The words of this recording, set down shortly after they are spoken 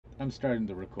I'm starting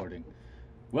the recording.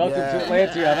 Welcome to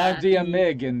Atlanteon. I'm DM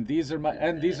Mig, and these are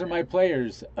my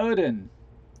players: Odin,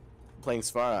 Playing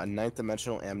Svara, a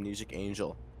ninth-dimensional amnesic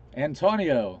angel.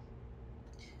 Antonio,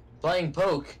 Playing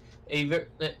Poak,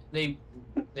 playing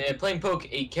Poak,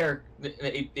 a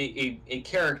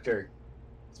character,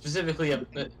 specifically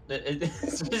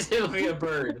specifically a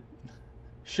bird.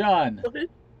 Sean,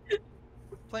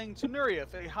 Playing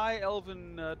Tunuriath, a high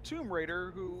elven tomb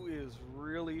raider who is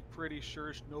really pretty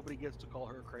sure nobody gets to call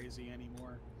her crazy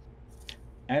anymore.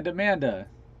 and Amanda.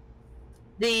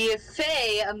 The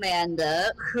Fae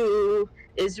Amanda, who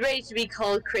is ready to be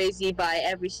called crazy by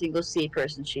every single sea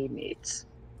person she meets.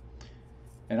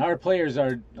 And our players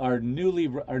are newly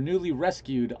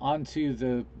rescued onto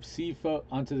the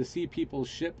sea people's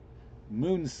ship,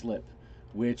 Moonslip,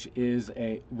 which is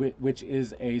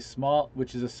a small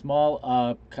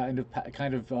kind of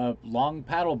long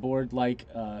paddleboard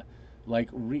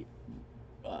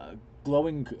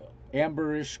glowing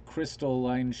amberish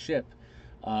crystalline ship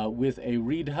with a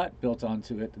reed hut built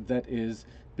onto it that is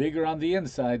bigger on the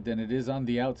inside than it is on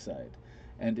the outside.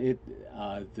 And the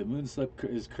Moonslip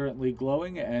is currently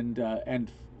glowing and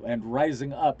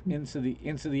rising up into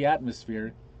the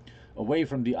atmosphere, away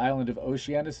from the island of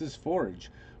Oceanus's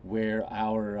Forge, where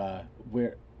our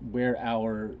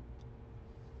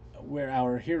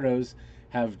heroes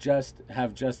have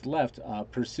just left,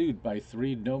 pursued by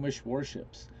 3 gnomish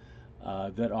warships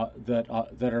that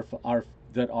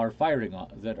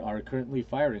are currently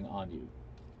firing on you.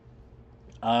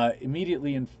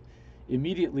 Immediately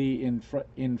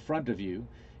in front of you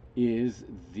is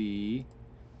the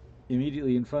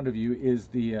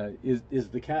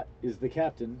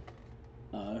captain,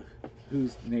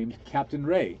 who's named Captain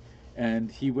Ray, and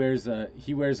he wears a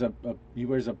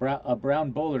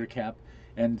brown bowler cap,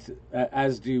 and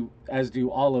as do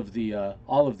all of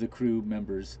the crew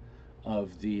members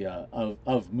of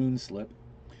Moonslip.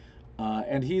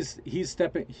 And he's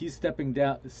stepping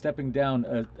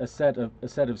down a set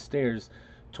of stairs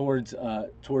towards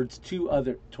two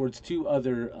other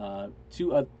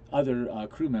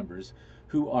crew members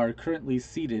who are currently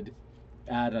seated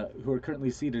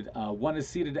one is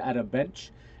seated at a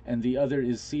bench, and the other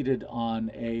is seated on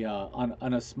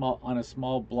a small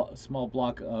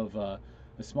block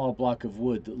of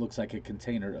wood that looks like a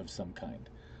container of some kind.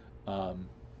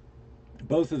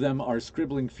 Both of them are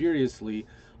scribbling furiously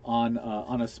on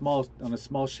a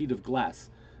small sheet of glass,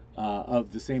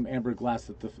 of the same amber glass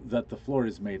that the floor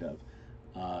is made of,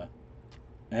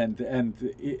 and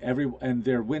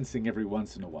they're wincing every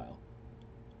once in a while.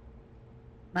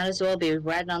 Might as well be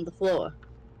right on the floor.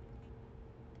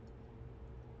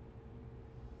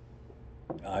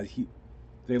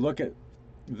 They look at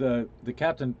the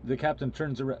captain. The captain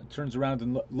turns around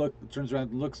and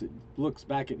looks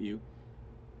back at you,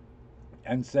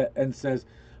 and says,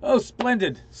 "Oh,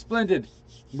 splendid!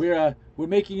 We're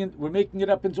making it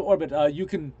up into orbit. You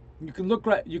can look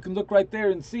right there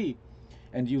and see."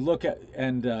 And you look at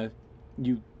and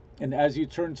as you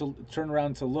turn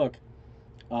around to look,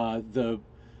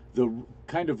 the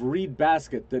kind of reed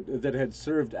basket that had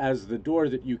served as the door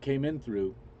that you came in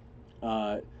through,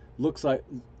 looks like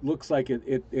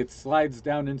it slides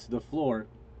down into the floor,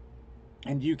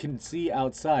 and you can see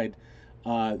outside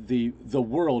the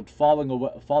world falling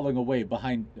away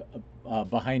behind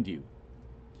you.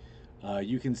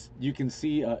 You can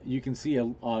see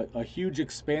a huge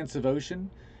expanse of ocean,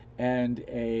 and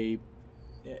a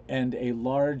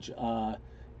large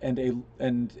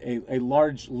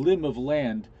limb of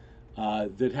land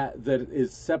that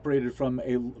is separated from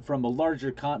a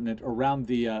larger continent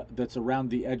that's around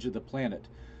the edge of the planet,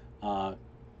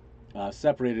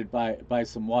 separated by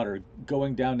some water,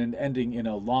 going down and ending in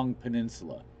a long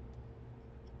peninsula.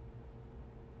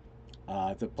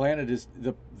 The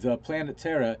planet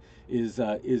Terra is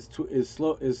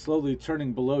slowly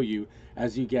turning below you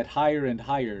as you get higher and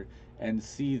higher and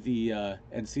see the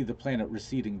planet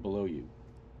receding below you.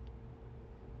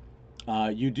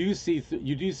 You do see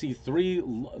 3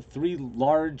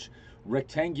 large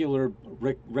rectangular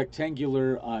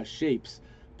shapes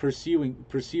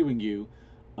pursuing you,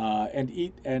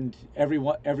 and every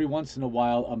once in a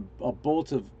while a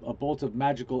bolt of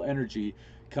magical energy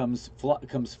comes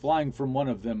flying from one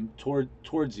of them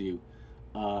towards you,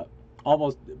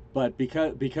 but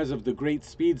because of the great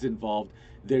speeds involved,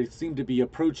 they seem to be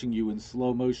approaching you in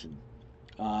slow motion.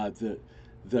 The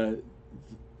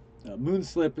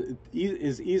Moonslip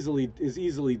is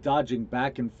easily dodging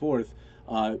back and forth,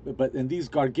 but these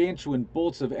gargantuan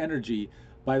bolts of energy,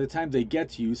 by the time they get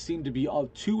to you, seem to be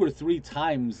 2 or 3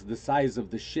 times the size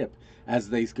of the ship as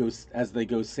they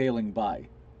go sailing by.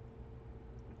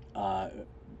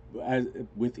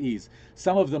 with ease.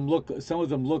 Some of them look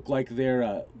like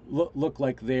they're look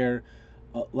like they're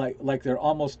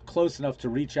almost close enough to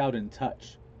reach out and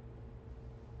touch.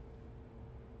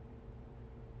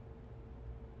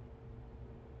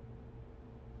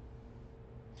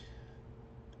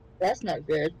 That's not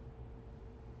good.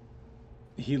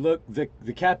 He look the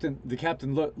captain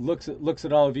looks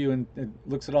at all of you and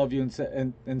looks at all of you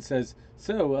and says,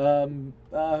 so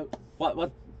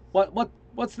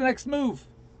what's the next move?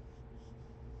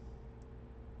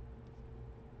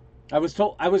 I was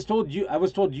told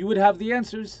you would have the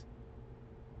answers.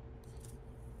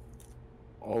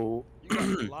 Oh, You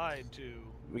got lied to.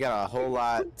 we got a whole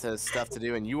lot of stuff to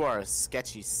do, and you are a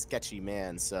sketchy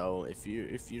man. So if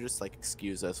you just like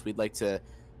excuse us, we'd like to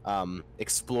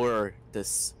explore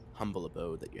this humble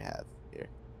abode that you have here.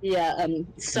 Yeah,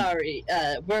 sorry.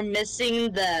 We're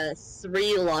missing the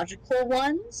 3 logical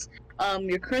ones.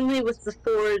 You're currently with the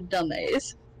 4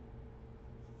 dummies.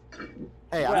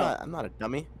 Hey, Well- I'm not a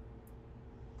dummy.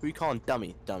 Who you calling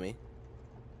dummy?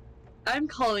 I'm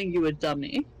calling you a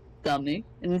dummy. And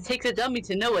it takes a dummy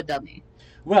to know a dummy.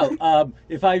 Well,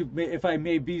 if I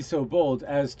may be so bold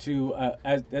as to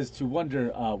wonder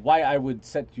why I would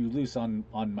set you loose on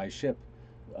my ship,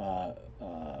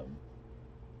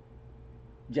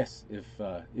 yes,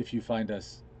 if you find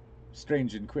us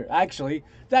strange and queer. Actually,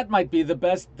 that might be the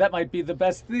best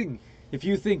thing. If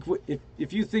you think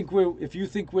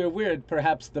we're weird,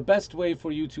 perhaps the best way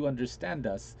for you to understand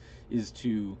us is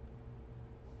to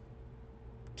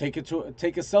take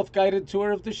a self-guided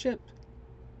tour of the ship.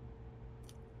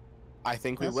 I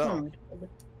think we That's will. not-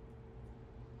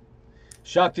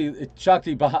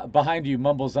 Shakti behind you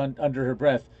mumbles under her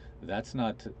breath, "That's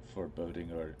not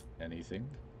foreboding or anything."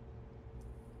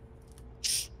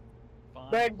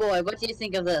 Fine. Bird boy, what do you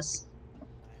think of this?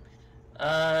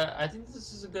 I think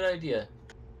this is a good idea.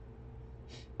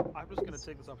 I'm just going to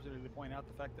take this opportunity to point out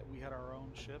the fact that we had our own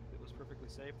ship. It was perfectly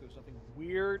safe. There was nothing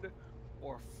weird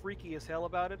or freaky as hell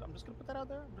about it. I'm just going to put that out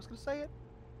there. I'm just going to say it.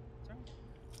 Sorry.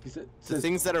 He The says,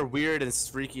 things that are weird and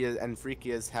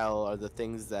freaky as hell are the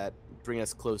things that bring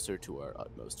us closer to our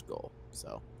utmost goal.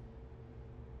 So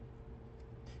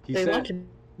he They said, want to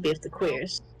be with the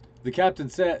queers. the captain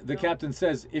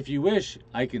says, "If you wish,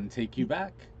 I can take you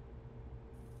back."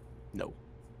 no,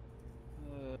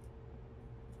 Uh,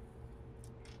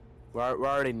 we're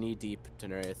already knee deep,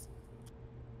 Tenerife.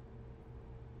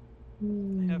 I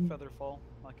have Featherfall.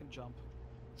 I can jump.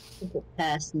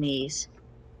 Past knees.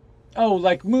 Oh,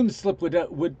 like Moonslip would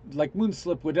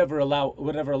ever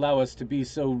allow us to be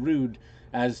so rude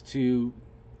as to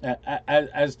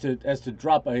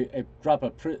drop a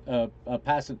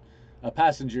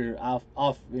passenger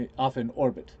off in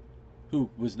orbit, who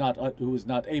was not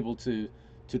able to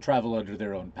travel under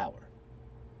their own power.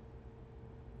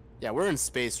 Yeah, we're in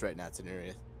space right now,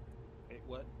 Tenerife. Wait,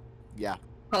 what? Yeah.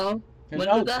 Huh? And When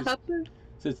oh, did that happen?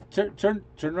 Says, turn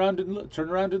around and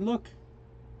look.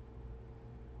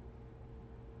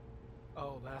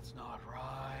 Oh, that's not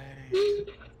right.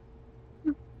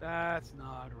 That's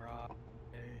not right.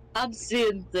 I'm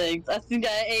seeing things. I think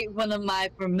I ate one of my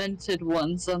fermented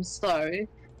ones. I'm sorry.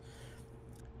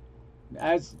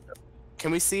 As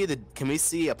Can we see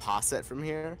a posset from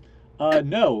here?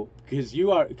 no, because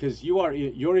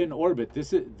you're in orbit.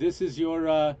 This is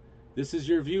your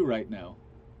view right now.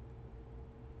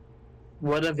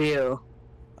 What of you?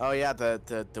 Oh yeah,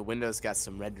 the Windows got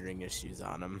some rendering issues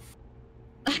on them.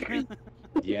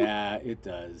 Yeah, it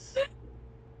does.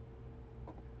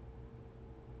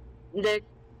 They're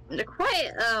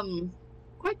quite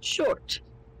short.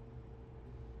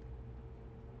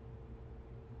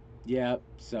 Yeah,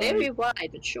 sorry. Very wide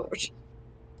but short.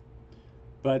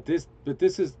 That's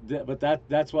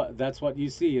what you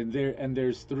see, and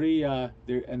there's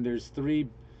three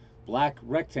black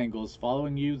rectangles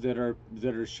following you that are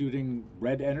shooting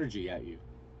red energy at you.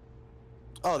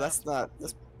 Oh, that's probably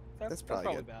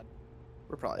probably good. bad.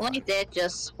 We're probably Like fine. that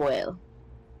just spoil.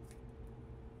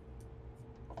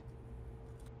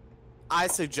 I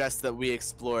suggest that we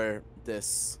explore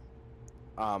this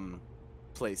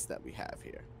place that we have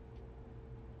here.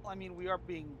 I mean, we are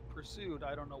being pursued.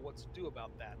 I don't know what to do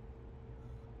about that.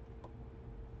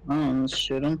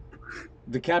 Shoot him.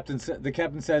 The captain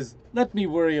says, "Let me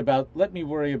worry about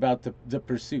the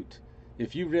pursuit.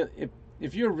 If you're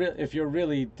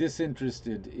really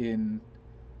disinterested in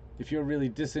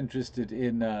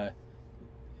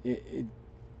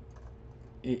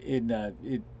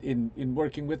in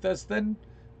working with us, then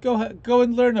go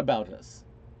and learn about us.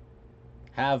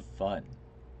 Have fun."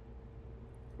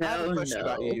 I have a No, question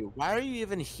about no. you. Why are you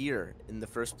even here in the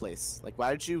first place? Like, why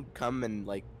did you come and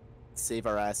like save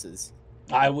our asses?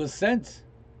 I was sent.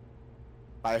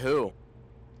 By who?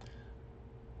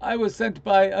 I was sent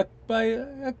by a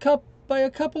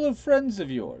couple of friends of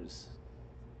yours.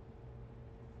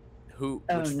 Who?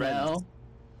 Oh Which friends? no.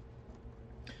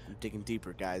 I'm digging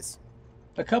deeper, guys.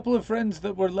 A couple of friends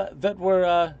that were that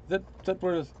were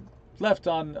left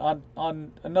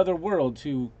on another world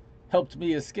who helped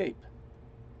me escape.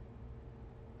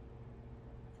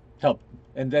 Helped,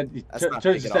 and then he That's not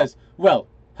turns big and at all. says, "Well,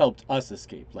 helped us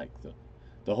escape. Like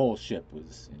the whole ship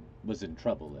was in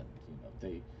trouble, and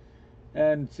they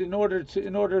and in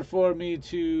order for me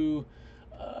to,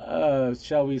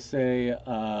 shall we say,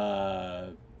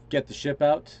 get the ship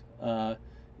out,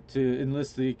 to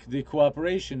enlist the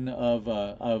cooperation of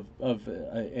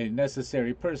a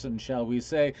necessary person, shall we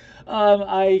say, um,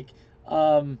 I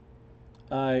um,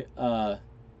 I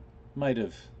might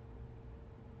have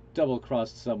double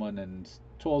crossed someone and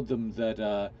told them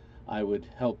that I would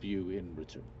help you in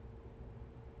return."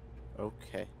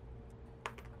 Okay.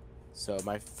 So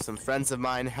some friends of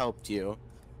mine helped you,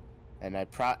 and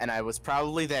I was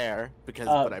probably there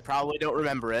but I probably don't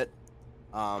remember it,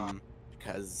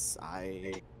 because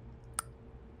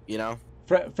you know.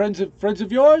 Friends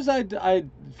of yours?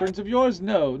 Friends of yours?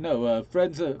 No, no.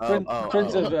 Friends of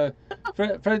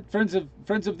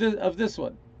this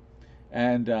one,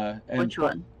 and Which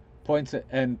one? points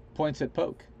at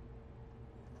Poak.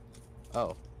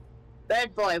 Oh.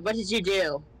 Bad boy, what did you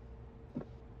do?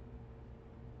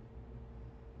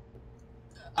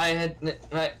 It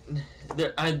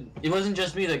wasn't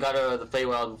just me that got out of the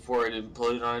Feywild before it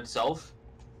imploded on itself.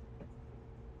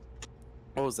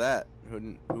 What was that?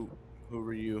 Who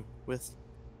were you with?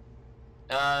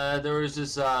 There was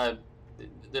this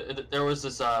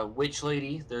witch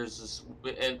lady. There's this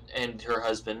and her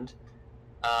husband.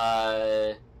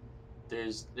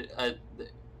 There's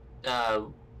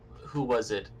who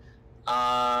was it?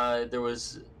 There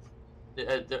was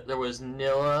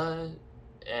Nilla,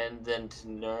 and then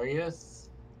Tenarius.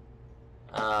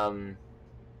 Who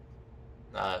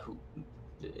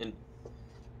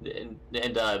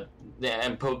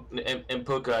and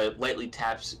Poak lightly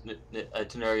taps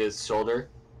Tenarius' shoulder,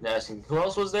 and asking, "Who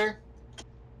else was there?"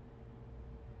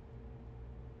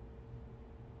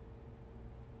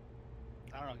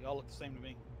 I don't know. Y'all look the same to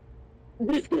me.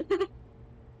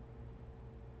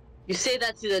 You say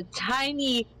that to the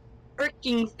tiny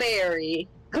freaking fairy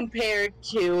compared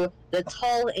to the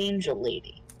tall angel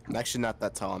lady. I'm actually not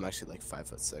that tall. I'm actually like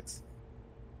 5'6".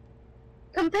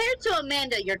 Compared to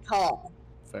Amanda, you're tall.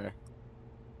 Fair.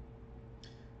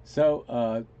 So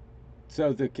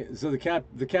the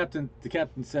captain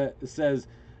says,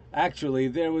 actually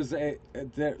there was an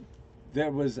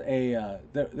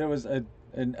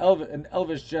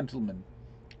elvish gentleman,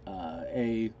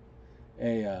 a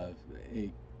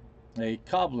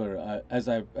cobbler, as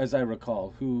I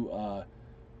recall, who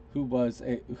was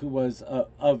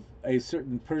of a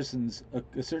certain person's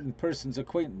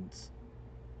acquaintance.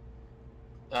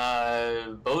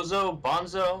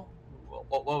 Bonzo?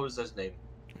 What was his name?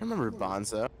 I remember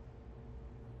Bonzo.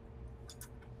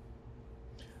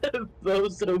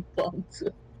 Bozo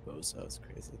Bonzo. Bozo is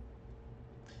crazy.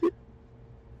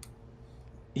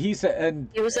 He said, and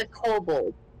He was a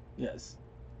kobold. yes.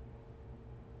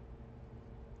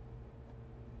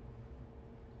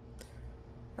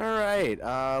 All right.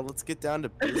 Let's get down to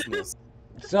business.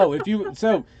 If you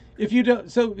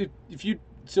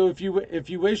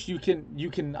wish, you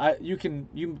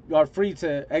are free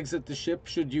to exit the ship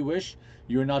should you wish.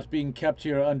 You're not being kept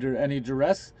here under any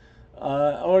duress,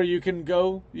 or you can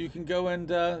go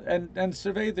and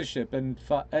survey the ship and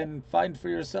find for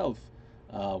yourself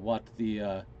what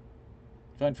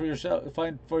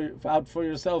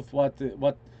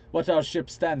our ship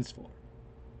stands for.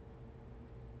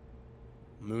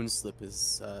 Moonslip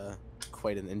is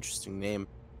quite an interesting name.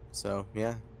 So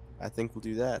yeah, I think we'll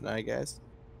do that, right, guys?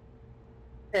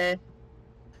 Okay.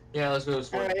 Yeah, let's go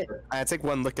explore. Alright. I take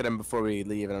one look at him before we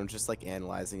leave, and I'm just like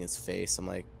analyzing his face. I'm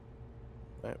like,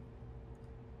 what?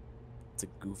 It's a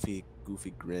goofy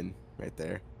grin right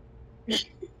there.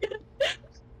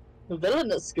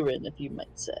 Villainous grin, if you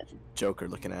might say. Joker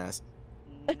looking ass.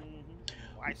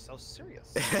 Why so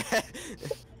serious?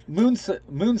 Moonslip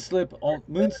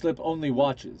only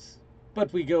watches,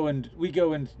 but we go and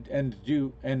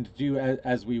do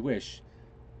as we wish.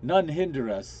 None hinder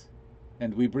us,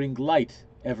 and we bring light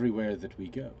everywhere that we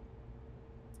go.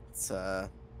 It's well,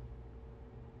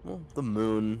 the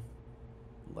moon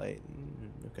light.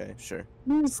 Okay, sure.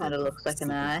 Kind of looks like an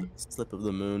eye. Slip of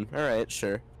the moon. All right,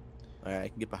 sure. All right, I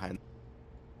can get behind.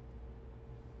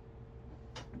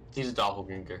 He's a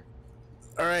doppelganger.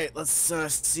 All right, let's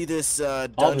see this All the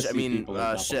dungeon. sea people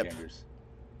are Ship. doppelgangers.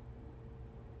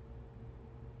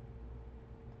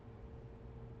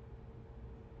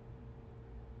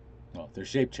 well,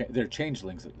 they're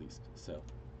changelings at least. So,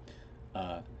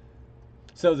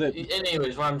 so that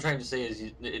Anyways, what I'm trying to say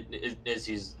is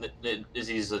he's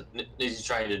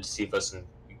trying to deceive us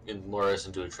and lure us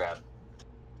into a trap.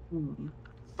 Hmm.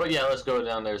 But yeah, let's go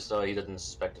down there so he doesn't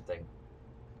suspect a thing.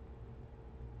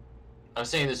 I'm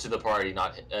saying this to the party,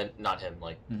 not him,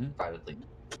 like privately.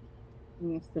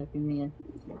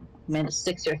 Amanda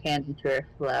sticks her hand into her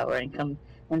flower and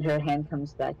her hand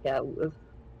comes back out with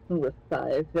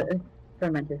 5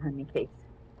 fermented honey cakes.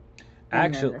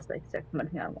 And then it's like start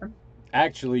munching on one.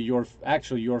 Actually, your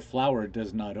flower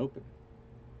does not open.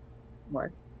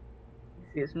 What?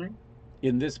 Excuse me?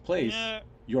 In this place,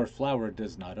 your flower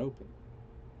does not open.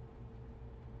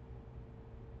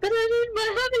 But I need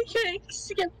my honey cakes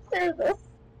to get through this.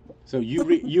 So you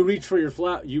reach for your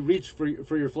flower. You reach for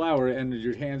your flower, and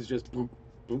your hands just boom,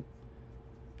 boom,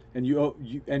 and you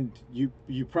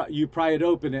pry it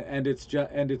open, and it's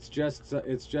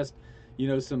just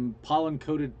some pollen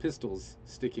coated pistils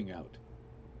sticking out.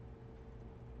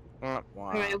 Wow.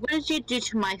 Alright, what did you do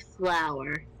to my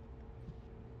flower?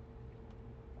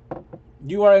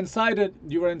 You are inside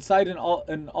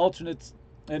an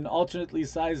alternately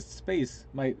sized space,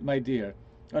 my dear.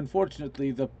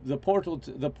 Unfortunately, the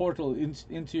portal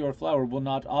into your flower will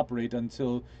not operate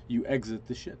until you exit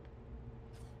the ship.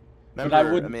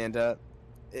 Remember, Amanda,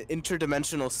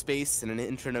 interdimensional space and an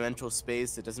interdimensional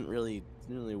space, it doesn't really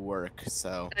work.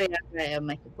 So. Oh yeah, right. I'm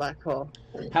like a black hole.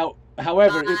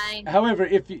 However,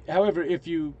 if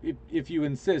you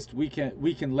insist, we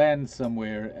can land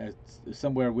somewhere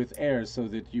with air so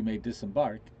that you may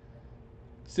disembark.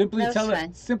 Simply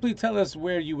tell us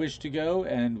where you wish to go,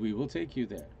 and we will take you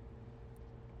there.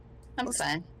 I'm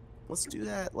fine. Let's do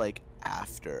that like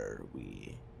after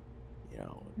we,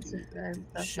 do the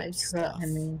ship stuff.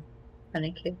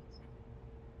 Honey cakes.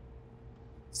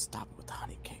 Stop it with the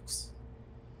honey cakes.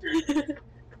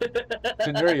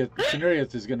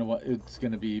 Tenerius is gonna want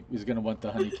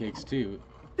the honey cakes too,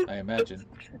 I imagine.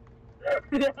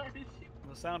 The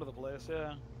sound of the place,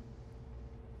 yeah.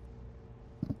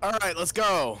 All right, let's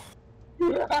go.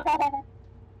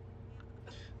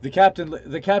 The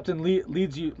captain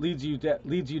leads you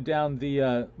down the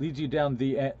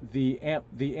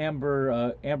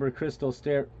amber crystal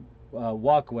stair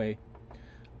walkway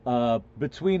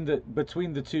between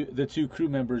the two crew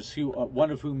members, who one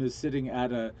of whom is sitting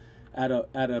at a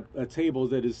table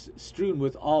that is strewn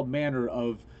with all manner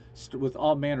of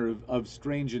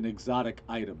strange and exotic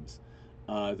items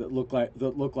that look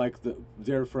like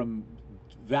they're from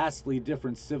vastly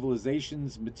different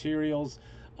civilizations, materials,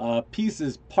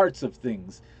 parts of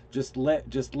things, just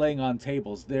laying on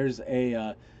tables. There's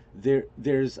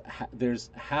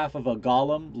half of a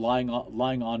golem lying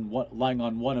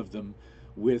on one of them,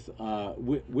 with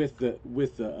the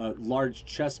large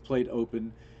chest plate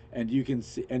open, and you can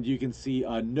see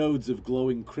nodes of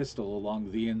glowing crystal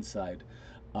along the inside,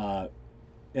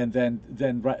 and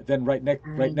then right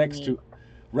next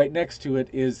to it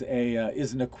is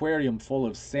an aquarium full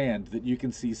of sand that you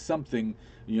can see something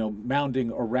mounding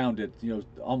around it,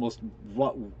 almost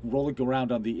rolling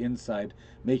around on the inside,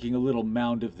 making a little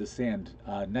mound of the sand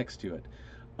next to it.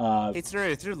 Hey,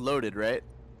 Tenerius, you're loaded, right?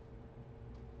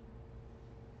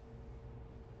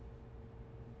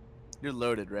 You're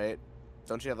loaded, right?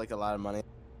 Don't you have like a lot of money?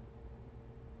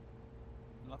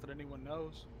 Not that anyone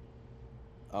knows.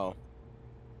 Oh.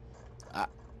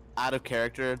 Out of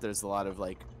character, there's a lot of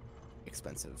like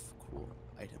expensive, cool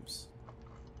items.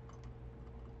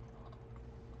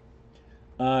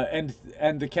 And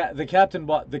the captain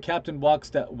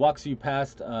walks you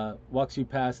past a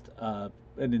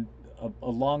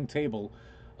long table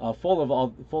full of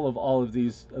all of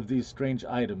these strange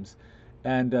items,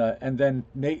 and then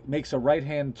makes a right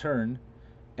hand turn,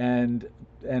 and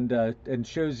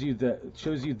shows you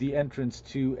the entrance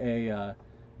to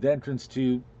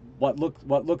what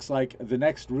looks like the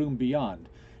next room beyond,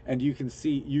 and you can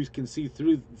see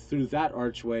through that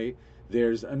archway.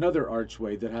 There's another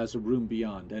archway that has a room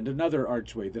beyond, and another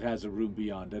archway that has a room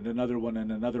beyond, and another one,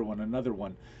 and another one, another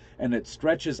one, and it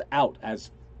stretches out as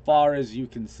far as you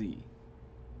can see.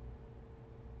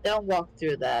 Don't walk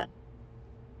through that.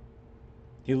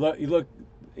 The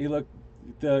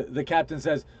captain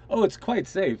says, "Oh, it's quite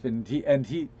safe," and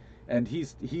he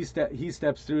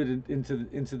steps through it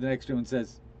into the next room and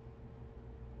says,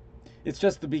 "It's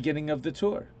just the beginning of the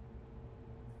tour."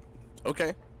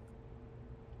 Okay.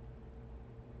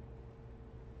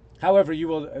 However,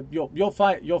 you'll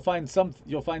find some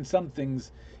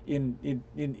things in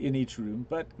each room,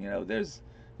 but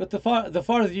the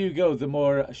farther you go, the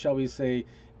more, shall we say,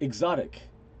 exotic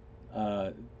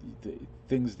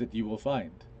things that you will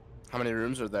find. How many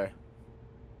rooms are there?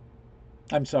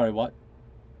 I'm sorry, what?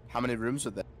 How many rooms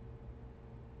are there?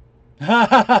 There's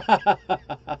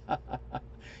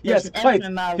Yes, an quite.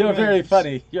 infinite amount of You're very rooms.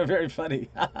 funny. You're very funny.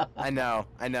 I know.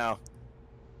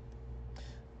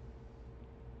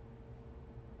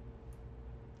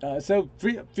 So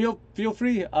feel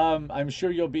free. I'm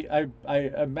sure you'll be. I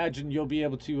imagine you'll be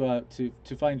able to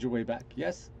find your way back.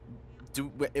 Yes.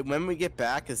 When we get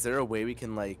back, is there a way we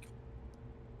can like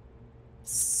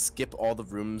skip all the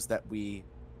rooms that we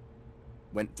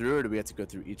went through, or do we have to go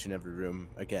through each and every room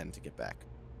again to get back?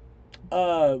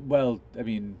 Well, I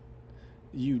mean,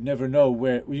 you never know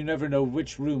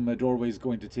which room a doorway is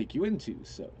going to take you into.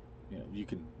 So, you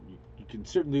can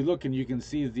certainly look and you can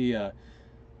see the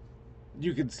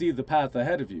path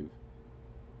ahead of you.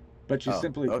 But you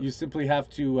simply have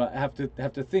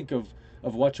to think of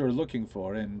what you're looking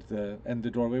for, and the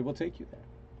doorway will take you there.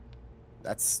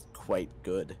 That's quite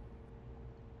good.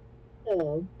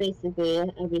 So basically,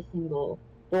 every single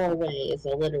doorway is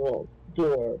a literal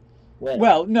doorway.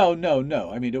 Well,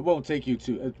 no. I mean, it won't take you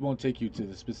to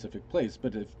the specific place.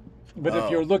 But if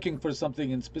you're looking for something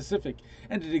in specific,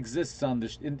 and it exists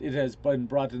it has been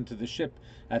brought into the ship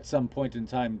at some point in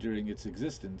time during its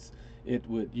existence,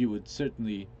 you would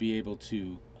certainly be able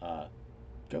to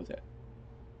go there.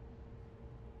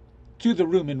 To the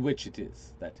room in which it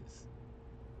is, that is.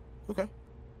 Okay.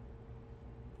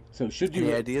 So should you...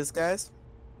 Any ideas, guys?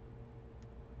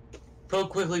 Poak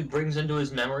quickly brings into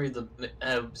his memory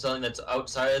something that's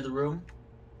outside of the room.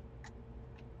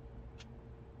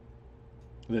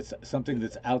 That's something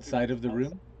that's outside of the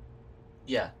room?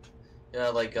 Yeah.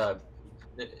 Like, as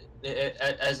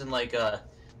in, like,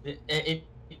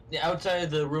 outside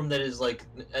of the room that is, like,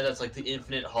 that's, like, the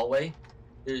infinite hallway.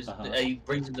 There's, he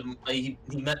brings into, he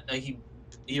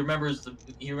remembers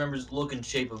he remembers the look and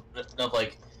shape of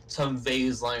like, some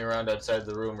vase lying around outside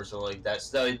the room or something like that.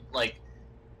 So, like,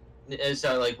 it's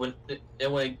like when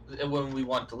we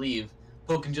want to leave,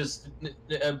 Poak can just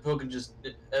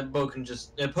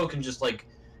like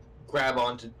grab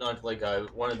onto like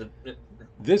one of the.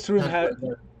 This room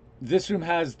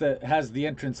has the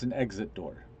entrance and exit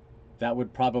door. That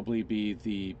would probably be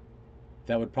the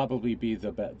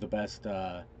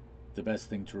best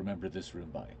thing to remember this room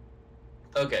by.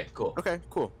 Okay, cool. Okay,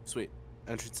 cool, sweet.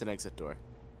 Entrance and exit door.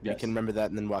 Yes. We can remember that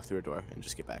and then walk through a door and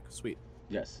just get back. Sweet.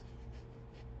 Yes.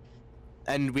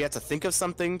 And we have to think of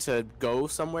something to go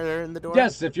somewhere in the door?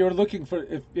 Yes, if you're looking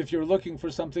for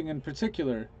something in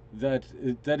particular that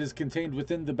is contained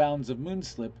within the bounds of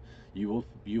Moonslip, you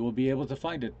will be able to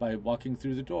find it by walking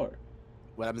through the door.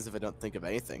 What happens if I don't think of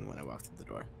anything when I walk through the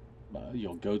door?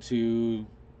 You'll go to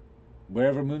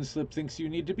wherever Moonslip thinks you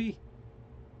need to be.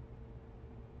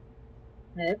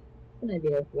 I have an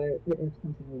idea of where if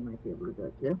something we might be able to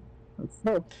go to.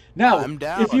 So, Now, I'm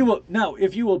down. if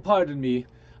you will pardon me,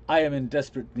 I am in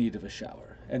desperate need of a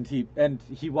shower. And he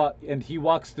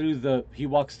walks through the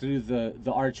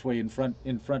archway in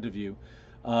front of you,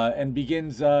 and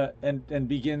begins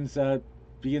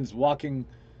walking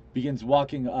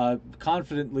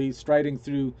confidently, striding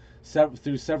through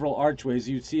several archways.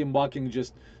 You see him walking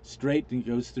just straight, and he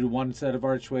goes through one set of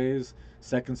archways,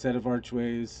 second set of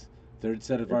archways, third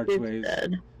set of archways.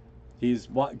 He's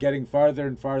getting farther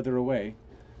and farther away.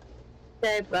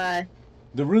 Okay, bye.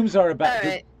 The rooms are about. All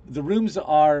right. The rooms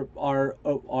are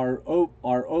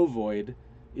ovoid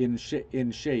in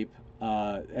shape,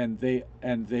 and they're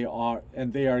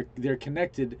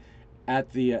connected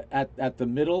at the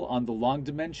middle on the long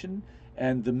dimension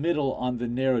and the middle on the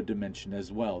narrow dimension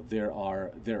as well. There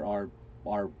are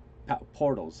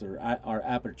portals or are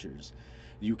apertures.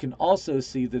 You can also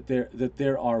see that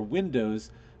there are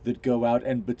windows that go out,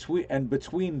 and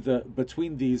between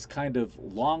these kind of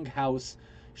longhouse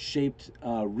shaped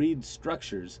reed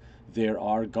structures, there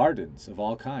are gardens of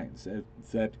all kinds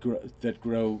that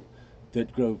grow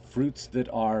fruits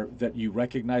that you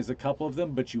recognize a couple of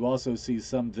them, but you also see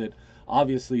some that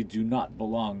obviously do not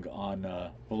belong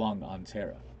on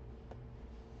Terra.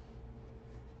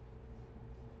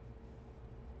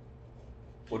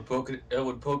 Would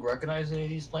Poak recognize any of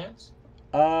these plants?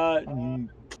 Not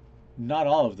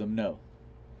all of them, no.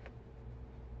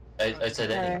 I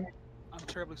said any. I'm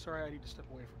terribly sorry. I need to step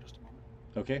away for just a moment.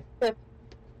 Okay.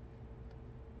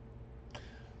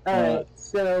 Alright,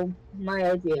 so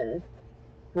my idea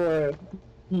for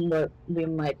what we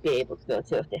might be able to go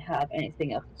to if they have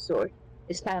anything of the sort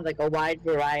is kind of like a wide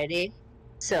variety.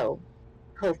 So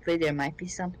hopefully there might be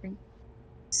something.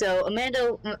 So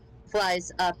Amanda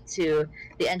flies up to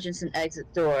the entrance and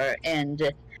exit door and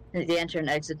the enter and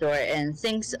exit door and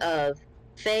thinks of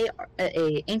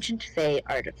a ancient Fey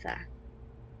artifact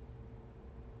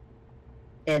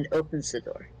and opens the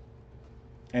door.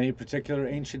 Any particular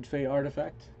ancient Fey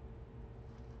artifact?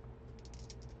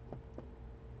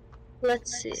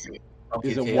 Let's see. Is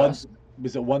Okay, it chaos. one?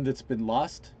 Is it one that's been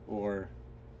lost, or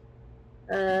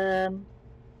How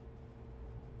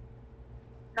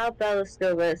about let's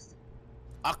go with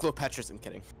Aquapetrus, I'm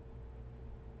kidding.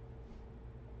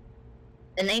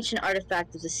 an ancient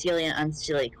artifact of the Sealy and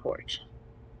Unsealy court.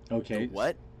 okay? The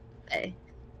what? Okay.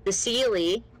 The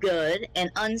Sealy, good,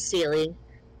 and Unsealy,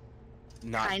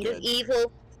 Not kind good. of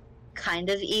evil,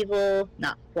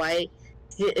 not quite.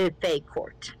 Fey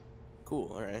court.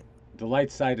 Cool, alright. The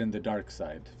light side and the dark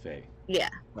side, Fey. Yeah,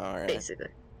 Alright. basically.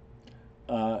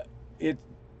 It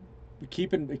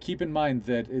keep in mind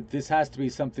that this has to be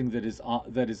something that is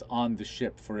on the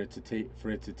ship for it to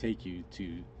take you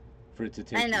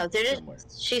I know. They're somewhere.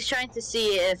 just. She's trying to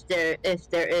see if there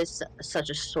is such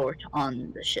a sort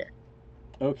on the ship.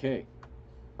 Okay.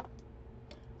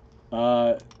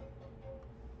 What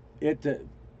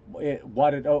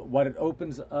it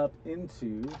opens up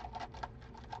into.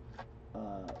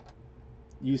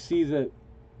 You see that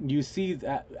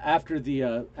after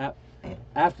the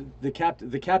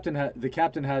captain has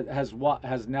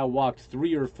now walked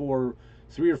three or four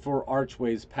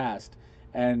archways past,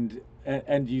 and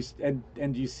you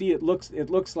see it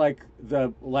looks like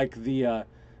the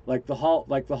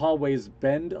hallways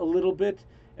bend a little bit,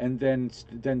 and then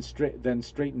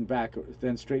straighten back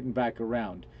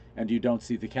around, and you don't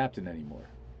see the captain anymore.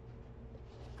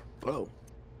 Whoa.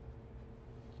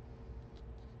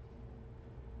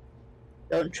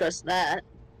 Don't trust that.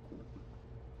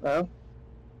 Well,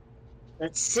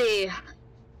 let's see.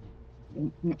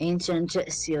 An ancient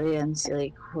Celia and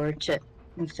Silly court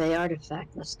and Fey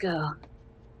artifact. Let's go.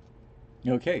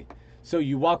 Okay, so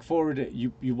you walk forward.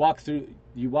 You walk through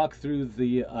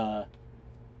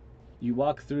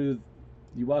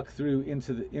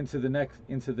into the next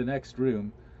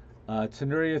room.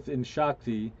 Tenuriath and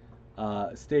Shakti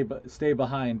stay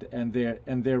behind, and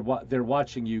they're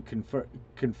watching you,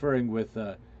 conferring with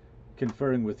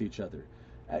each other.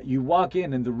 You walk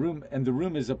in, and the room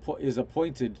is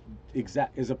appointed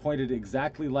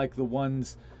exactly like the one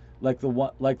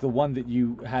that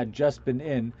you had just been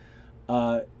in,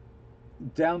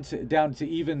 down to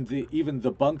even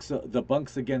the bunks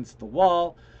against the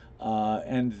wall,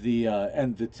 and the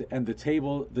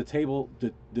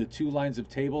two lines of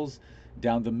tables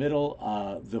down the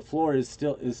middle. The floor is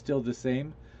still the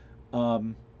same.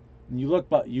 You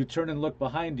turn and look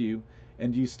behind you,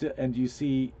 and you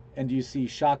see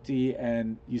Shakti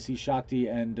and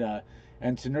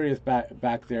Tenuriath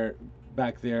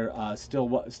back there,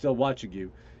 still watching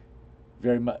you,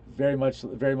 very much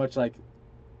like,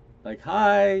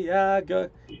 hi, go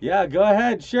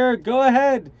ahead, sure, go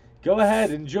ahead,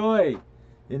 enjoy.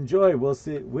 We'll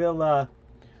see. We'll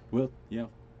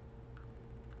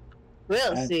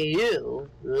We'll see you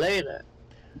later.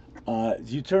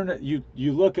 You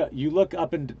look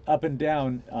up and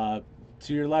down,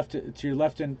 to your left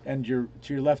and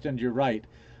your right,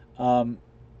 and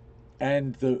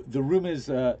the room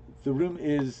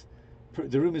is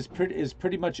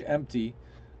pretty much empty.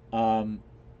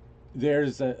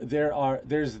 There's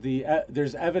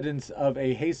evidence of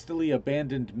a hastily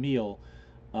abandoned meal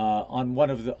on one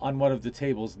of the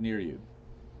tables near you.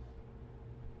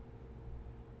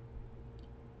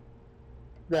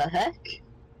 The heck?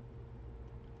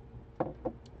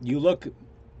 You look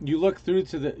through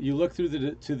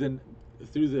the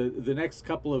next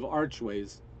couple of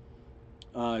archways,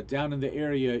 down in the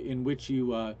area in which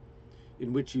you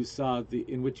saw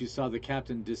the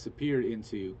captain disappear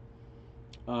into,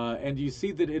 and you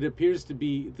see that it appears to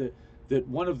be that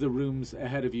one of the rooms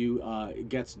ahead of you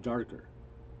gets darker.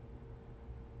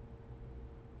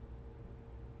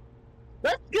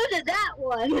 Let's go to that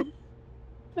one.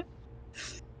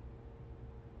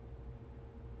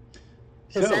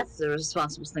 Because that's the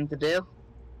responsible thing to do.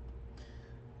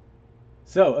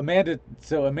 So Amanda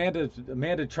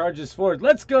charges forward.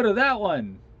 Let's go to that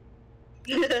one.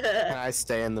 Can I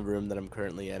stay in the room that I'm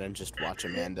currently in and just watch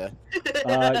Amanda?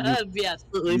 That'd be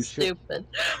absolutely stupid.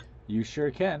 You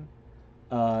sure can.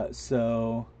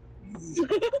 So,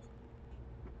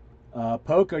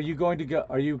 Poak, are you going to go?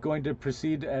 Are you going to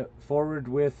proceed forward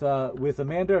with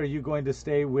Amanda, or are you going to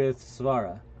stay with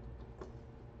Svara?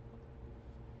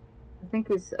 I think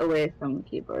he's away from the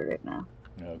keyboard right now.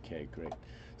 Okay, great.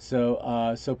 So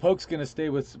Poak's gonna stay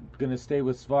with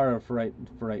Svara for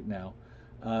right now,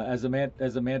 as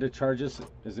Amanda charges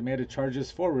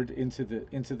forward into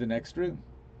the next room.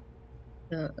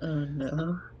 Oh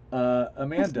no.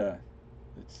 Amanda,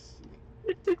 let's see.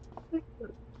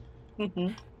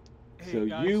 Hey, So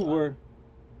guys, you were.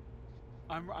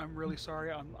 I'm really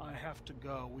sorry. I have to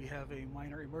go. We have a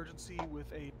minor emergency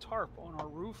with a tarp on our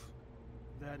roof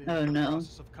that is Oh, in the no.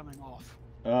 process of coming off.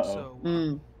 Uh-oh.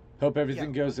 So Hope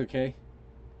everything goes okay.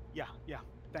 yeah.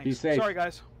 Thanks. Be safe. Sorry,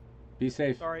 guys. Be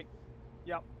safe. Sorry.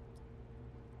 Yep.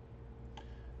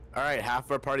 All right, half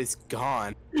of our party's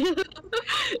gone.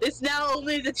 It's now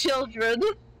only the children.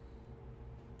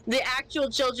 The actual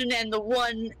children and the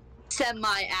one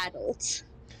semi-adult.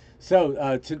 So,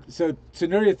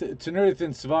 Tenurith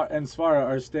and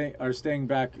Svara are staying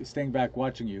back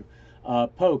watching you.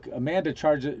 Poak, Amanda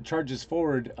charges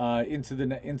forward into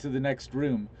the next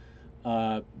room,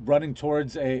 running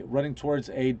towards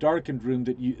a darkened room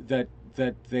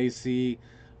that they see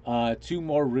two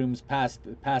more rooms past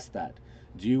that.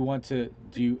 Do you want to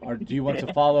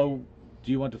follow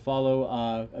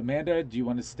Amanda? Do you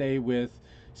want to stay with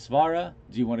Svara?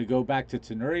 Do you want to go back to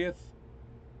Tenurith?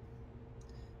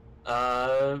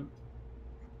 Poak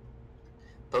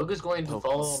is going to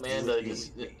follow stay Amanda.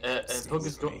 with me. Poak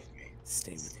is going.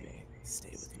 Stay with me.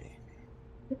 Stay with me.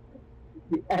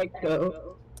 The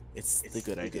echo. It's the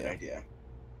good idea.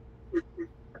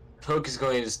 Poak is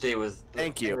going to stay with.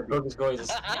 Thank you. Poak is going to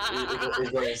stay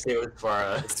with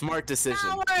Svara. Smart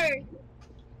decision.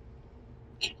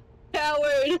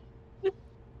 Coward.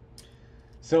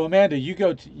 So Amanda, you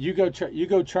go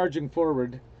charging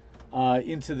forward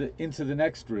into the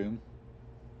next room.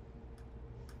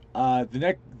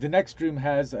 The next room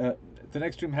has a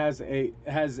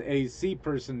sea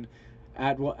person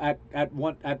at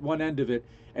one end of it,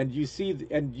 and you see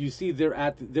they're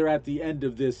at the end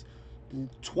of this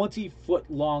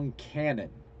 20-foot long cannon.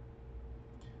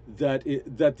 That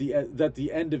the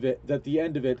end of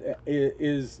it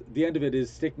is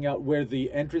sticking out where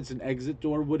the entrance and exit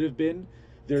door would have been.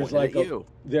 There's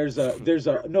there's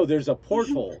a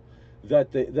porthole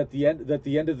that the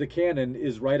end of the cannon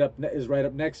is right up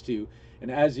next to you,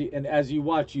 and as you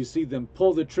watch, you see them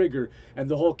pull the trigger, and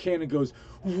the whole cannon goes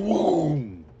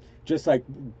whoom, just like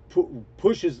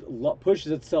pushes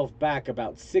itself back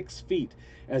about 6 feet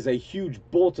as a huge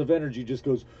bolt of energy just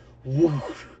goes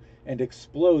whoosh, and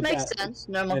explodes. Makes sense.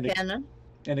 Normal cannon.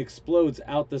 And explodes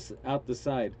out the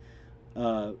side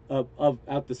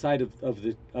out the side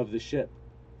of the ship.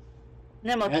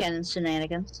 Normal cannon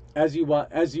shenanigans. As you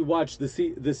watch, the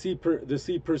sea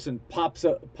person pops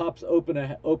open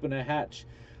a hatch,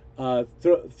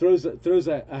 throws a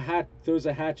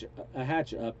hatch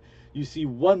up. You see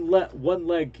one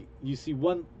leg. You see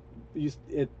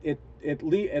it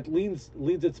leans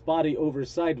its body over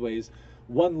sideways.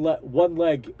 One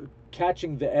leg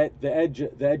catching the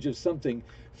edge of something,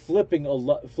 flipping a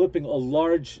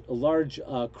large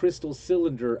crystal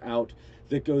cylinder out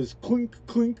that goes clink,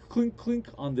 clink, clink, clink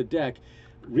on the deck,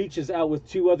 reaches out with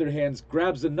two other hands,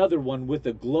 grabs another one with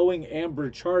a glowing amber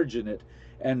charge in it,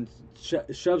 and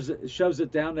shoves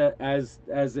it down as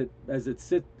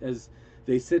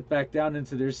they sit back down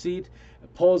into their seat,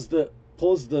 pulls the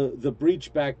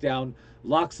breech back down,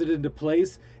 locks it into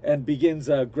place, and begins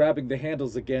grabbing the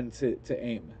handles again to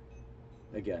aim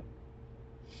again.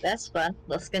 That's fun.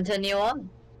 Let's continue on.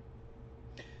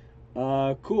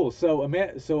 Cool. So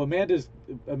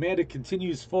Amanda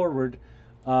continues forward,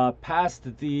 past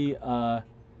the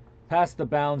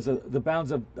bounds of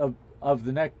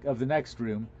the next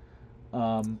room,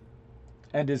 and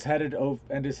is headed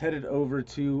over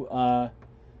to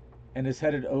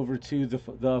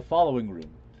the following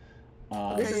room.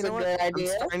 This is a good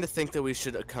idea. I'm starting to think that we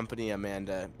should accompany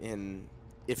Amanda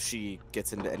if she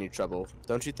gets into any trouble.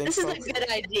 Don't you think? This is a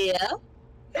good idea.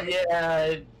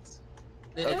 Yeah.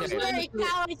 Those very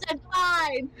cowards are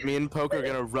fine. Me and Poak are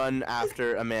gonna run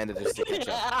after Amanda just to catch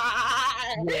up.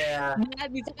 Yeah.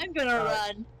 That means I'm gonna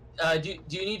run. Do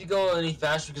you need to go any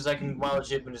faster? Because I can mileage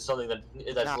ship into something that's a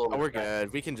little bit we're faster.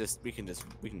 good. We can just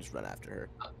run after her.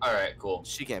 All right, cool.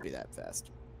 She can't be that fast.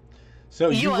 So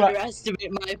You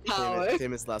underestimate my power.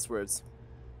 Famous last words.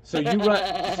 So you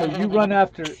run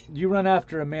after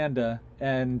Amanda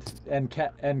and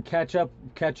catch up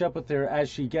with her as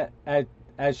she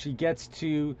gets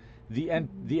to the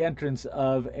entrance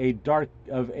of a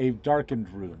darkened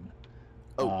room.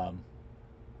 Oh.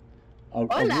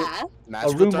 Hola.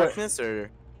 Magical darkness or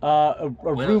a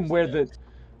room where the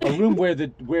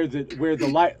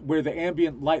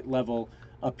ambient light level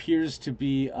appears to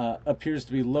be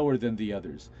lower than the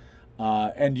others,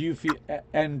 and you feel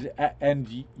and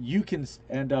you can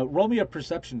roll me a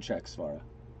perception check, Svara.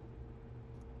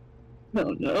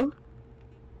 No.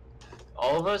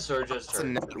 All of us or just it's a her?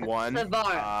 net one.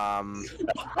 Svara.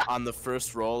 On the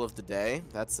first roll of the day.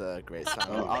 That's a great sign.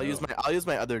 I'll use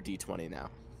my other D20 now.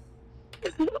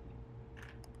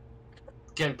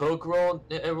 Can Poak roll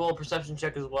a perception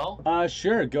check as well?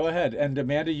 Sure, go ahead. And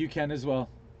Amanda, you can as well.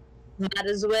 Might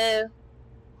as well.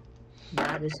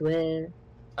 Might as well.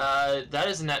 That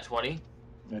is a nat 20.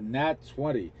 A nat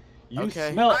 20. You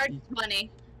Okay. smell. Hard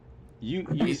 20.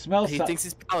 You smell. He thinks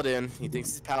he's paladin. He thinks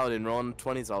he's paladin. Rolling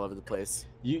 20s all over the place.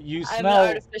 You I'm an smell.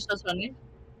 artificial 20.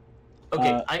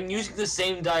 Okay, I'm using the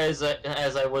same die as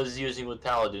I was using with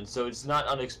Paladin, so it's not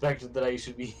unexpected that I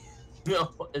should be,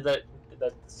 that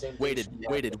the same. Weighted,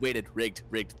 rigged.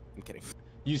 I'm kidding.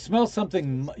 You smell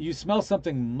something. You smell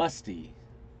something musty.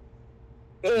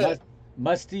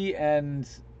 Musty and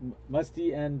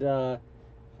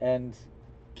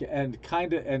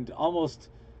kind of and almost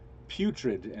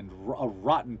putrid and a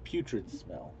rotten putrid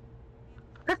smell.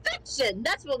 Perfection!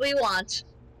 That's what we want.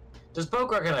 Does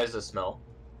Poak recognize the smell?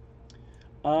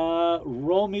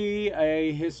 Roll me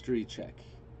a history check.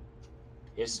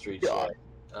 History check.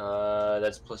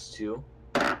 That's +2.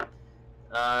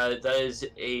 That is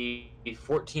a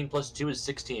 14 plus 2 is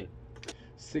 16.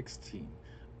 16.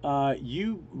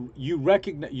 You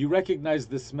recognize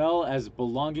the smell as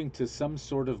belonging to some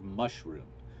sort of mushroom,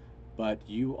 but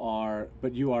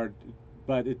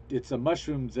it's a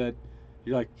mushroom that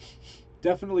you're like,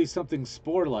 definitely something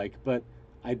spore-like, but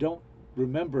I don't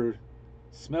remember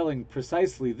smelling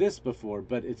precisely this before,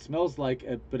 but it smells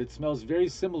very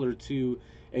similar to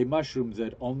a mushroom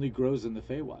that only grows in the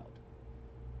Feywild.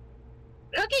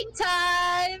 Cooking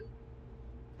time!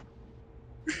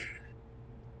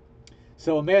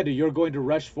 So Amanda, you're going to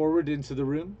rush forward into the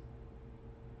room?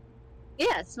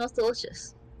 Yeah, it smells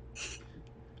delicious.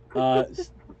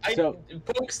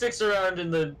 Poak sticks around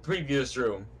in the previous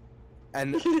room.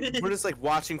 And we're just like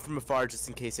watching from afar just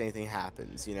in case anything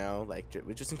happens, you know? Like,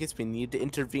 just in case we need to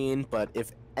intervene, but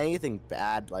if anything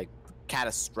bad, like,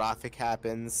 catastrophic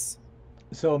happens...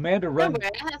 So Amanda runs. Don't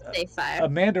worry, I have safe fire.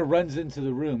 Amanda runs into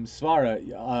the room. Svara,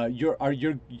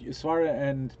 Svara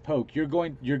and Poak, you're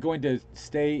going to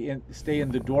stay in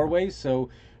the doorway. So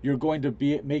you're going to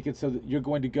make it so that you're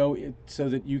going to go so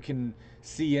that you can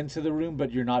see into the room,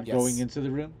 but you're not going into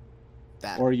the room.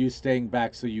 Or are you staying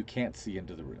back so you can't see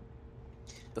into the room?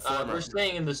 We're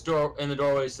staying in the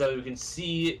doorway so that we can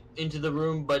see into the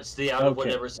room, but stay out of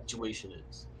whatever situation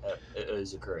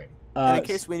is occurring. And in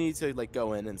case we need to like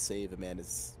go in and save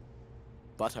Amanda's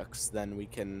buttocks, then we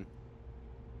can.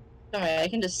 Alright, I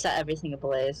can just set everything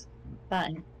ablaze.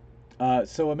 Fine.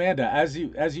 So Amanda, as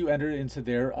you enter into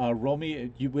there, roll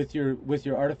me with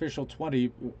your artificial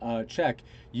 20 check.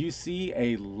 You see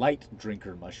a light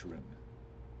drinker mushroom.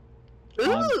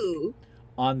 Ooh.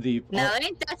 Now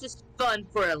ain't that just fun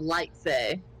for a light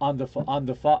Fey? On the far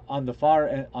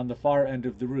end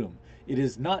of the room. It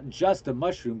is not just a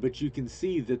mushroom, but you can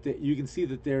see that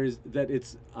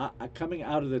it's coming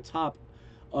out of the top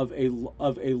of a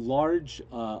large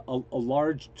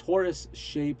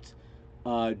torus-shaped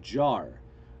jar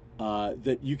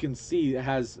that you can see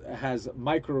has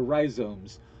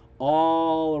microrhizomes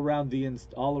all around the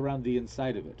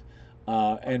inside of it.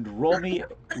 And roll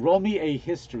me a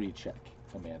history check,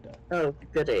 Amanda. Oh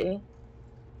goody.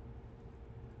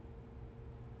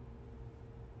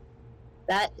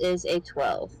 That is a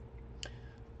 12. She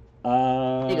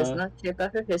does not care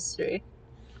about her history.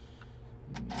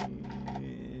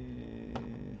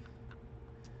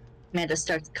 Amanda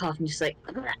starts coughing, just like.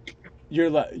 You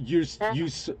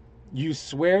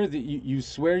swear that you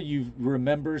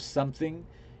remember something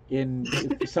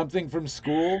something from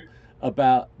school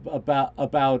about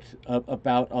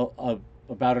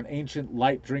an ancient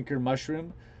light drinker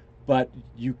mushroom, but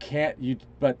you can't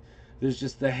but there's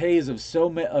just the haze of so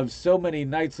many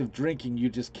nights of drinking, you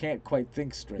just can't quite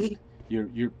think straight.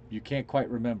 You can't quite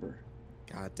remember.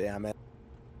 God damn it.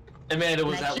 Amanda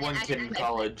was that one kid in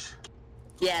college.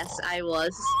 Yes, I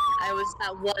was. I was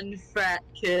that one frat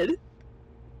kid.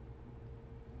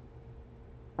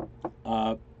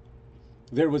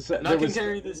 There was not King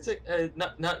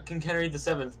Henry the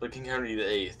VII, but King Henry the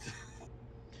VIII.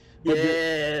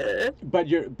 But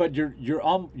you're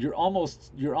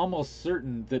almost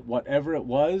certain that whatever it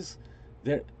was,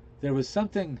 there was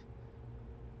something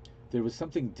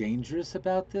dangerous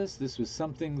about this. This was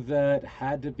something that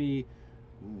had to be.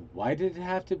 Why did it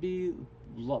have to be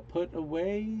put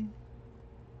away?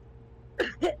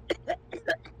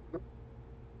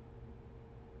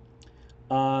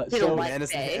 So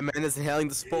Amanda's inhaling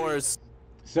the spores.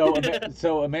 So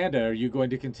Amanda, are you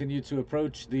going to continue to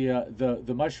approach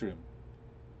the mushroom?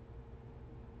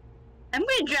 I'm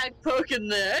gonna drag Poak in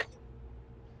there.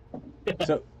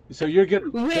 So you're gonna.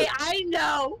 Wait, I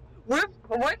know. We're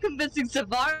convincing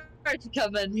Svara to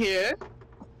come in here.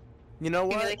 You know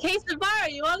what? Like, hey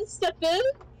Svara, you want to step in?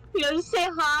 You want to say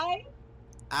hi?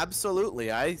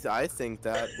 Absolutely. I think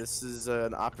that this is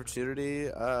an opportunity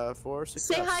for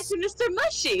success. Say hi to Mr.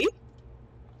 Mushy.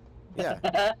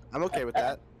 Yeah, I'm okay with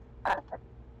that.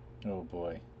 Oh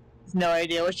boy. No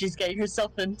idea what she's getting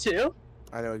herself into.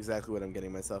 I know exactly what I'm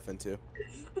getting myself into.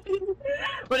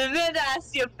 When Amanda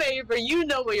asks you a favor, you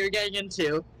know what you're getting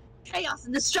into. Chaos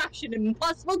and destruction and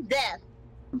possible death.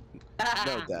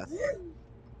 No death.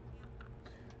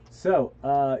 So,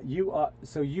 you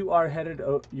are headed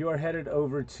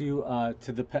over to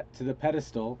the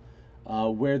pedestal,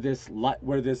 where this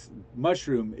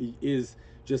mushroom is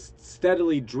just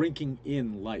steadily drinking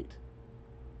in light.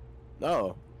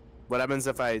 Oh, what happens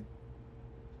if I'm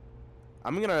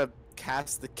gonna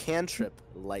cast the cantrip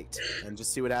light and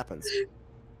just see what happens.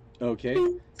 Okay.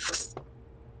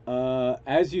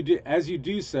 As you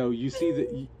do so, you see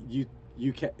that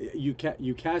you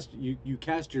cast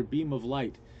your beam of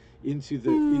light into the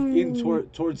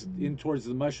towards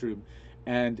the mushroom,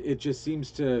 and it just seems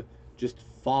to just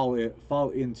fall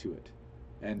into it,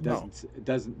 and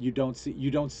you don't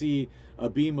see a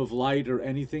beam of light or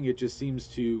anything. It just seems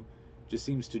to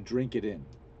drink it in.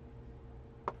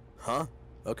 Huh?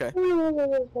 Okay.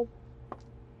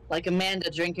 Like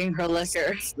Amanda drinking her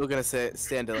liquor. Still gonna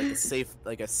stand at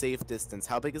like a safe distance.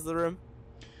 How big is the room?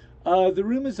 The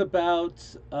room is about,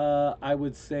 I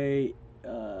would say,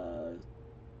 it's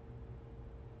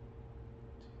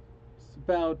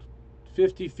about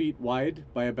 50 feet wide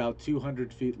by about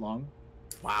 200 feet long.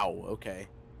 Wow. Okay.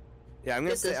 Yeah, I'm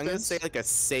gonna say like a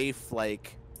safe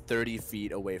 30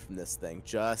 feet away from this thing,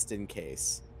 just in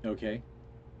case. Okay.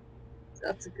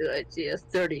 That's a good idea.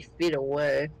 30 feet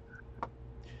away.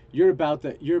 You're about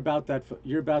that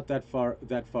far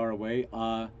away.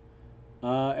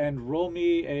 And roll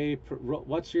me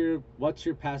what's your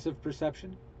passive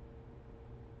perception?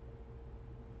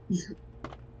 Let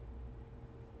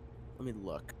me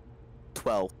look.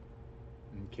 12.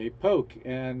 Okay, Poak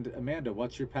and Amanda,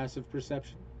 what's your passive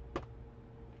perception?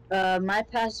 My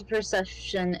passive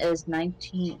perception is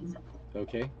 19.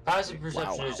 Okay. Passive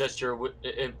perception is just your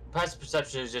passive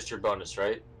perception is just your bonus,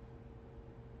 right?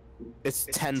 It's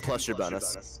 10 plus your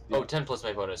bonus. Oh, 10 plus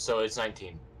my bonus, so it's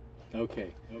 19.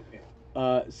 Okay.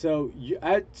 So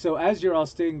as you're all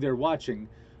staying there watching,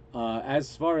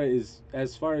 as far as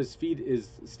feeding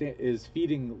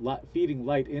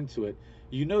light into it,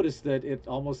 you notice that it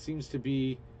almost seems to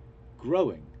be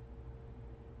growing.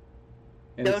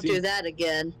 And Don't do that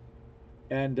again.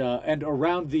 And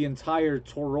around the entire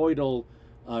toroidal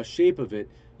shape of it,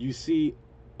 you see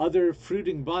other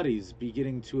fruiting bodies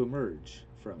beginning to emerge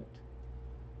from it.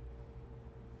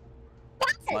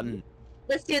 Fun.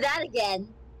 Let's do that again.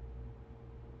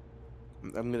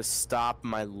 I'm gonna stop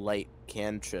my light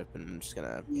cantrip and I'm just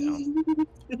gonna,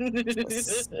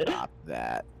 just gonna stop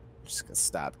that. I'm just gonna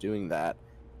stop doing that.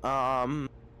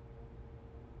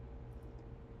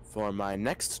 For my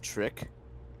next trick.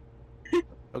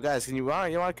 Oh guys, you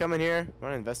wanna come in here?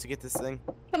 Wanna investigate this thing?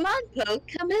 Come on, Poke,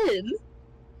 come in.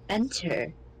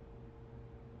 Enter.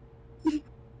 Do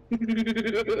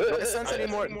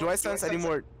I sense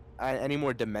any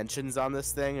more dimensions on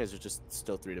this thing, or is it just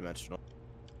still 3-dimensional?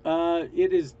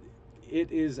 It is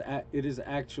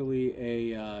actually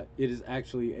a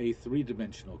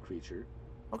 3-dimensional creature.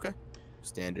 Okay.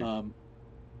 Standard.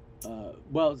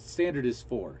 Well, standard is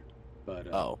 4, but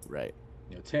oh, right.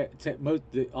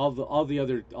 All the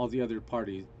other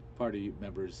party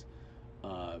members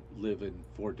live in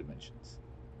 4 dimensions,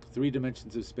 3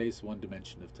 dimensions of space, 1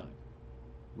 dimension of time.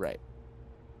 Right.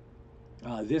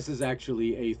 This is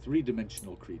actually a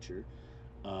 3-dimensional creature.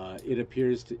 It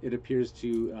appears to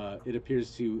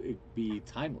be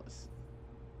timeless.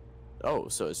 Oh,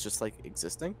 so it's just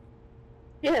existing?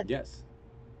 Yeah. Yes.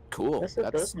 Cool. That's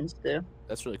what those ones do.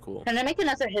 That's really cool. Can I make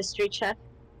another history check?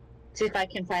 See if I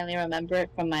can finally remember it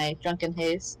from my drunken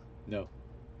haze. No.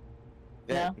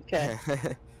 No? Okay.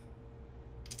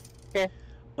 Okay.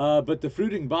 But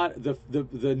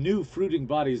the new fruiting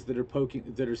bodies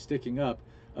that are sticking up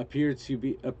appear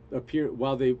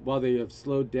while they have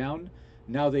slowed down.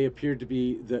 Now they appear to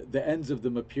be the ends of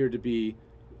them appear to be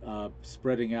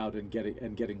spreading out and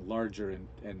getting larger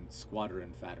and squatter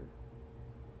and fatter.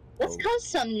 Let's cause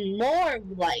some more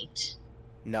light.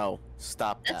 No,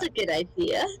 stop that. That's a good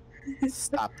idea.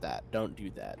 Stop that. Don't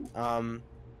do that. Do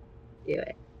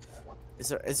it.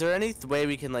 Is there any way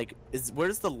we can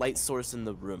where's the light source in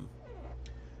the room?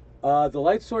 The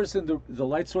light source in the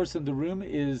room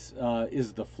is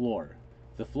the floor.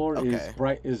 The floor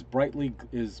is brightly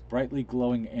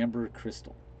glowing amber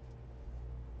crystal.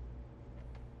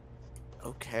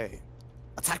 Okay.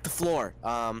 Attack the floor.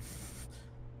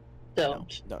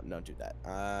 Don't. No, don't do that.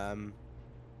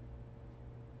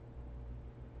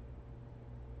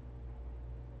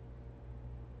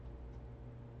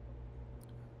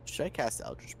 should I cast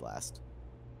Eldritch Blast?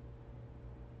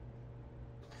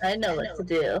 I know what to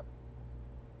do.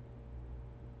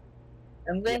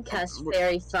 I'm going to cast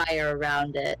Fairy Fire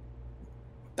around it.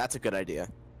 That's a good idea.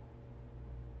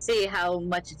 See how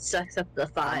much it sucks up the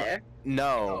fire.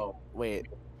 No. Wait.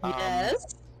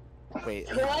 Yes. Wait.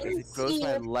 If it grows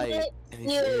by light and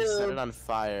you set it on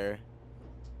fire.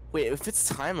 Wait, if it's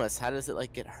timeless, how does it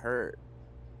like get hurt?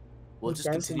 Will it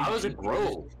just continue? How does it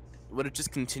grow? Would it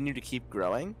just continue to keep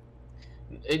growing?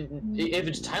 If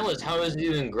it's timeless, how does it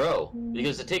even grow?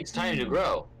 Because it takes time to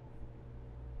grow.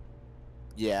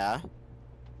 Yeah.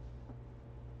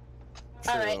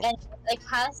 Alright, and I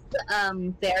cast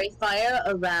Fairy Fire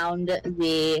around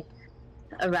the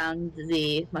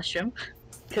mushroom.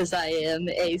 Because I am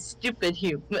a stupid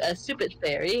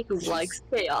fairy who likes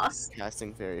chaos.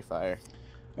 Casting Fairy Fire.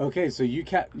 Okay, so you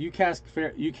cast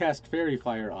Fairy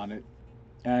Fire on it,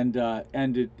 and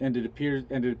it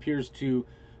appears to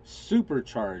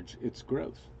supercharge its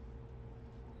growth.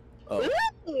 Oh.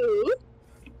 Ooh.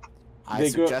 I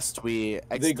suggest we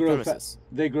exit the premises.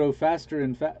 They grow faster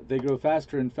and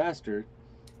faster,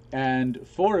 and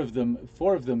four of them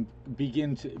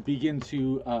begin to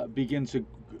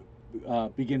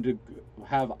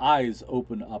have eyes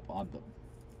open up on them.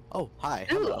 Oh, hi.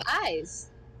 Ooh, Hello. eyes.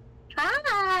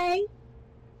 Hi.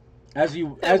 As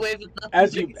you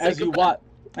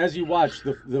watch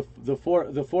the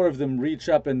four of them reach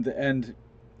up and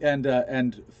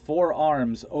four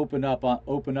arms open up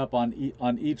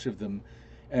on each of them,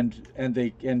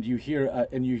 and you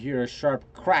hear a sharp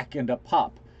crack and a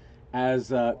pop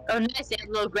as oh nice, they have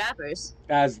little grabbers.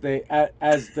 as they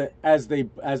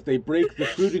break the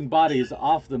fruiting bodies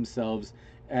off themselves,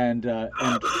 and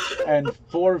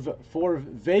four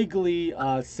vaguely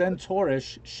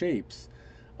centaurish shapes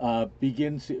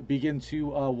begin to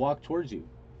walk towards you.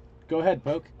 Go ahead,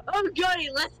 Poak. Oh goody,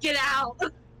 let's get out.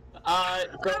 Alright,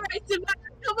 Svara,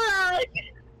 come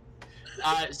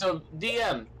on. So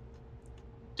DM,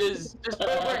 does Poak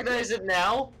recognize it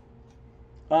now?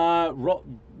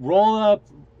 Roll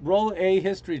a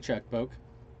history check, Poak.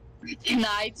 Can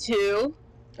I too?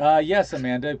 Yes,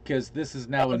 Amanda, because this is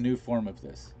now a new form of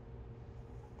this.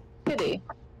 Goody.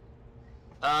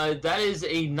 That is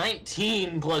a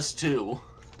 19 plus 2.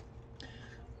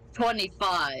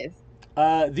 25.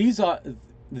 This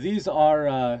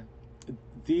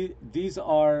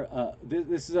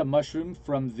is a mushroom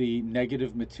from the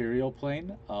negative material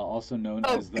plane, also known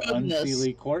as the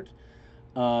Unseelie Court.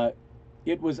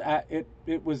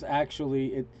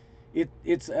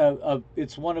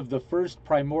 It's one of the first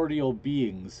primordial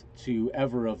beings to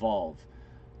ever evolve.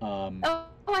 I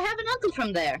have an uncle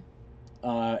from there.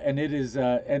 And it is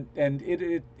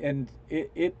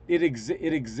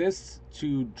it exists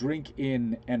to drink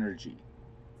in energy.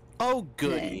 Oh,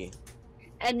 goody.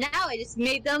 And now I just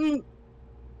made them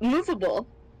movable.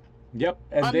 Yep,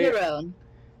 and on their own.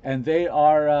 And there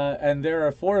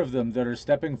are four of them that are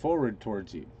stepping forward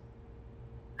towards you.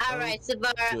 Alright,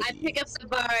 Svara. I pick up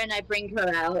Svara and I bring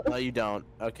her out. No, you don't.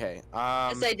 Okay.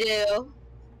 Yes, I do.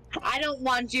 I don't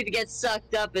want you to get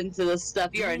sucked up into this stuff.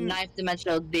 You're a ninth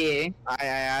dimensional being. I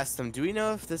asked them, do we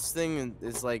know if this thing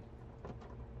is like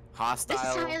hostile? This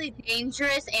is highly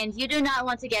dangerous, and you do not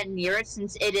want to get near it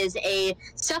since it is a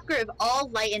sucker of all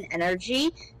light and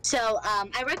energy. So,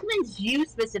 I recommend you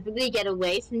specifically get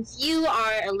away since you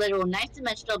are a literal ninth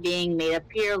dimensional being made of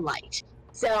pure light.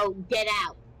 So, get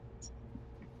out.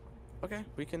 Okay,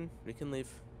 we can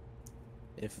leave.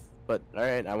 But all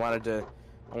right, I wanted to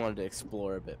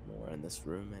explore a bit more in this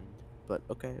room, but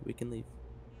okay, we can leave.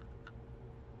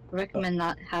 I recommend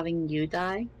not having you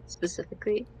die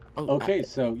specifically. Oh, okay,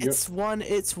 so it's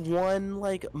one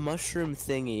like mushroom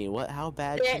thingy. How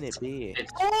bad can it be?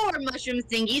 Four mushroom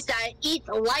thingies that eat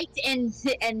light and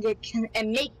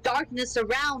make darkness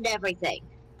around everything.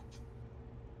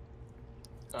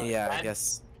 Yeah, I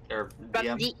guess.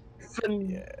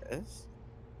 Yes.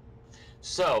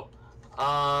 So,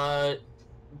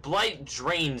 blight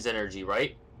drains energy,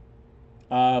 right?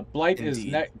 Blight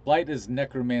is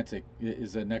necromantic.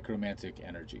 Is a necromantic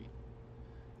energy.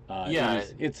 Yeah,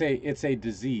 it's a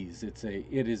disease. It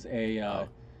is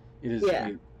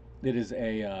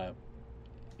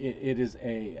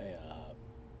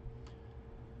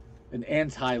an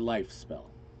anti-life spell.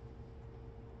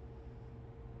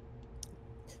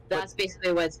 That's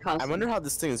basically what it's called. I wonder how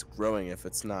this thing is growing if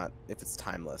it's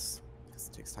timeless. Because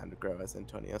it takes time to grow, as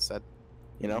Antonio said.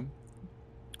 You know?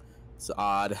 It's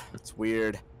odd. It's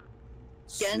weird.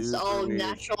 Against all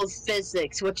natural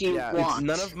physics, what do you want?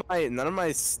 None of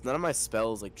my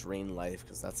spells like drain life,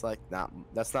 because that's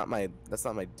not my dig.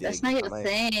 That's not your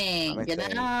thing, you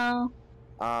know?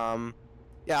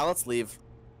 Yeah, let's leave.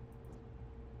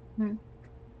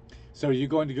 So are you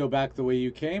going to go back the way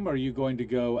you came, or are you going to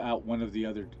go out one of the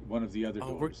other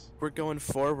Oh, doors? we're going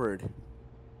forward.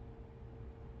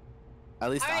 At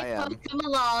least I Alright, am. come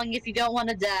along if you don't want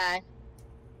to die.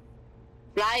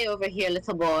 Fly over here,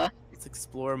 little boy. Let's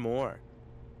explore more.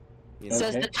 You know?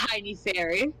 Says Okay. the tiny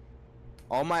fairy.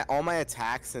 All my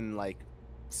attacks and like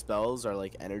spells are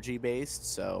like energy based,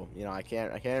 so you know I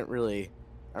don't really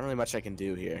much I can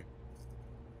do here.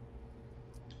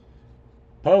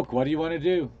 Poke, what do you want to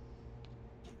do?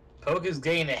 Poak is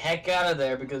getting the heck out of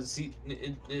there because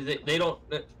they don't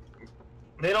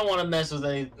want to mess with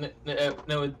any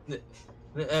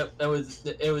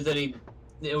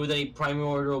with any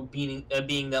primordial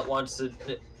being that wants to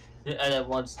that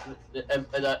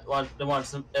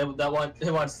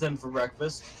wants them for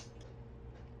breakfast.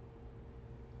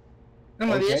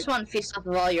 Remember, you Okay. just want to feast off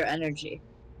of all your energy.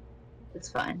 It's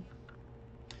fine.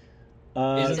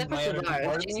 Isn't Except for my energy Svara,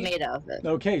 part of she's me? made of it.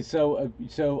 Okay, so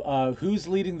who's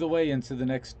leading the way into the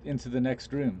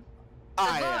next room?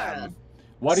 I Svara. am.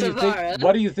 What do you think? Svara.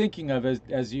 What are you thinking of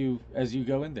as you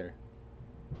go in there?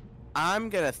 I'm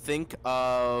gonna think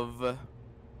of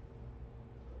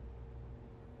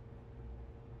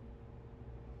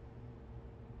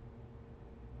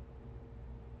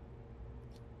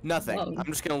nothing. Whoa. I'm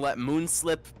just gonna let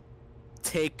Moonslip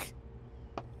take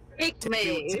Take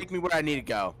me. take me where I need to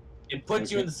go. It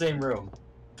puts you in the same room.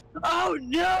 Oh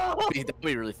no! That'd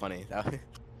be really funny.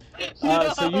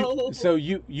 So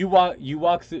you walk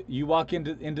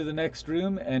into the next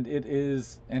room, and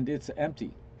it's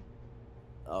empty.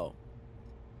 Oh.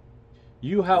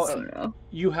 You Oh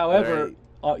no. however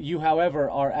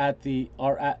are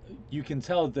at you can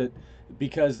tell that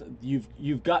because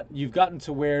you've gotten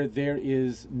to where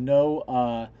there's no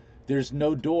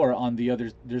door on the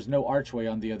other, there's no archway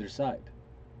on the other side.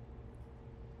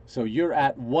 So you're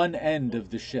at one end of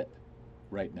the ship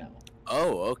right now.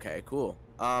 Oh, okay, cool.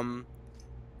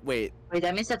 Wait, Wait,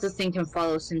 that means that the thing can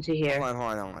follow us into here. hold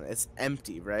on. It's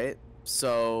empty, right?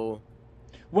 So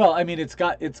Well, I mean, it's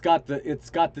got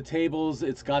the tables,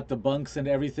 it's got the bunks and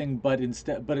everything, but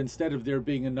instead of there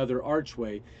being another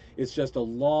archway, it's just a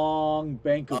long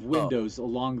bank of windows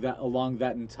along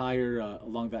that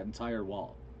entire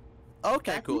wall.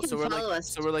 okay, That cool. thing So can we're follow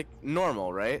like us.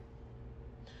 normal, right?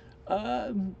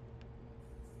 Um,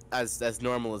 As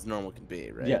normal as normal can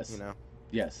be, right? Yes. You know.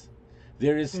 yes,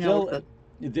 there is No, still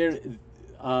there,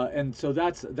 and so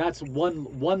that's one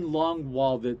long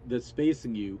wall that's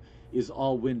facing you is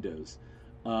all windows.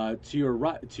 To your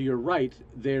right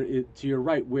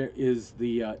where is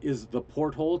the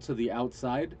porthole to the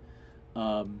outside.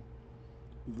 It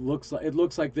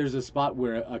looks like there's a spot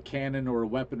where a cannon or a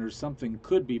weapon or something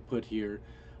could be put here,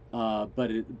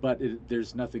 but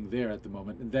there's nothing there at the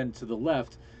moment. And then to the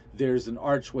left, there's an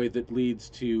archway that leads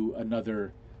to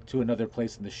another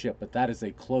place in the ship, but that is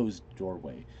a closed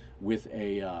doorway with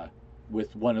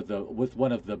one of the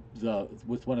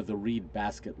reed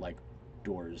basket like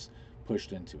doors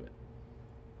pushed into it.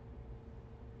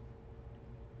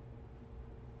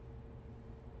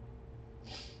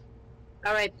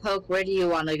 Alright, Poke, where do you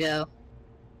want to go?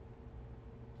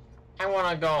 I want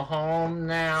to go home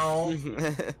now.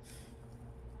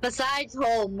 Besides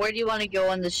home, where do you want to go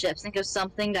on the ship? Think of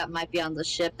something that might be on the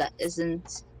ship that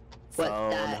isn't what Phone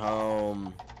that.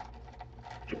 home.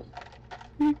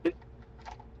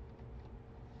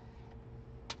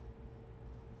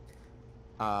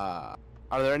 Are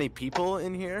there any people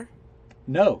in here?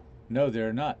 No, there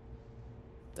are not.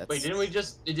 That's Wait, didn't we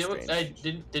just?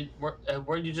 strange.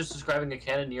 Weren't you just describing a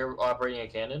cannon? You're operating a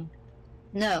cannon.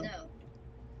 No.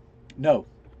 No,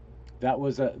 that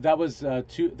was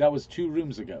two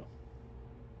rooms ago.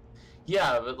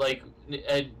 Yeah, but like,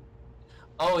 in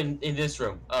this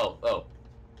room. I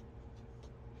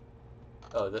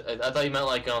thought you meant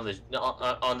like on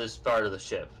this part of the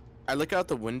ship. I look out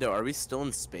the window. Are we still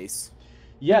in space?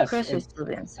 Yes, Of course we're and still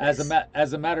in space.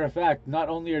 as a matter of fact, not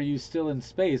only are you still in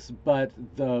space, but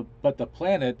the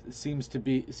planet seems to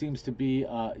be you seem to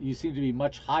be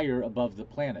much higher above the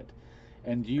planet,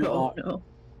 and you Oh, are no.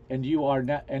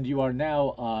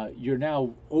 you're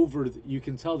now over. You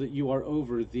can tell that you are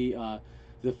over the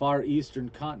far eastern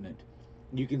continent.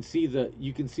 You can see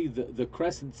the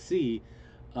crescent sea,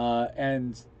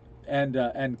 and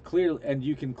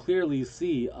you can clearly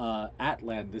see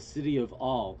Atlan, the city of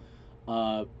All,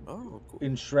 Oh, cool.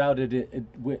 enshrouded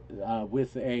with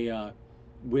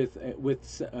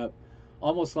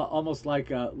almost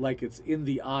like it's in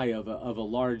the eye of a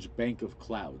large bank of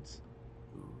clouds.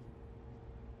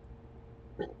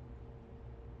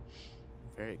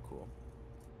 Very cool.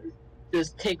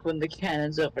 Just take when the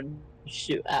cannon's open,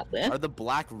 shoot at them. Are the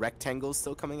black rectangles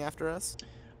still coming after us?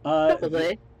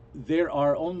 Probably. There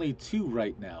are only two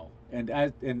right now, and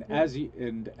as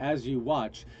you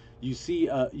watch, you see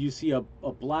a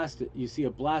blast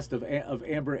of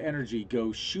amber energy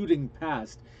go shooting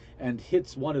past and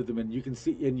hits one of them, and you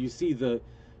see the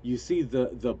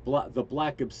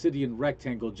black obsidian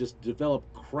rectangle just develop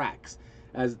cracks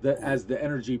as the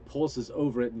energy pulses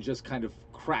over it and just kind of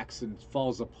cracks and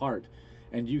falls apart,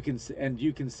 and you can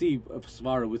see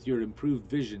Svara, with your improved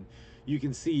vision, you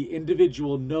can see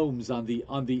individual gnomes on the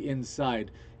inside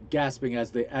gasping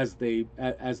as the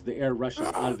air rushes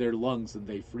out of their lungs and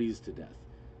they freeze to death.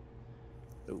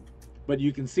 Oh. But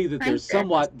you can see that they're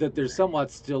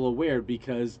somewhat still aware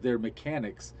because their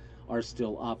mechanics are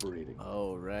still operating.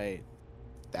 Oh, right.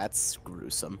 That's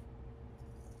gruesome.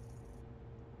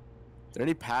 Are there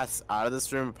any paths out of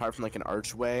this room apart from like an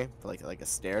archway, like a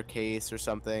staircase or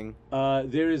something?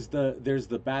 There's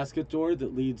the basket door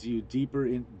that leads you deeper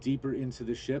into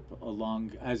the ship.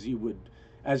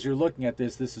 As you're looking at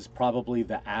this is probably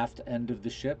the aft end of the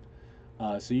ship.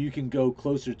 So you can go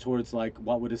closer towards like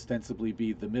what would ostensibly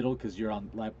be the middle, because you're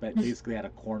on basically at a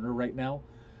corner right now,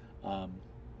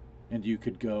 and you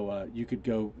could go,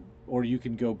 or you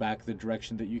can go back the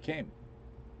direction that you came.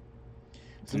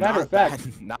 As a matter of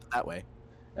fact, not that way.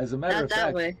 As a matter of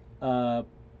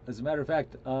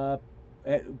fact,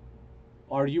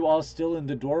 are you all still in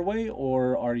the doorway,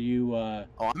 or are you? Oh,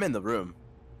 I'm in the room.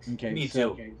 Okay, Me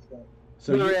too.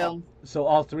 So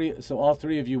all three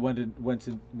of you went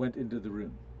into the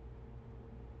room.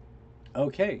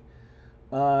 Okay,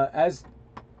 as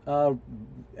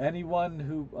anyone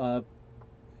who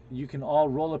you can all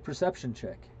roll a perception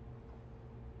check.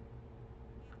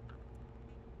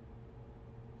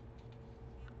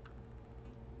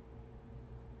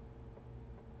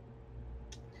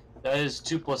 That is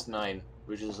 2 plus 9,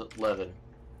 which is 11.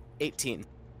 18.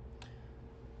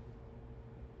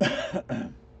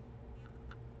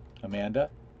 Amanda?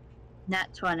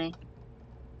 Nat 20.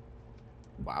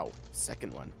 Wow,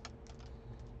 second one.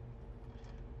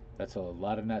 That's a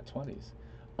lot of nat 20s.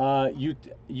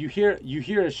 You hear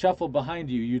a shuffle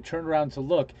behind you. You turn around to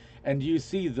look, and you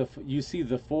see the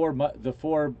four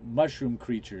mushroom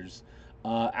creatures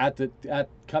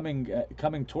coming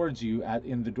towards you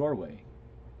in the doorway.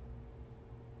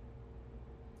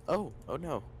 Oh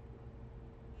no.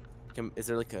 Is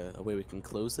there like a way we can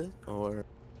close it, or?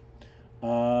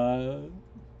 I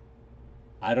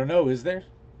don't know. Is there?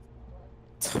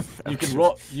 You can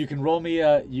roll. You can roll me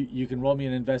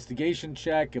an investigation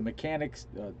check, a mechanics.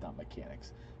 Not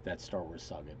mechanics. That's Star Wars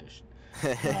Saga Edition.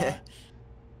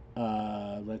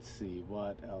 Let's see.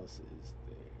 What else is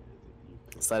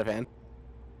there? Sleight of hand.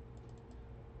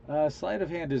 Sleight of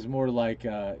hand is more like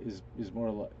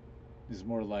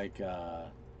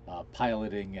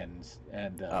piloting and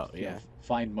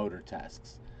fine motor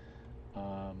tasks.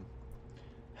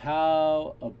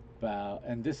 How about,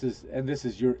 and this is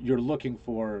you're looking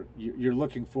for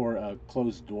a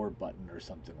closed door button or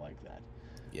something like that.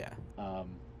 Yeah.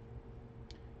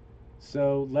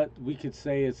 So we could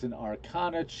say it's an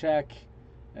Arcana check,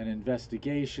 an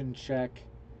investigation check,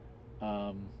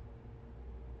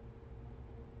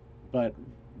 but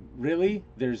really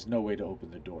there's no way to open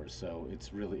the door, so it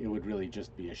would really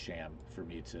just be a sham for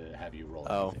me to have you roll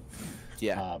anything.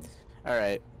 Yeah. All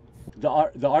right.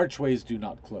 The archways do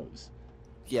not close.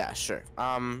 Yeah, sure.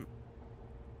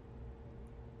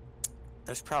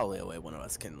 There's probably a way one of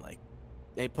us can like.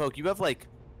 Hey, Poak, you have like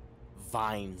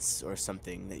vines or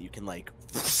something that you can like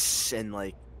and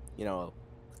like,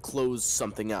 close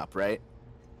something up, right?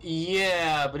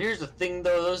 Yeah, but here's the thing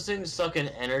though, those things suck in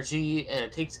energy, and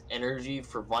it takes energy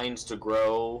for vines to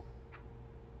grow.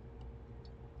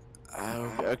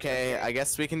 Okay, I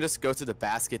guess we can just go to the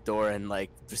basket door and like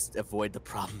just avoid the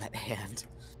problem at hand.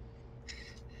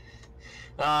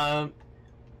 Wait a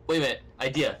minute,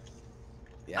 idea.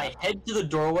 Yeah. I head to the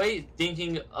doorway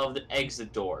thinking of the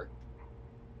exit door.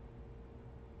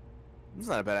 That's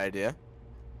not a bad idea.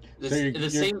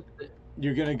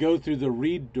 You're gonna go through the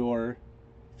reed door,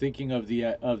 thinking of the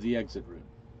exit room.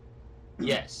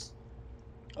 Yes.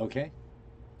 Okay.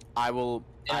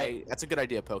 That's a good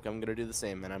idea, Poak. I'm gonna do the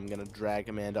same, and I'm gonna drag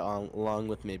Amanda along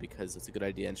with me because it's a good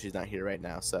idea, and she's not here right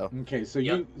now. So. Okay, so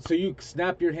you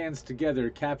snap your hands together,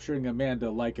 capturing Amanda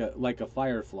like a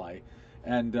firefly,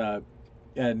 and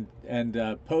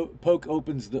Poak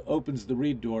opens the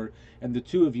reed door, and the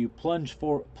two of you plunge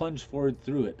forward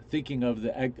through it, thinking of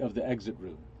the exit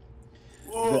room.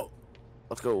 Whoa!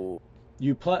 Let's go.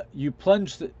 You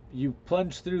plunge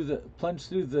through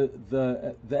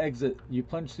the exit. You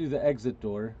plunge through the exit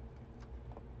door,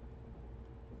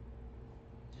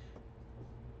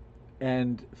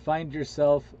 and find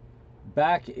yourself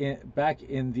back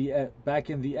in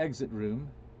the exit room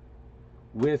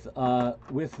with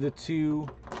the two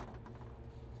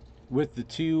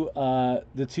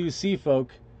sea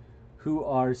folk who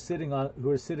are sitting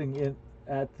in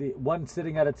at the one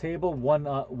sitting at a table, one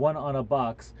on a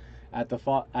box at the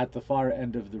far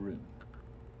end of the room.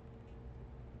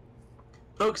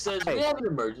 Poak says, Hey. we have an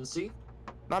emergency.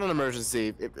 Not an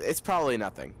emergency. It's probably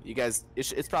nothing. You guys,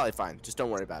 it's probably fine. Just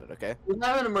don't worry about it, okay? We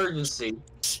have an emergency.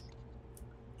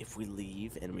 If we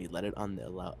leave and we let it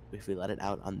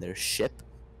out on their ship,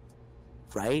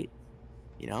 right?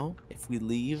 You know, if we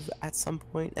leave at some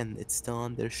point and it's still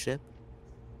on their ship,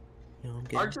 you know,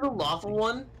 Aren't you the lawful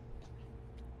one?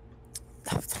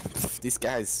 These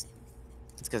guys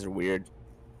are weird.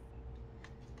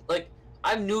 Like,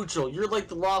 I'm neutral. You're like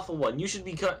the lawful one. You should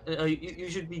be you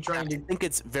should be trying I to. think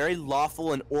it's very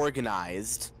lawful and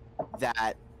organized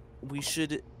that we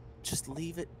should just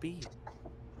leave it be.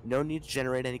 No need to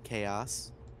generate any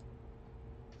chaos.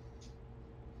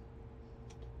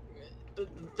 The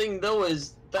thing though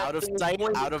is that Out of thing is sight,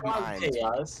 going to out of cause mind.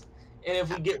 chaos, and if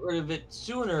we get rid of it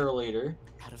sooner or later,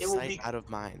 Out of it will sight, be. out of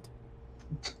mind.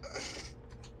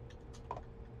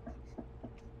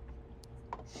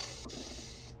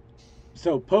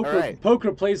 So Poak Alright.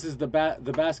 replaces the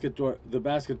basket door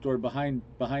behind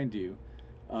you,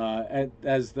 and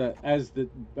as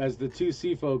the two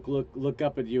sea folk look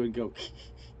up at you and go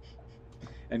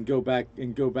and go back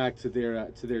to their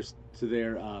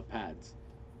pads.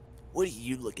 What are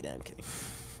you looking at? I'm kidding.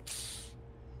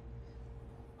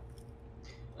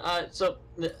 I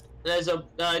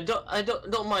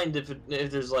don't mind if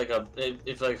there's like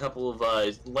if like a couple of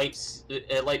light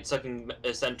sucking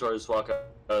centaurs walk out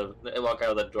of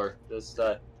that door. Just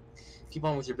keep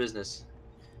on with your business.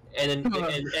 And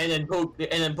then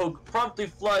Poak promptly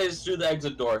flies through the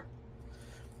exit door.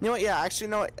 You know what? Yeah, actually,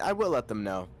 no. I will let them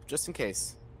know, just in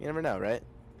case. You never know, right?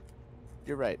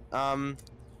 You're right. Poke's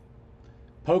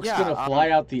Yeah, gonna fly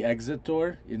out the exit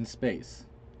door in space.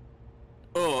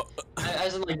 Oh,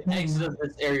 As in like exit of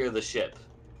this area of the ship.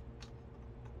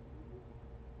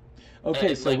 Okay,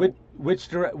 And, so like- which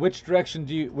direction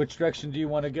do you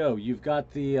want to go? You've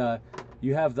got the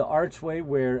you have the archway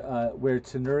where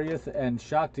Tenuriath and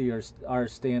Shakti are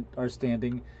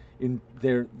standing in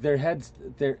their heads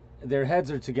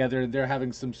are together and they're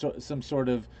having some sort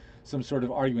of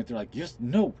argument. They're like, just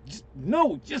no.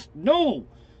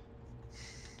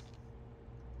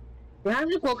 You have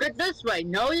to cook it this way.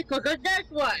 No, you cook it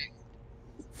this way.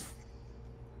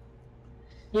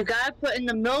 You gotta put in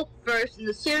the milk first and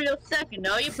the cereal second.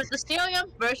 No, you put the cereal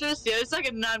first and the cereal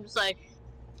second. And I'm just like...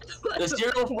 The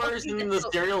cereal first and then the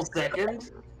cereal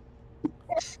second.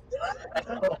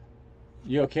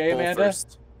 You okay, bowl Amanda?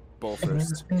 first. Bowl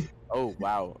first. Oh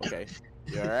wow. Okay.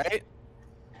 You all right?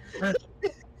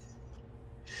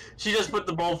 She just put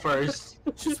the bowl first.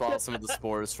 She swallowed some of the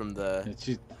spores from the.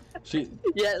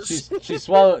 Yes. She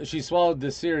swallowed the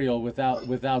cereal without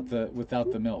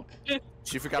the milk.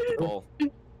 She forgot the bowl.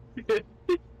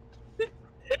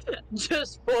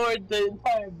 Just poured the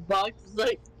entire box.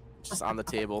 Like... Just on the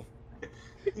table.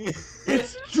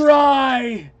 It's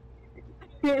dry.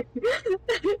 And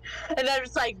I'm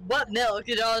just like, what milk?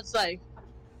 You know, it's like,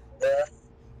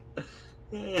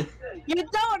 you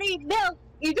don't eat milk.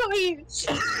 You don't eat.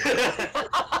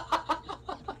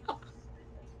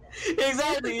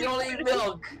 Exactly, you don't eat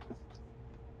milk.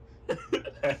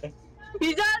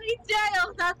 You don't eat cereal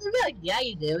without the milk. Yeah,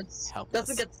 you do. It Helpless.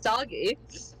 doesn't get soggy.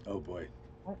 Oh boy.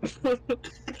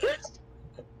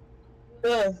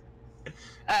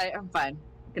 Alright, I'm fine.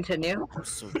 Continue. I'm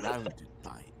surrounded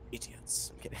by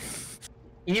idiots. I'm kidding.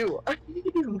 You.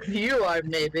 You are,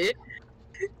 maybe.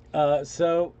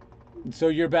 So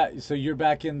you're back. So you're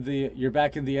back in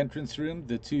the entrance room.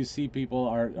 The two sea people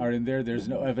are in there. There's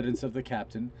no evidence of the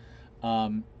captain,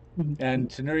 and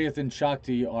Tenuriath and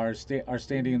Shakti are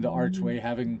standing in the archway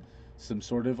having some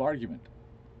sort of argument.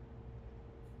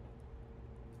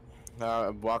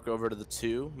 Walk over to the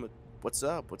two. What's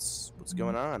up? What's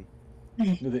going on?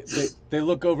 They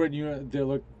look over at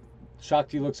you.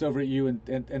 Shakti looks over at you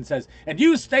and says, "And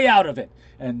you stay out of it."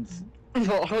 And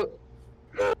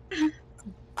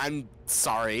I'm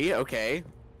sorry. Okay.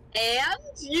 And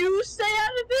you stay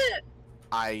out of it.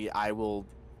 I will.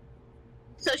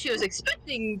 So she was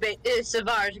expecting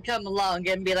Svara to come along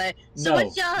and be like, "So no,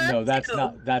 what y'all no, up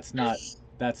that's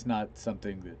to?" not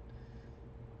something that.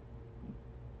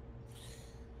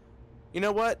 You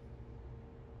know what?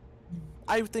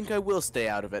 I think I will stay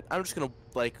out of it. I'm just gonna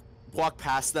like walk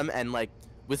past them and like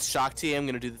with Shakti, I'm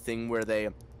gonna do the thing where they,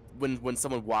 when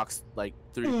someone walks like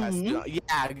through past, yeah,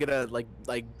 I'm gonna like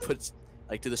put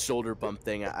like do the shoulder bump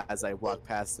thing as I walk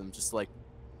past them, just like,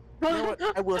 you know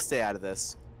what? I will stay out of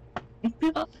this.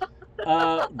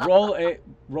 Roll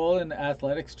an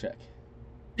athletics check.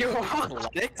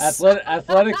 Athletics?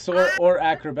 Athletics or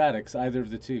acrobatics, either of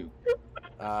the two.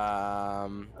 I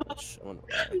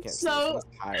can't So-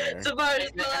 see higher.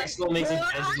 Somebody's It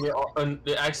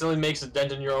accidentally makes a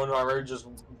dent in your own armor, just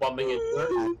bumping it.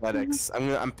 Athletics.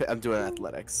 I'm doing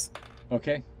athletics.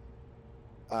 Okay.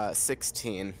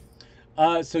 16.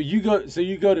 So you go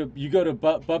to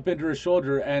bump into her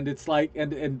shoulder, and it's like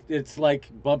and it's like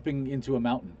bumping into a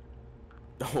mountain.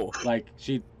 Oh, Like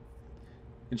she's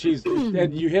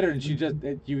and you hit her, and she just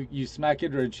you smack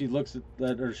into her, and she looks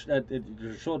at her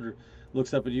shoulder,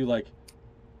 looks up at you like,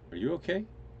 "Are you okay?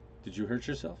 Did you hurt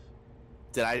yourself?"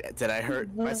 did I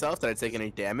hurt myself? Did I take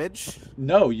any damage?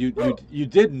 No, you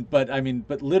didn't. But I mean,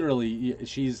 but literally,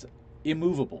 she's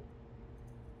immovable.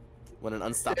 When an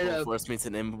unstoppable force meets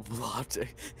an immovable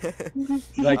object.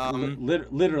 Like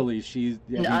literally, she's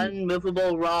An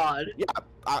unmovable rod. Yeah,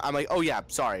 I'm like, oh yeah,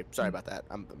 sorry about that.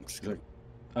 I'm just gonna.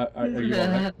 Are you all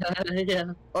right? Yeah.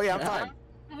 Oh yeah, I'm fine.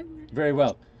 Very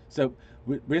well. So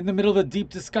we're in the middle of a deep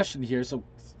discussion here. So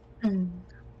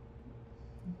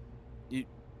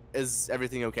Is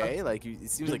everything okay? Like, it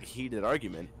seems like a heated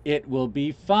argument. it will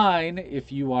be fine if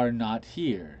you are not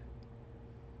here.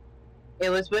 It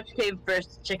was which came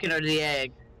first, the chicken or the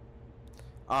egg?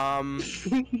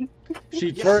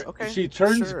 She Yeah, turns. okay, She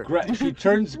turns. sure.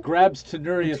 Grabs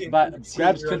Tenurius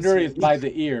by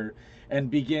the ear, and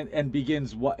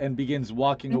begins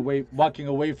walking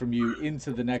away from you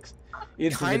into the next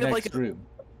Kind of like room.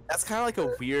 That's kind of like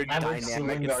a weird I'm dynamic.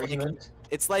 assuming the argument.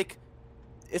 It's like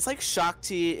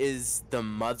Shakti is the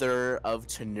mother of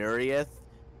Tenurius.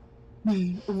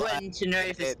 When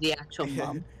Tenerife is the actual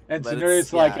mom. And But Tenurius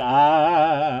it's- like yeah.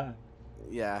 ah.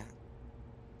 Yeah.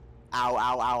 Ow,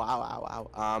 ow, ow, ow, ow,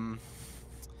 ow.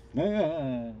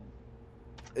 Ah.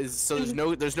 So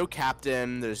there's no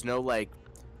captain. There's no like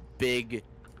big.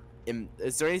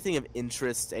 Is there anything of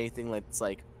interest? Anything that's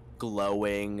like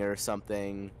glowing or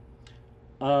something?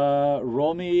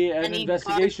 Roll me an Any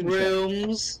investigation dark check.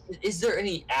 rooms Is there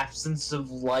any absence of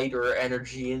light or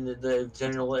energy in the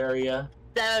general area?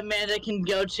 that Amanda can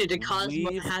go to cause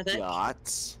more We've havoc?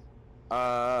 got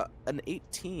an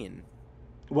 18.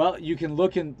 Well, you can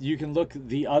look through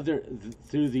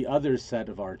the other set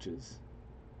of arches.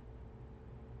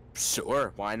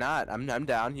 Sure, why not? I'm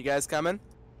down. You guys coming?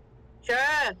 Sure.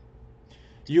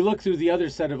 You look through the other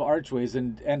set of archways,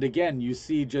 and again you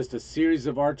see just a series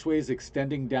of archways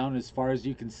extending down as far as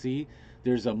you can see.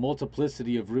 There's a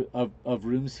multiplicity of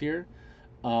rooms here.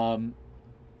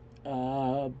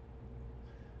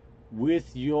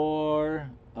 With your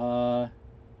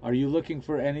are you looking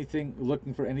for anything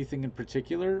in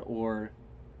particular, or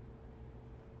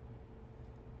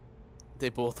They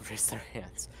both raised their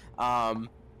hands.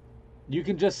 you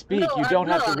can just speak? No, You don't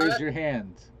have to no, raise your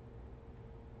hand.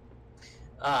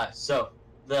 So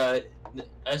the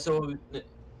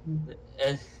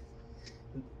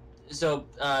so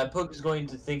Poak is going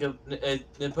to think of a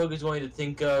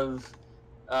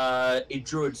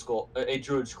druid scroll.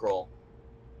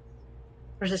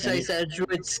 First I saw you said a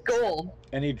druid skull.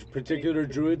 Any particular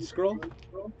druid scroll?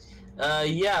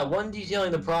 Yeah, one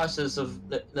detailing the process of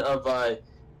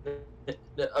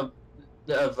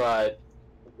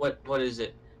what is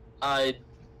it? Of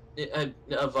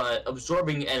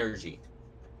absorbing energy.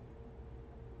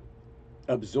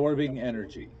 Absorbing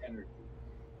energy.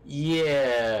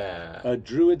 Yeah. A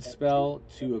druid spell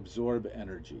to absorb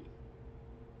energy.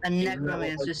 A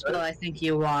necromancer spell I think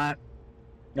you want.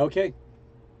 Okay.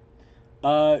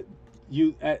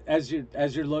 You as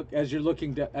you're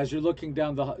looking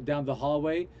down the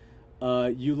hallway,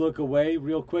 you look away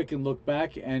real quick and look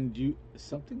back, and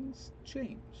something's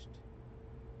changed.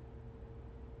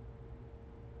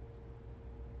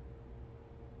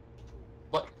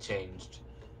 What changed?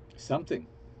 Something.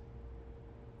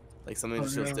 Like something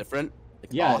just Oh, feels no. different.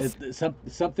 Like Yeah, off.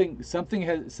 something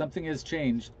has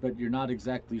changed, but you're not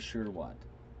exactly sure what.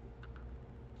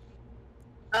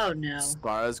 Oh no.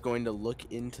 Svara's going to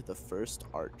look into the first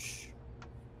arch.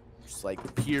 Just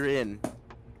like peer in.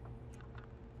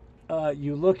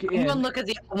 You look I'm gonna in. look at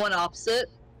the one opposite.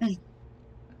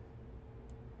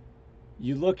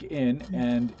 You look in,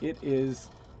 and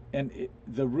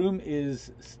the room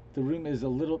is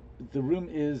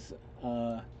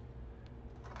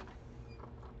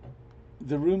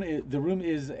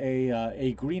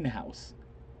a greenhouse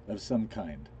of some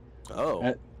kind.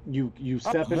 Oh. You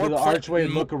step into more the plant- archway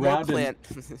and look more around, plant.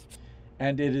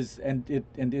 and it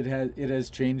has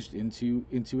changed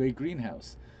into a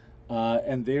greenhouse,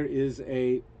 and there is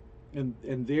a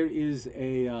and there is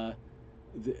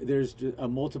there's a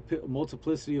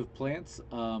multiplicity of plants.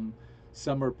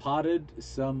 Some are potted,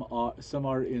 some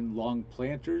are in long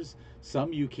planters.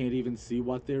 Some you can't even see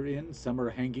what they're in. Some are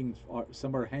hanging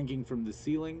from the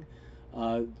ceiling.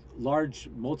 Uh, Large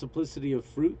multiplicity of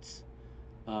fruits.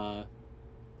 Uh,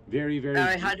 Very All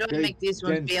right, how do I very make these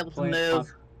ones be dense able to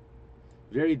move?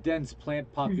 very dense plant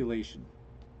population.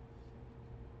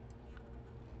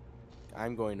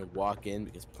 I'm going to walk in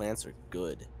because plants are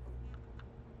good.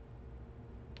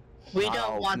 We Not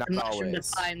don't want not the mushroom always.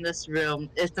 to find this room.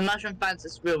 If the mushroom finds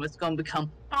this room, it's going to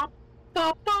become pop,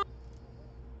 pop, pop.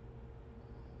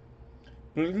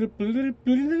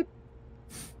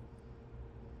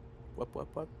 What?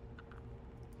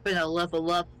 We're gonna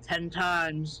level up 10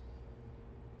 times.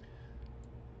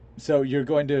 So you're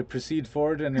going to proceed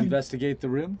forward and investigate the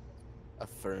room.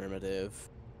 Affirmative.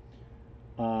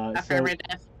 So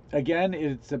Affirmative. again,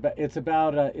 it's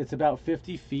about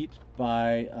 50 feet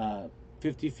by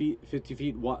 50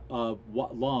 feet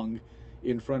long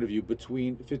in front of you,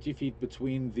 between 50 feet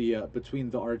between the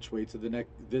archway to the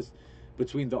next this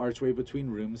between the archway between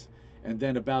rooms, and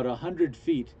then about 100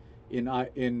 feet in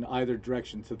either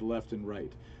direction to the left and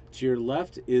right. To your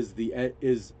left is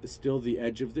still the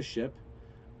edge of the ship.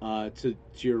 To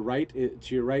your right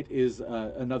is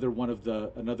another one of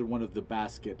the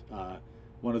basket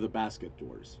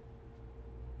doors.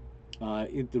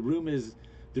 The room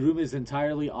is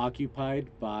entirely occupied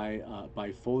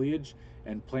by foliage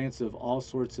and plants of all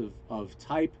sorts of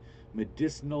type,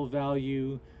 medicinal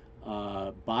value,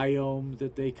 biome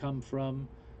that they come from.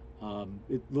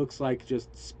 It looks like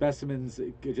just specimens,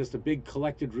 just a big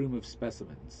collected room of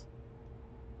specimens.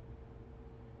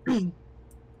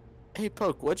 Hey,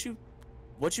 Poke, what'd you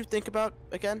think about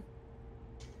again?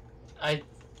 I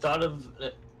thought of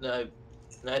I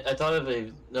thought of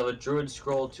a druid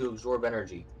scroll to absorb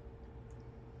energy.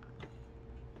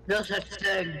 No such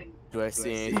thing. Do I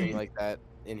see anything like that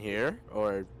in here,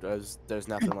 or there's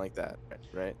nothing like that,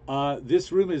 right?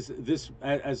 This room is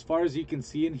as far as you can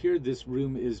see in here. This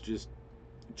room is just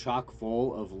chock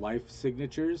full of life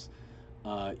signatures.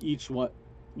 Each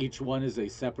one is a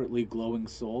separately glowing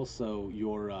soul. So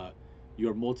your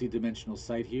multi-dimensional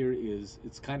sight here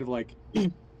it's kind of like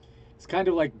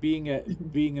being a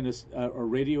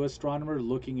radio astronomer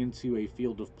looking into a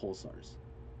field of pulsars.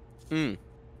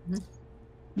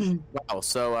 Wow.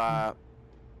 So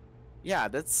yeah,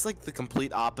 that's like the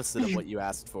complete opposite of what you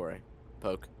asked for,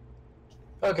 Poke.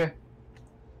 Okay.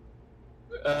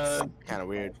 Kind of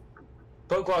weird.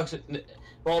 Poak walks.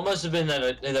 Well, it must have been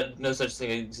that no such thing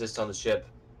exists on the ship.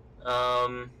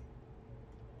 Poak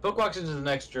walks into the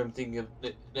next room, thinking of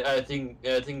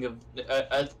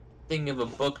a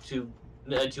book to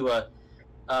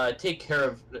take care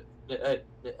of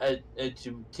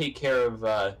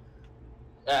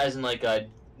as in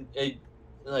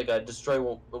destroy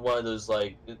one of those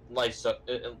like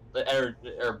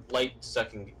light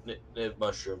sucking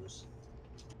mushrooms.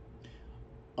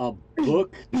 A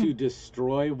book to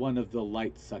destroy one of the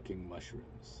light sucking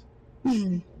mushrooms.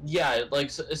 Yeah, like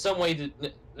some way to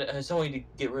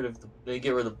get rid of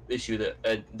the issue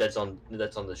that's on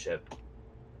the ship,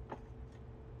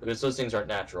 because those things aren't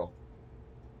natural.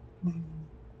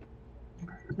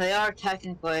 They are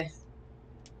technically.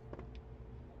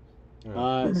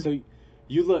 So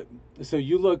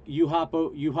you hop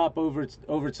over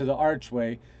to the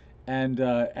archway,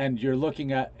 and you're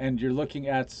looking at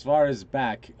Svara's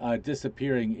back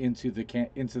disappearing into the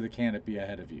canopy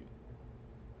ahead of you.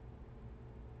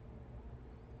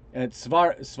 And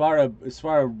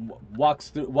Svara walks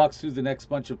through the next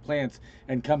bunch of plants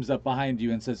and comes up behind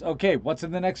you and says, "Okay, what's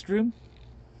in the next room?"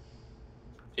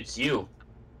 It's you.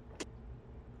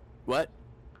 What?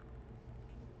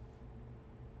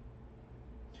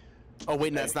 Oh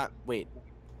wait, that's not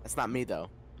me though.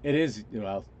 It is.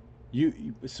 Well,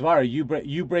 Svara, you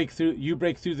break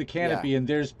through the canopy, Yeah. and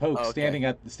there's Poke Oh,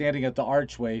 okay. standing at the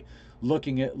archway,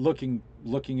 looking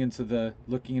into the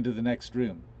next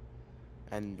room.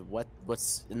 And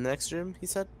what's in the next room? He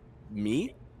said,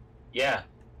 me. Yeah.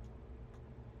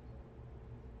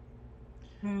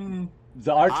 The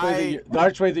archway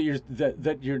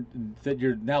that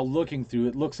you're now looking through,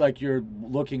 it looks like you're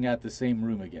looking at the same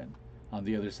room again on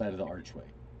the other side of the archway.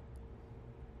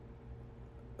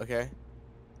 Okay.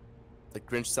 Like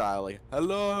Grinch style, like,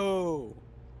 hello.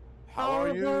 How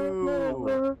are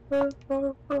you?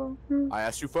 I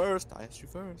asked you first.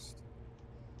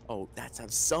 Oh, that's on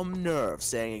some nerve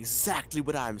saying exactly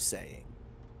what I'm saying.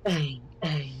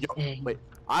 Yo, wait,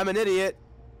 I'm an idiot.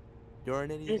 You're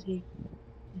an idiot.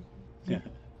 All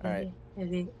right.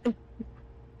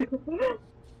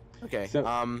 Okay. So-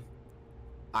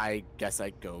 I guess I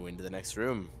go into the next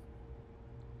room.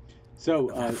 So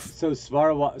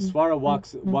Svara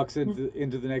walks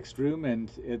into the next room,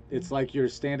 and it's like you're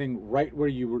standing right where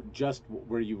you were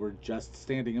just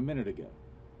standing a minute ago.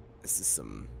 This is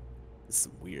some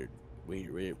weird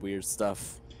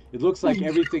stuff. It looks like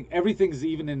everything's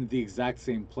even in the exact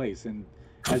same place, and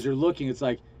as you're looking, it's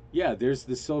like, yeah, there's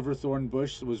the silverthorn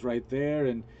bush was right there,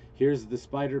 and here's the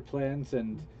spider plant,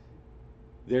 and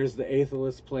there's the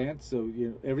aethelus plant. So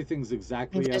everything's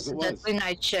exactly as it was. That's the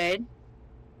nightshade.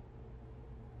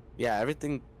 Yeah,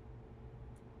 everything.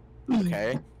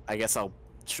 Okay, I guess I'll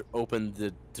open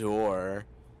the door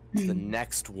to the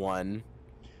next one.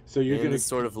 So you're in gonna this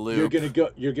sort of loop.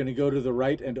 You're gonna go to the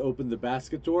right and open the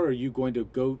basket door, or are you going to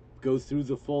go through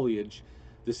the foliage,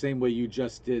 the same way you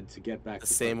just did to get back? The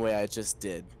same way I just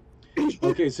did.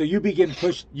 Okay, so you begin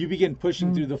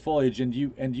pushing through the foliage, and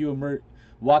you emerge,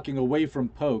 walking away from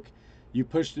Poak. You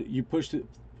push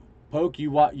Poak. You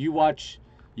watch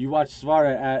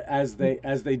Svara as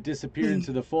they disappear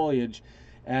into the foliage,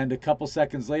 and a couple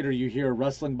seconds later you hear a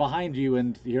rustling behind you,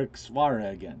 and you hear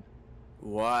Svara again.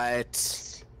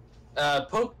 What?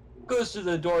 Poak goes to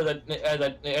the door that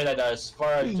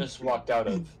Svara just walked out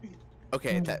of.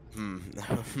 Okay, that.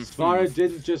 Svara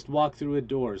didn't just walk through a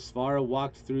door. Svara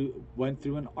went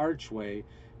through an archway,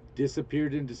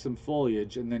 disappeared into some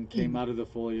foliage, and then came out of the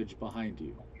foliage behind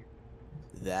you.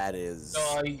 That is.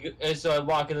 So I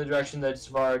walk in the direction that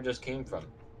Svara just came from.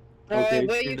 Okay,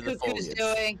 what are you into the cuckoos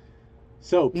foliage. doing?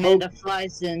 So Poak, Amanda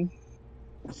flies in.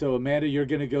 so Amanda, you're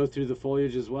gonna go through the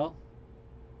foliage as well?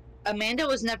 Amanda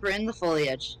was never in the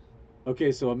foliage.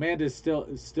 Okay, so Amanda's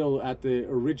still at the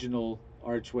original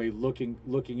archway, looking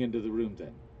into the room.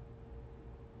 Then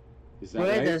is that What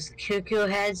are right? those cuckoo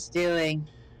heads doing?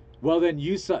 Well, then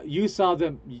you saw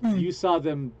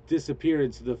them disappear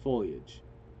into the foliage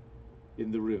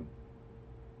in the room.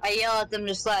 I yell at them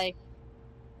just like,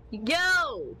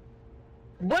 "Yo!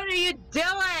 What are you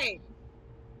doing?"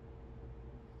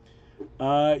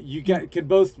 You can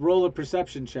both roll a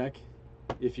perception check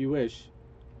if you wish,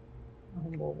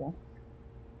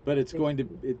 but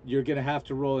you're going to have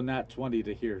to roll a nat 20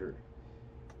 to hear her.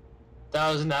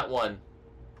 That was not one.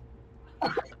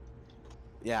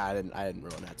 Yeah, I didn't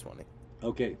roll that 20.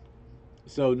 Okay,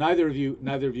 so neither of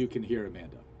you can hear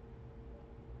Amanda.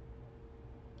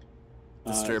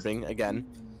 Disturbing again.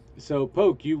 So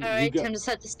Poak, All right, time to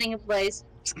set this thing in place.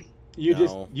 you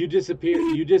No. disappear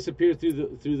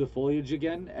through the foliage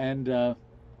again, and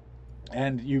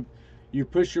you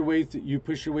push your way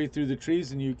through the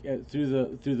trees, and you through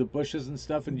the bushes and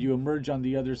stuff, and you emerge on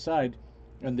the other side,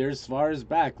 and there's Svara's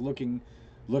back looking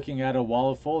at a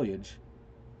wall of foliage.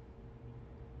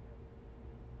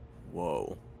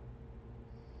 Whoa.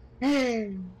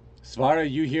 Svara,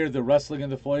 you hear the rustling in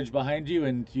the foliage behind you,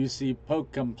 and you see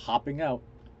Poak come hopping out.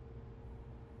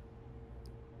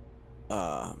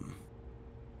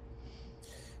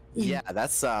 Yeah,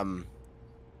 that's some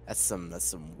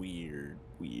weird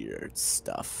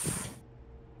stuff.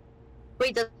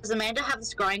 Wait, does Amanda have the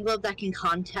scrying globe that can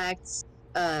contact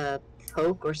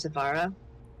Poak or Svara?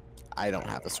 I don't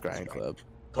have a scrying globe.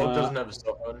 Poak doesn't have a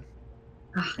cell phone.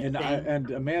 And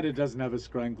Amanda doesn't have a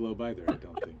scrying globe either, I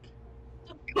don't think.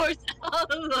 Of course, all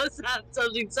of us have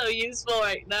something so useful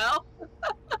right now.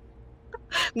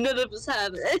 None of us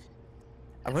have it.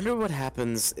 I wonder what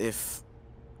happens if.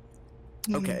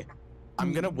 Okay,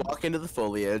 I'm gonna walk into the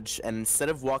foliage, and instead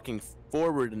of walking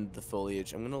forward into the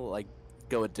foliage, I'm gonna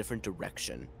go a different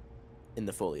direction in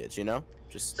the foliage. You know,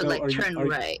 just So, turn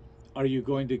right. Are you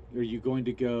going to go?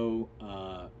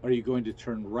 Are you going to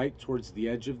turn right towards the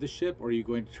edge of the ship, or are you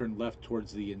going to turn left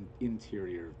towards the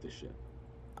interior of the ship?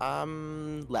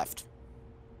 Left.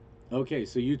 Okay,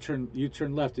 so you turn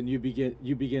left, and you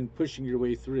begin pushing your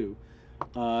way through,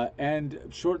 and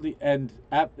shortly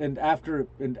after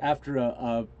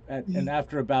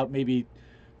about maybe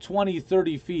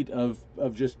 20-30 feet of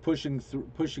just pushing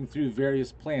through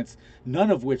various plants,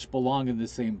 none of which belong in the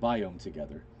same biome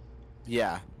together.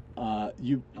 Yeah.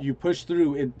 You push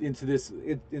through into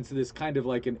this kind of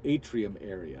like an atrium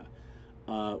area,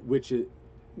 which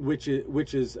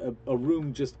is a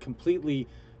room just completely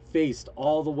faced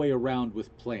all the way around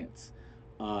with plants.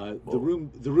 The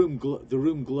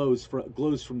room glows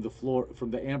from the floor, from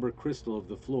the amber crystal of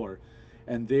the floor,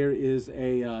 and there is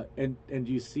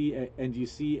you see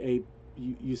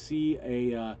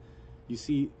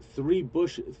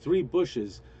three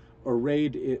bushes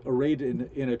arrayed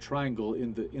in a triangle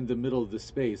in the middle of the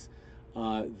space.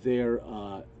 They're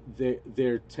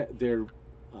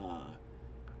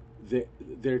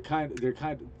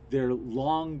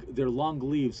long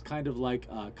leaves, kind of like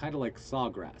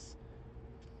sawgrass.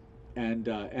 and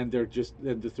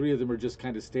the three of them are just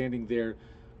kind of standing there,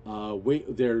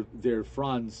 their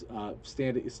fronds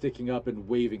sticking up and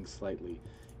waving slightly,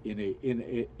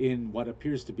 in what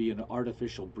appears to be an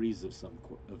artificial breeze of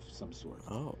some sort.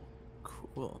 Oh,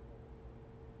 cool.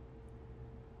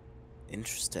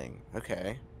 Interesting.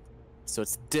 Okay. So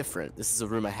it's different. This is a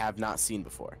room I have not seen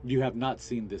before. You have not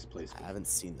seen this place I before. haven't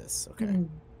seen this. Okay.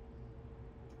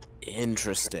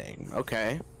 Interesting.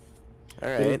 Okay. All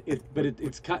right.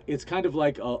 It's kind of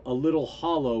like a little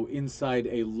hollow inside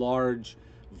a large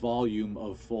volume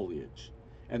of foliage,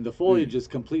 and the foliage is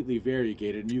completely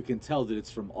variegated, and you can tell that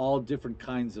it's from all different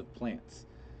kinds of plants.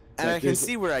 And Like I can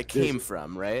see where I came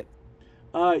from, right?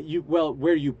 Where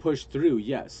you push through,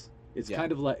 yes. It's Yeah.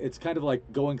 kind of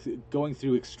like going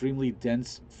through extremely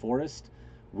dense forest,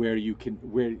 where you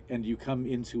come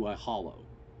into a hollow.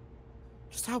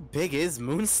 Just how big is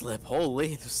Moonslip?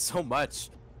 Holy, there's so much.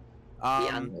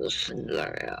 Is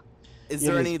It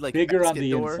there is any like bigger on basket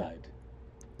the door? inside?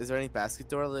 Is there any basket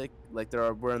door like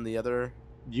there were in the other?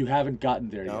 You haven't gotten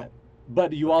there No? yet,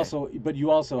 but you Okay.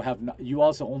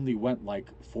 also only went like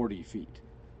 40 feet,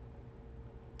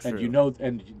 and you True.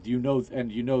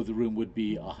 know the room would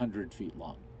be 100 feet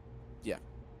long.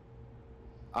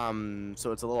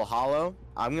 So it's a little hollow.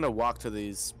 I'm gonna walk to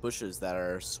these bushes that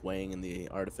are swaying in the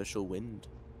artificial wind.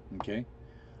 Okay,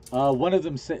 one of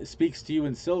them speaks to you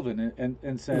in Sylvan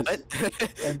and says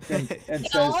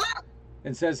What?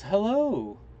 and says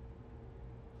hello.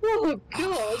 Oh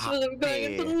gosh, what am I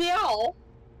going to do now?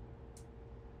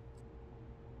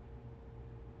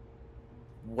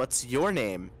 What's your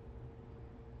name?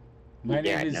 My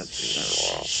Yeah, name no.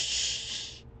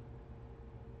 is.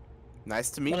 Nice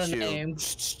to meet What a you. name.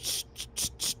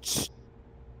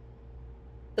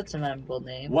 That's a memorable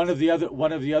name. One of the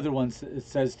other ones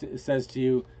says to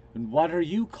you, and what are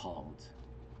you called?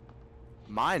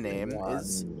 My name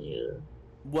is,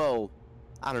 well,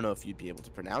 I don't know if you'd be able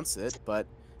to pronounce it, but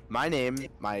my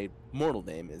mortal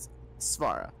name is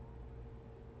Svara.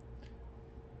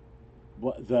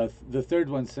 What the third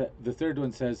one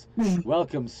says,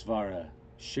 welcome, Svara.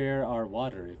 Share our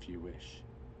water if you wish.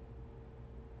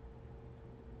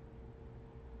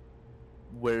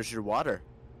 Where's your water?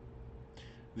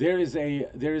 There is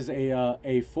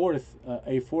a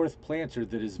fourth planter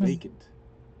that is vacant.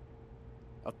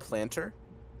 A planter?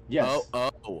 Yes.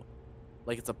 Oh,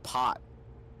 like it's a pot.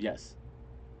 Yes.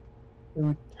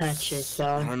 Don't touch it,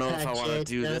 I don't know if I want to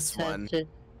do this one.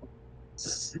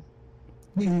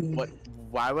 What?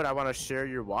 Why would I want to share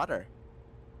your water?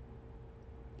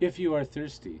 If you are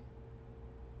thirsty,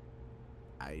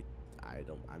 I'm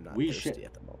not We thirsty should-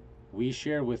 at the moment. we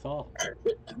share with all.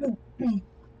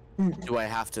 Do I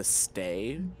have to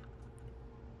stay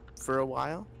for a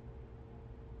while?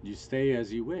 You stay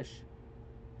as you wish.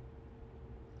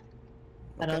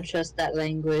 I don't trust that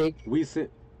language. We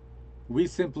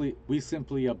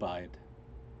simply abide.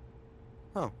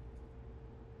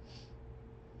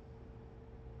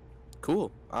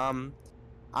 Cool. I'm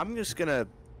just gonna.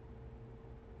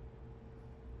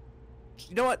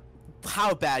 You know what?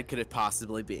 How bad could it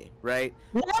possibly be, right?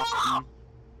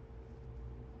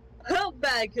 How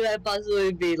bad could that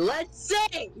possibly be? Let's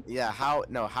see. Yeah. How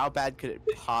bad could it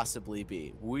possibly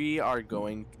be? We are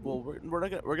going. Well,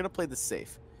 we're gonna play this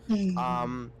safe.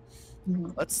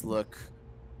 Let's look.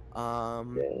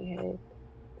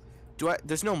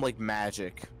 There's no like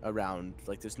magic around.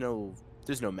 Like there's no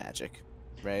magic,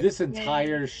 right? This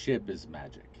entire ship is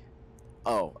magic.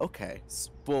 Oh, okay.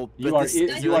 Well, You but are this- in,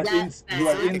 is you there are like- in, you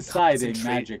are like a inside a concentrate-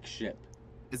 magic ship.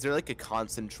 Is there like a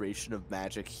concentration of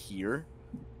magic here?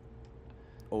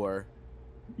 Or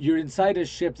You're inside a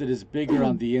ship that is bigger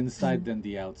on the inside than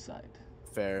the outside.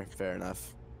 fair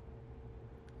enough.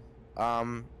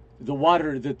 The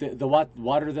water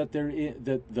that they're in,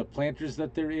 the planters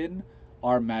that they're in,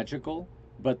 are magical,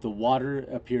 but the water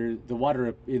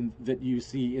in that you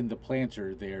see in the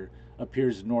planter there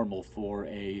appears normal for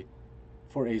a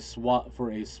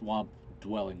swamp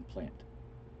dwelling plant.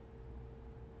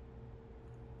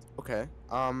 Okay.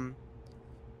 I'm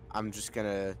just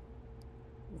gonna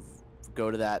go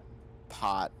to that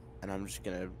pot and I'm just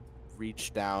gonna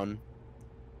reach down.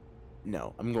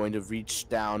 No, I'm going to reach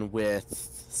down with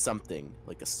something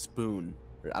like a spoon.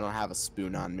 I don't have a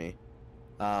spoon on me.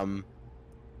 I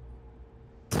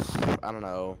don't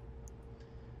know.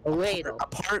 A ladle. A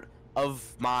part of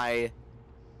my.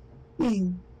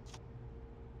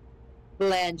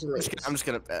 Blandly. I'm just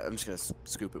gonna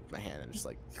scoop it with my hand and just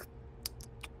like.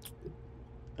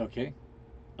 Okay.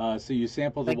 So you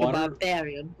sample the Like a water.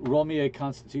 barbarian. Roll me a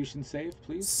Constitution save,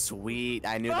 please. Sweet.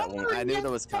 I knew that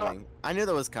was coming. I knew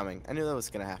that was coming. I knew that was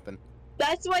gonna happen.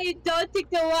 That's why you don't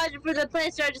take the water for the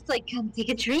plants. Are just like, come take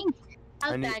a drink.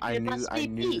 How I knew, bad I could it knew, possibly I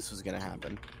knew be? this was gonna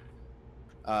happen.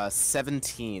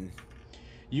 17.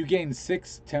 You gain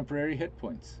 6 temporary hit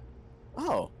points.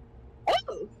 Oh,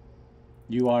 Oh,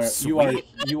 You are Sweet.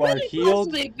 healed.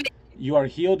 possibly be? You are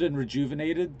healed and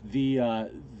rejuvenated. to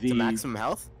maximum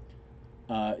health.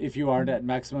 If you aren't at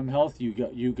maximum health, you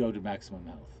go to maximum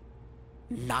health.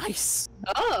 Nice.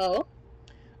 Oh,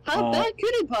 how bad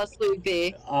could it possibly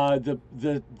be? It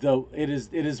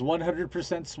is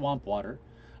 100% swamp water,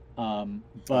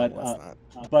 But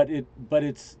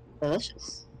it's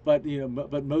Delicious. but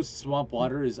most swamp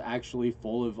water is actually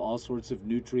full of all sorts of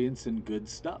nutrients and good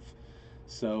stuff.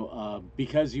 So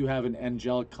because you have an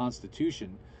angelic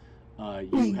constitution,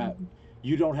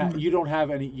 you don't have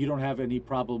any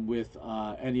problem with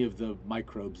any of the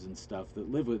microbes and stuff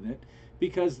that live within it,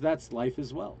 because that's life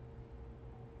as well.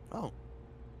 Oh,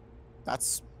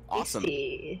 that's awesome.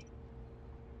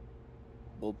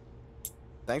 Well,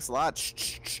 thanks a lot.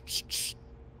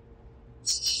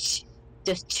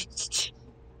 Just.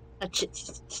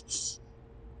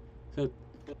 So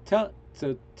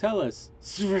tell us,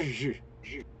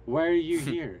 why are you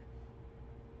here?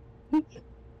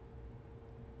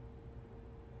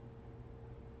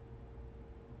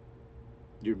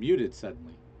 You're muted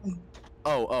suddenly.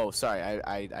 Oh, sorry.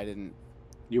 I didn't.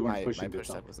 You weren't My pushing push to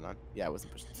step talk. wasn't on. Yeah, I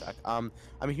wasn't pushing the talk. I'm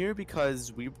here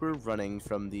because we were running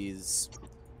from these. Do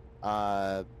you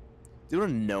know what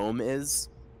a gnome is?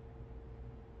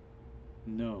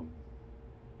 No.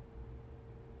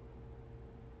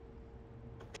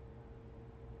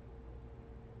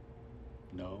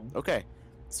 No. Okay,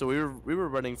 so we were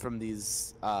running from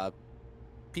these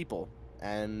people,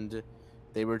 and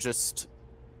they were just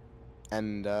they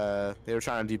were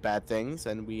trying to do bad things,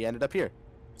 and we ended up here.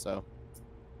 So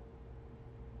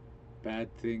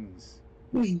Bad things.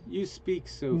 You speak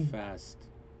so fast.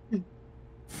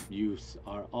 You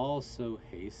are all so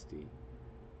hasty.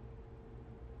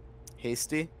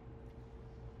 hasty.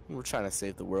 We're trying to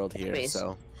save the world here, Anyways.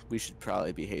 so we should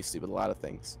probably be hasty with a lot of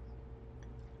things.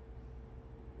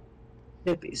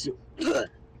 Hippies.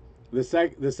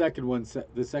 The second one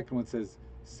says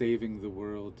saving the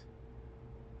world.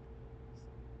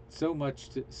 So much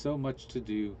to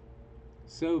do.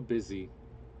 So busy.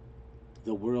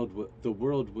 The world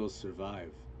will survive.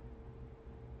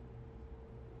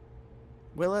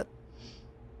 Will it?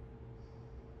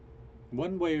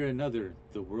 One way or another,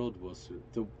 the world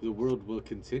will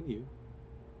continue.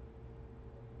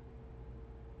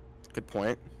 Good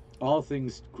point. All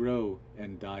things grow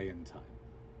and die in time.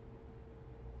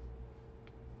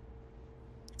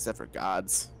 Except for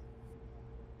gods.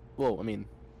 Well, I mean,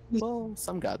 well,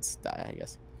 some gods die, I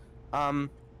guess. Well,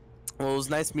 it was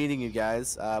nice meeting you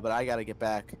guys, but I gotta get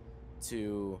back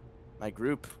to my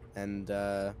group, and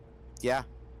yeah.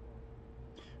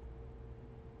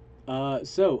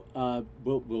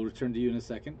 We'll return to you in a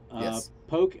second. Yes.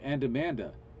 Poak and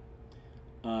Amanda.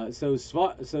 So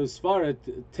Svara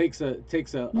takes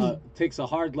a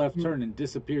hard left turn and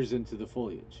disappears into the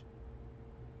foliage.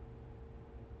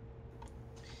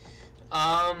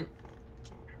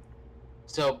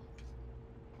 So,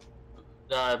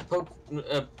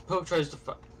 Poak tries to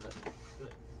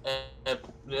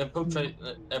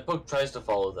Poak tries to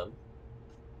follow them.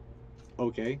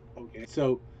 Okay.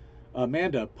 So,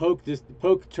 Amanda,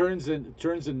 Poak turns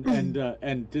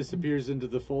and disappears into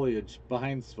the foliage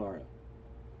behind Svara.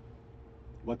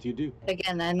 What do you do?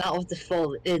 Again, I'm not with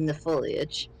in the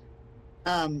foliage.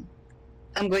 I'm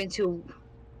going to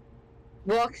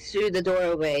walk through the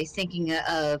doorway, thinking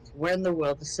of where in the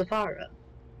world is Svara.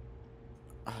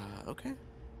 Okay.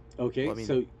 Okay. Well, I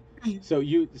mean- So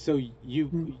you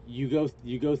go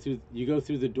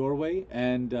through the doorway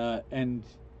and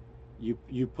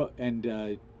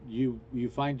you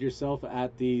find yourself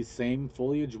at the same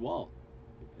foliage wall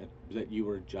that you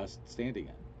were just standing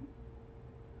at.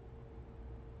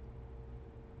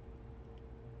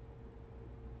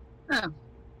 Oh.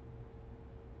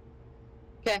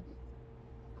 Okay.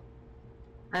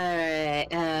 Alright,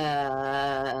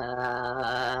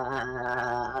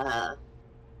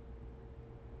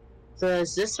 so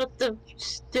is this what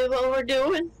we're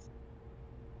doing?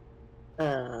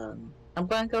 I'm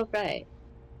gonna go right.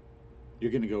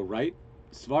 You're gonna go right.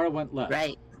 Svara went left.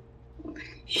 Right.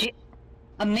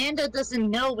 Amanda doesn't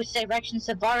know which direction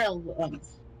Svara went.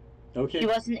 Okay. She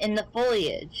wasn't in the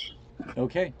foliage.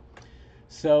 Okay.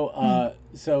 So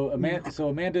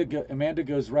Amanda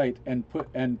goes right and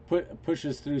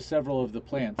pushes through several of the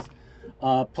plants.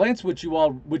 Plants which you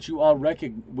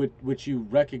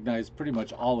recognize pretty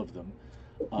much all of them,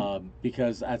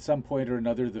 because at some point or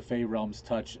another the Fey realms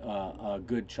touch a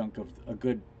good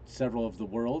several of the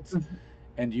worlds, Mhm.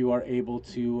 and you are able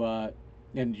to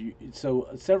so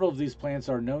several of these plants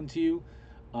are known to you,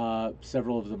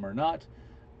 several of them are not,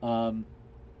 um,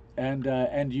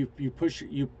 and you push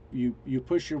your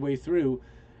way through,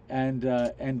 and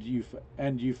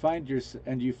you find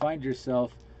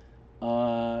yourself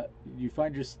you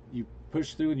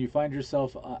push through and you find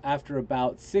yourself after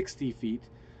about 60 feet,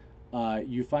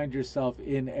 you find yourself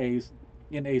in a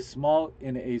small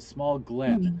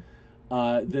glen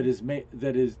that is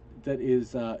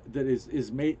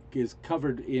made is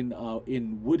covered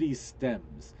in woody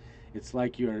stems. It's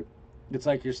like you're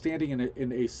standing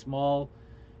in a small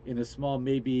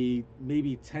maybe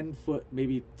 10 foot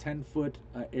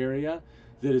area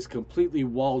that is completely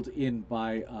walled in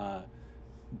by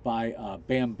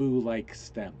bamboo like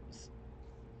stems,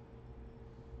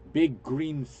 big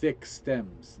green thick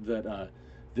stems that are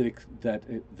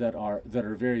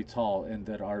very tall and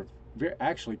that are very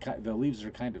actually the leaves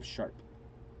are kind of sharp,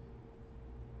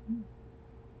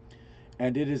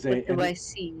 and it is What a do and I it,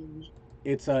 see?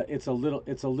 it's a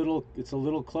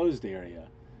little closed area.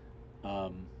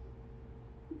 um,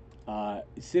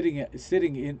 sitting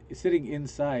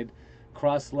inside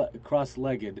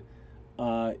cross-legged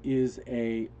is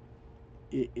a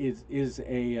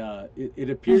it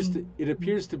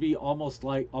appears to be almost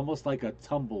like a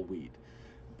tumbleweed,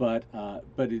 but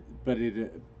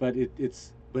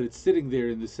it's sitting there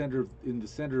in the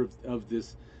center of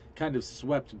this kind of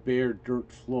swept bare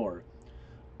dirt floor,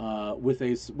 with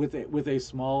a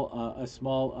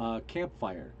small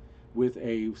campfire with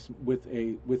a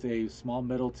small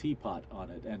metal teapot on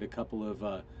it, and a couple of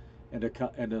and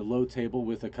a low table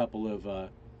with a couple of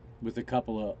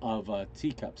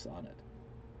teacups on it.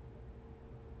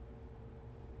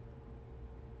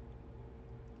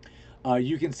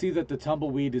 You can see that the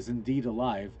tumbleweed is indeed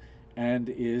alive and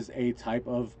is a type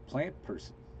of plant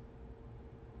person.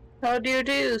 How do you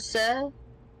do, sir?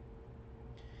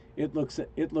 It looks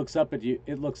up at you.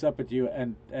 It looks up at you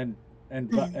and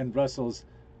rustles.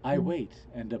 I wait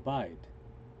and abide.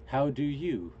 How do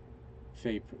you,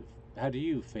 Fey? How do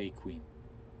you, Fey Queen?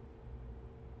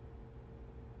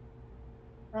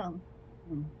 Oh.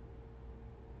 Hmm.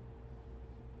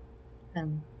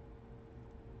 Um,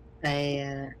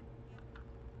 I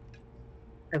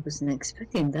I wasn't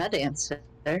expecting that answer.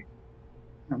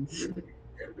 Um,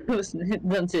 I wasn't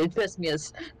going to address me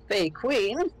as Fey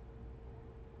Queen.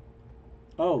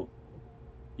 Oh,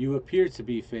 you appear to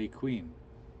be Fey Queen.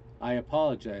 I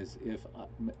apologize if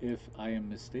I am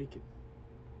mistaken.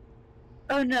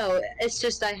 Oh no, it's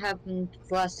just I haven't.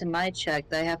 The last time I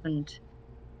checked, I haven't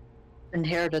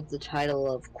inherited the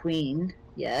title of Queen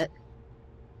yet.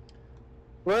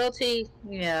 Royalty,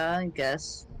 yeah, I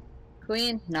guess.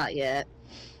 Queen, not yet.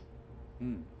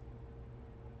 Hmm.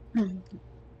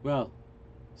 Well,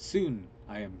 soon,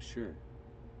 I am sure.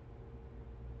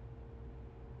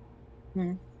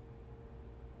 Hmm.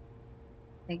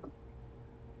 I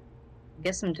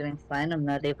guess I'm doing fine. I'm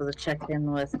not able to check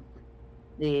in with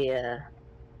the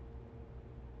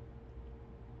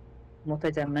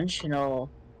multidimensional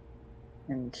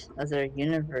and other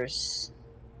universe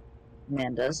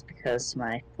Amanda's because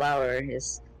my flower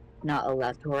is not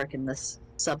allowed to work in this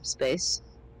subspace.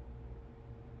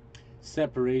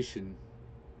 Separation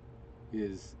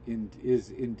is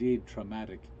indeed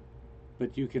traumatic,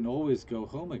 but you can always go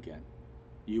home again.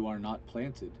 You are not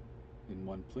planted in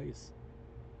one place.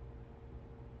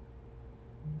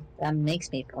 That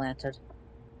makes me planted.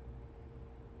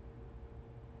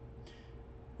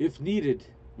 If needed,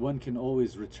 one can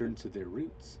always return to their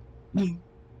roots.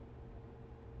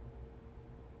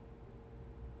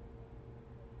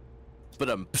 But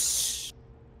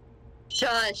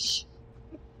Shush!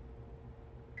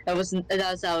 That was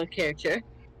out of character.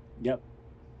 Yep.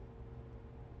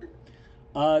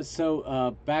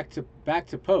 Back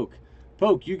to Poke.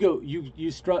 Poke,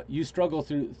 you struggle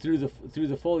through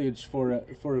the foliage for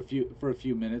a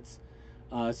few minutes.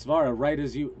 Svara, right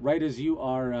as you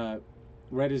are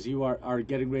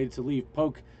getting ready to leave,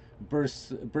 Poke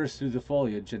bursts through the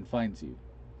foliage and finds you.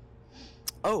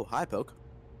 oh, hi, Poke.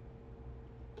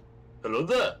 Hello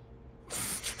there.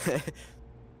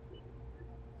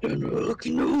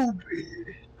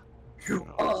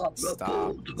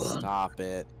 Stop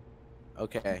it.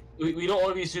 Okay. We don't want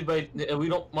to be sued by. We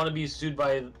don't want to be sued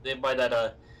by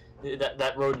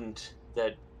that rodent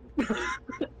that.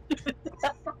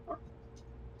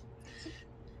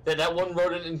 that one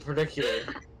rodent in particular.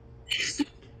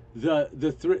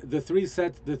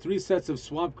 The three sets of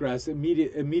swamp grass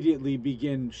immediately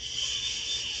begin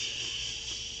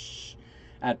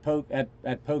at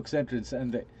Poke's entrance,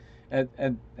 and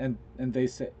they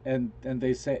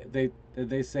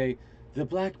say The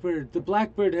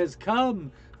blackbird has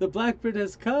come. The blackbird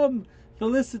has come.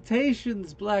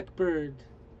 Felicitations, blackbird.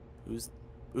 Who's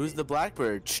the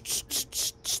blackbird?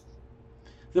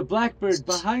 The blackbird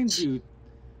behind you.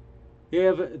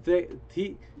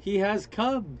 He has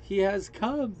come. He has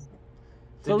come.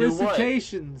 To do what?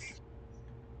 Felicitations.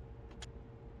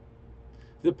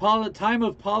 The time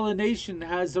of pollination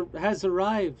has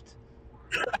arrived.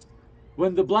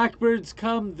 When the blackbirds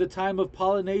come, the time of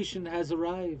pollination has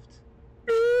arrived.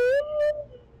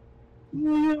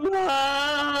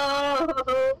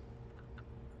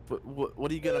 What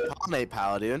are you gonna pollinate,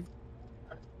 Paladin?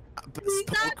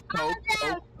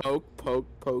 Poke.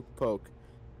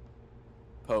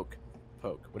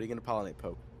 What are you gonna pollinate,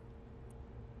 Poke?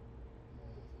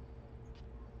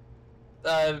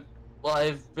 Well,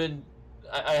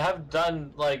 I have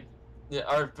done like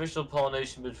artificial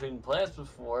pollination between plants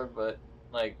before, but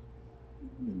like,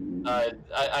 I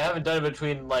haven't done it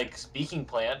between like speaking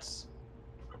plants.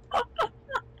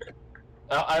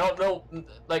 I don't know,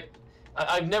 like,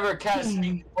 I've never cast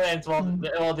speaking plants while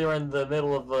they were in the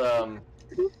middle of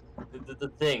the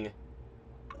thing.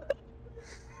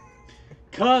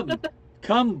 Come,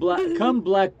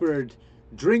 blackbird,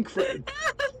 drink with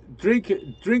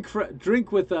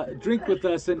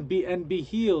us and be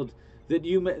healed, that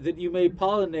you may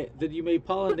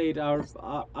pollinate our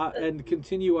and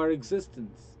continue our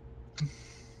existence.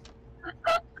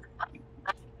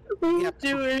 What are you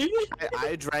doing?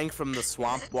 I drank from the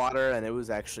swamp water, and it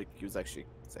was actually kind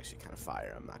of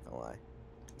fire. I'm not gonna lie.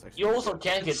 You also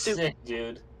can't get sick,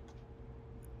 dude.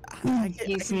 I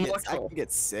He's can mortal.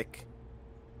 get sick.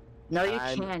 No, you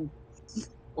can.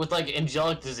 With like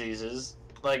angelic diseases,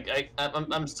 like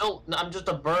I'm just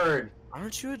a bird.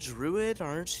 Aren't you a druid?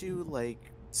 Aren't you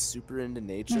like super into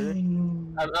nature?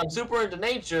 I'm super into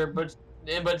nature, but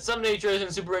some nature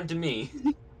isn't super into me.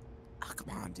 Oh,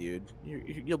 come on, dude.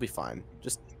 You'll be fine.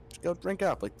 Just go drink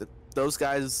up. Like those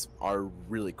guys are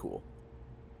really cool.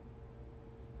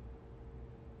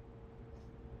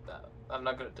 I'm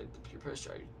not gonna take the peer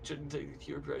pressure. I shouldn't take the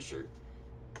peer pressure.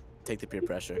 Take the peer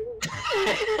pressure.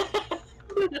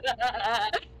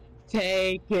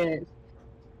 Take it.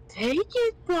 Take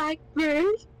it,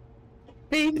 Blackbird.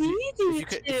 They need you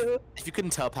to. If you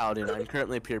couldn't tell, Paladin, I'm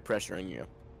currently peer pressuring you.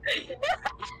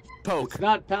 Poke. It's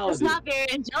not Paladin. It's not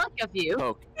very angelic of you.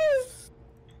 Poke.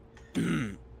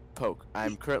 Poke.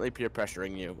 I'm currently peer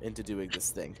pressuring you into doing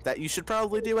this thing that you should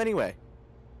probably do anyway.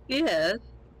 Yeah.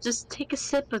 Just take a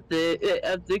sip of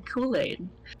the Kool-Aid.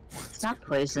 It's not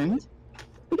poisoned.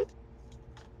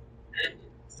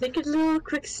 Take a little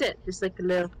quick sip, just like a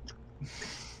little.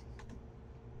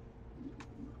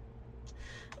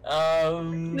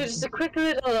 Just a quick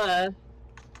little.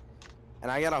 And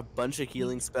I got a bunch of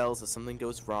healing spells if something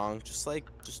goes wrong. Just.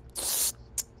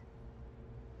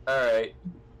 All right.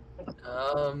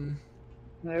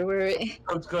 Where were we?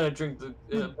 Poke's gonna drink the.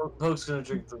 Poke's gonna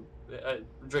drink the.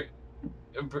 Drink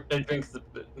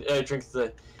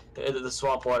the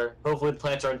swamp water. Hopefully the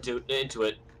plants aren't into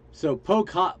it. So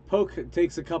Poke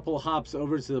takes a couple hops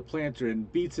over to the planter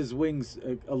and beats his wings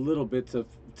a little bit to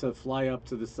fly up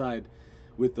to the side,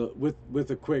 with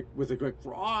a quick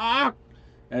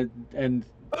and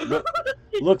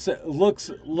looks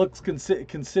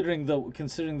considering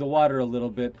the water a little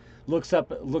bit. Looks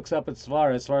up at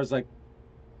Svara. Svara's like,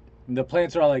 and the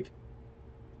plants are all like,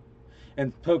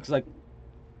 and Poke's like.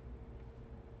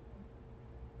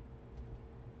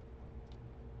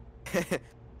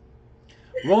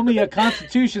 Roll me a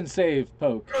Constitution save,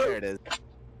 Poke. There it is.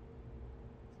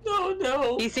 Oh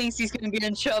no! He thinks he's gonna be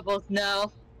in trouble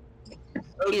now.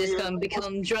 He's gonna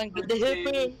become drunk with the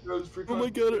hippo. Oh my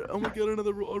god!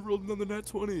 Another roll. I rolled another nat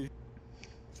 20.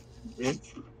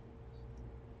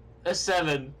 A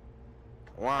 7.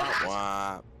 Wah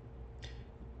wah.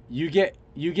 You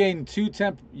gain 2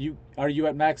 temp. Are you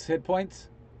at max hit points?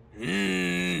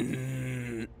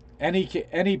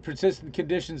 Any persistent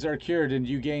conditions are cured, and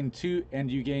you gain 2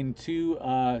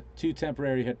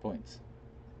 temporary hit points.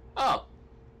 Oh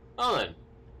then.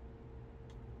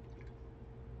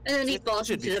 And then he Should falls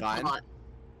be into the fine. pot.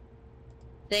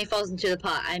 Then he falls into the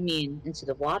pot. I mean, into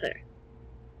the water.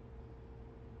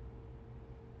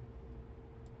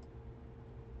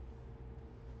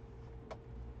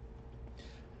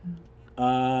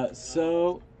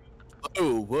 So.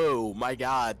 Oh, whoa, my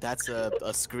god, that's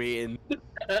a screen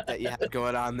that you have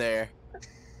going on there.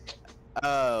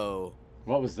 Oh.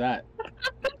 What was that?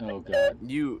 Oh god.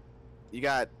 Your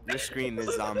screen is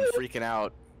freaking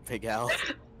out, Big Al.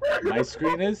 My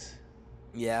screen is?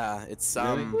 Yeah, it's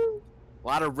Really? a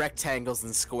lot of rectangles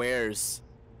and squares.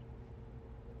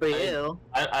 For you.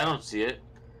 I don't see it.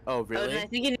 Oh, Oh, really? no, I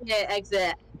think you need to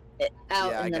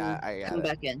out Yeah, and then I got come it.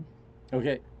 back in.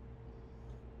 Okay.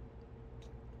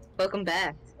 Welcome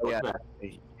back. Yeah.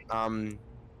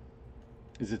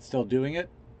 Is it still doing it?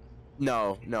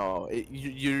 No.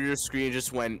 Your screen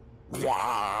just went.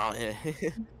 Wow.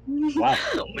 Wow.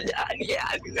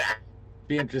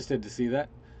 Be interested to see that.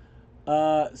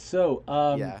 So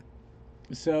Yeah.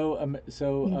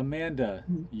 Amanda,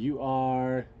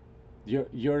 you're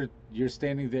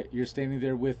standing there. You're standing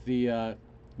there with the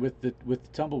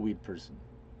tumbleweed person.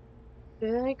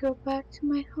 Did I go back to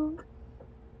my home?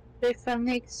 Did I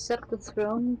finally accept the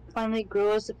throne? Finally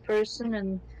grow as a person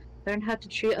and learn how to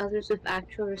treat others with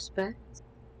actual respect?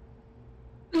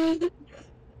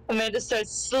 Amanda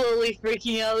starts slowly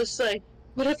freaking out. It's like,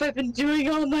 what have I been doing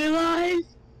all my life?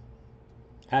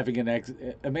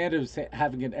 Amanda's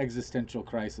having an existential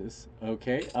crisis.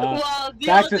 Okay. Well, the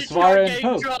back to others are Svara and getting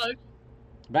Poak. drunk.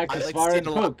 Back to I'd like Svara and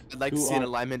to Poak. see an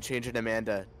alignment change in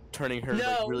Amanda, turning her like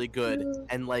No. really good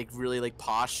and like really like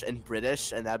posh and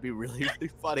British, and that'd be really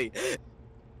funny.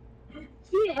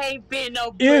 He ain't been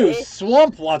no Ew, British.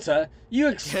 swamp water? You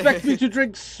expect me to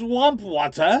drink swamp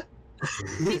water?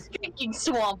 He's drinking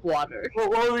swamp water.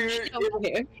 What would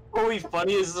be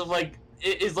funny is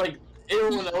if, like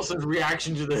everyone else's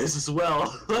reaction to this as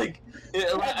well. Like,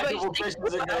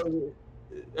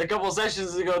 a couple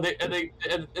sessions ago,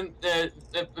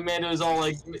 Amanda was all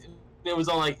like, it was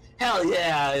all like, hell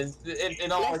yeah,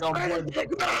 and all like on board.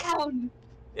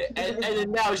 And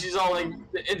then now she's all like,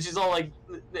 and she's going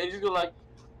like,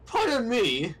 pardon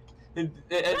me.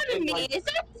 Pardon me, is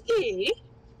that tea?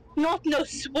 Not no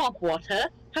swamp water.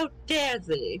 How dare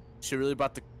they? She really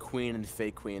brought the queen and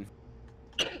fake queen.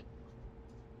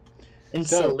 And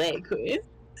So- Soleil Queen.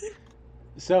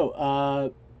 So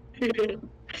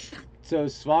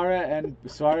Svara and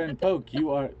Poak,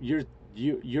 you're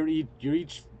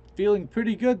each feeling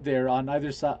pretty good there on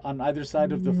either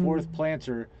side of the fourth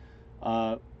planter,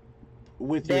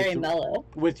 with Very mellow.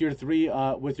 with your three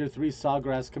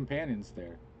sawgrass companions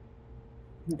there.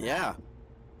 Yeah.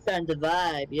 Starting to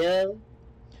vibe, yo.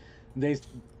 They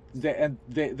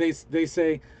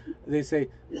say,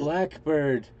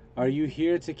 Blackbird, are you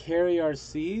here to carry our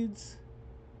seeds?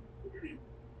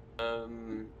 I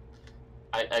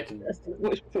can. That's the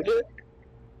way to put it.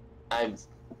 I've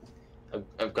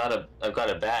got a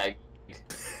bag.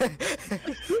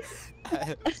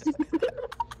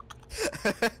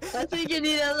 I think you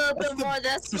need a little bit more of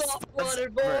that swamp water,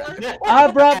 boy.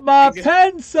 I brought my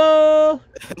pencil.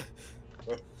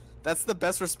 That's the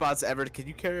best response ever. Can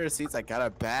you carry our seats? I got a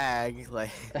bag.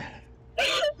 Like.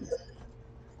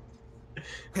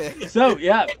 So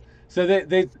yeah, so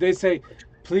they say,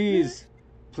 please,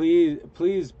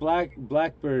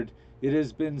 Blackbird, it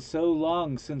has been so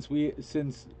long since we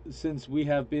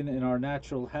have been in our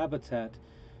natural habitat.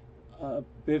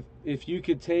 If you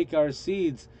could take our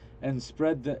seeds and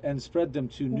spread them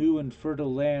to new and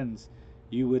fertile lands,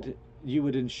 you would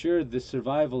ensure the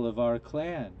survival of our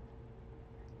clan.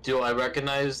 Do I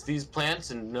recognize these plants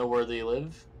and know where they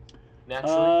live?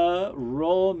 Naturally.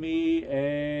 Roll me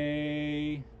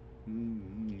a.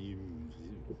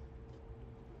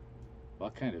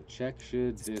 What kind of check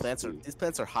should this be? These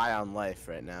plants are high on life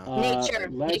right now.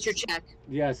 Nature check.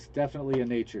 Yes, definitely a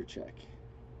nature check.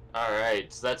 All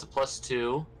right, so that's a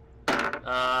 +2,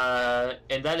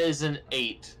 and that is an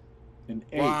 8. An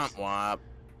 8. Womp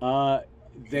womp.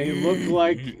 They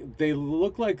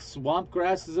look like swamp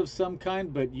grasses of some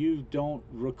kind, but you don't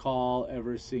recall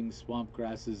ever seeing swamp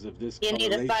grasses of this You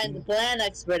need to find the plant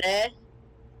expert, eh?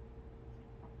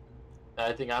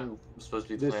 I think I'm supposed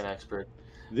to be the plant expert.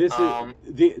 This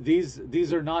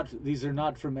these are not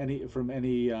from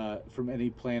any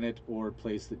planet or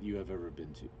place that you have ever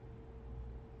been to.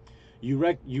 You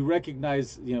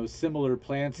recognize similar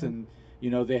plants, and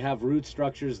they have root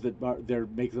structures that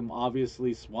make them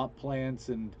obviously swamp plants,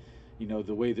 and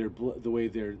the way their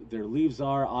leaves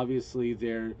are, obviously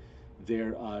they're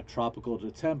tropical to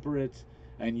temperate,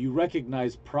 and you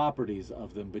recognize properties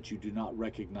of them, but you do not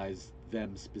recognize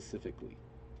them specifically.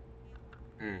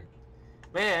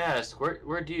 May I ask,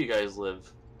 where do you guys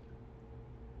live?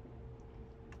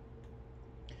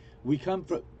 We come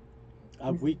from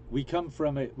we come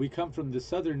from the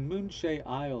southern Moonshay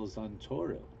Isles on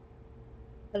Toro.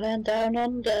 The land down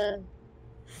under.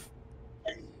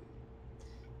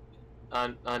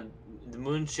 On the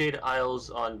Moonshade Isles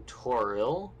on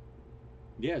Toril.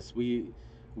 Yes, we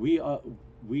guard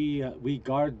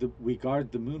the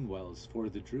moonwells for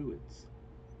the druids.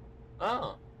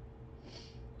 Oh.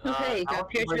 Okay, got a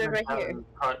picture right here.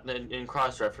 In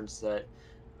cross-reference that.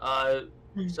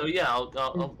 So yeah,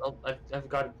 I've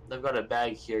got a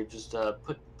bag here. Just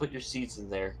put your seeds in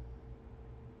there.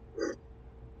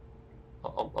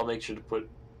 I'll make sure to put.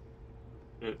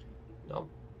 No.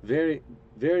 Very,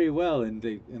 very well, and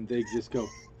they just go.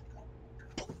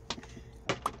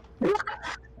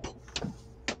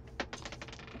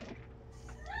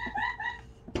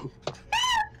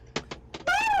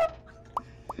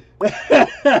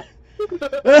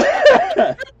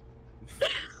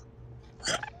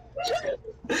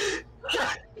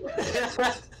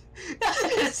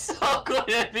 That is so going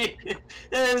to be.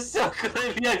 That is so going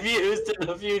to be abused in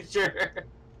the future.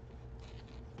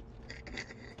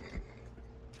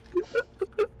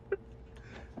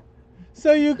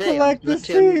 So you collect the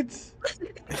seeds.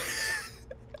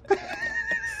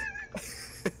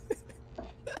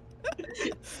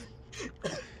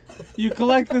 You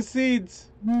collect the seeds.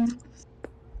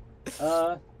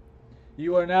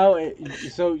 You are now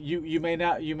so you may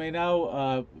now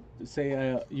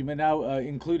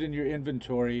include in your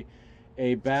inventory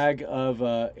a bag of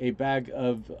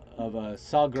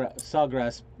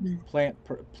sawgrass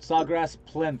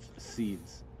plinth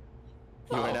seeds.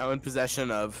 You are now in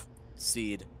possession of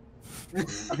seed.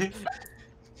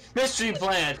 Mystery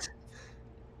plant.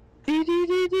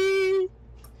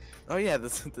 Oh yeah,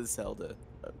 this Zelda.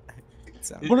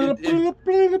 Sound.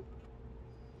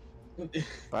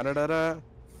 Ba-da-da-da.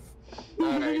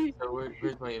 Alright, so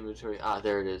where's my inventory? Ah,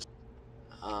 there it is.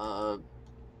 Plant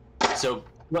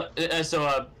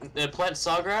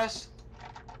sawgrass?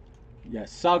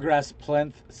 Yes, sawgrass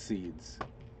plinth seeds.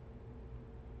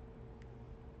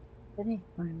 Let me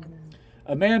find them.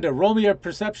 Amanda, roll me a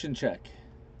perception check.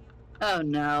 Oh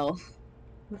no.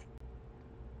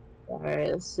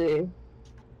 Alright, let's see.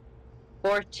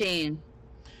 14.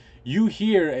 You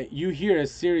hear a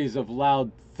series of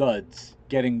loud thuds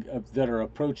that are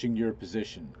approaching your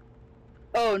position.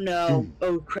 Oh no. Zoom.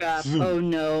 Oh crap. Zoom. Oh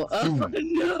no. Oh Zoom.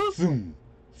 no. Zoom,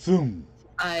 zoom.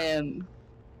 I am.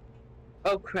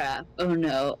 Oh crap. Oh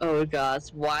no. Oh gosh.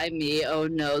 Why me? Oh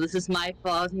no. This is my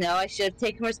fault. No, I should have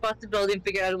taken responsibility and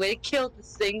figured out a way to kill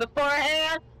this thing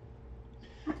beforehand.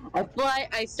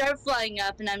 I start flying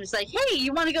up and I'm just like, hey,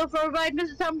 you want to go for a ride,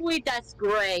 Mr. Tumbleweed? That's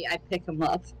great. I pick him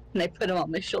up and I put him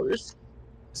on my shoulders.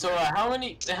 So how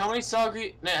many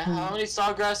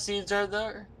sawgrass seeds are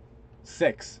there?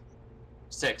 6.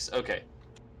 6. Okay.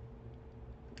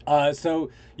 So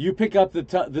you pick up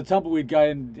the tumbleweed guy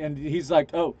and he's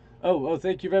like, oh,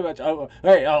 thank you very much. Oh,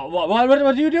 hey, what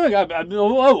are you doing?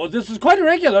 This is quite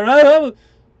irregular.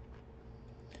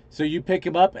 So you pick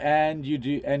him up and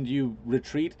you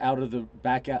retreat out of the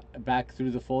back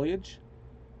through the foliage.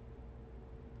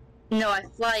 No, I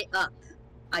fly up.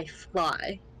 I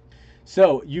fly.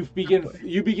 So you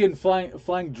begin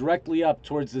flying directly up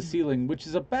towards the ceiling, which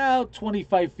is about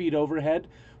 25 feet overhead,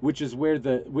 which is where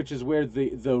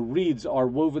the reeds are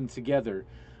woven together.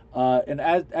 And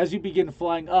as you begin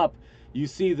flying up, you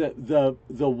see the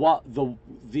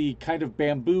kind of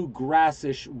bamboo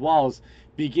grassish walls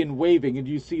begin waving, and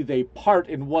you see they part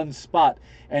in one spot,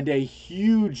 and a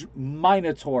huge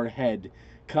minotaur head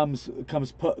comes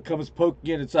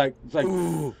poking in. It's like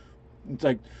Ooh. it's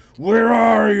like, where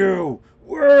are you?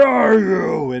 Where are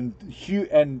you? And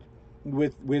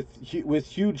with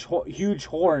huge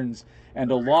horns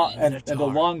and a long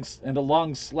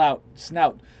snout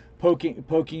poking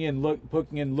in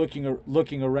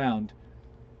looking around.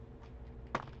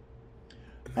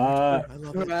 I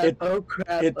love it. Oh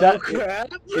crap! It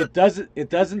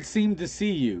doesn't seem to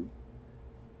see you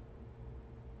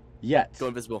yet. Go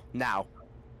invisible now.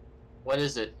 What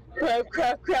is it? Crap!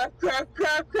 I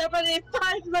need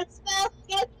 5 more spells.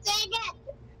 God dang it!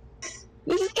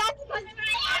 You just got to put my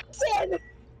action.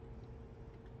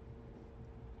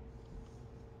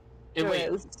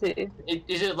 Wait, let's see.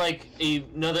 is it like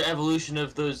another evolution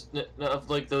of those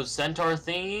centaur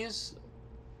thingies?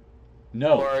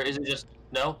 No. Or is it just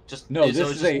no? Just No.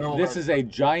 so This is a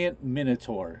giant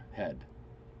minotaur head.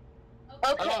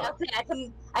 Okay, Oh.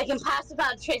 I can pass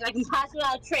without a trace. I can pass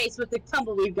without a trace with the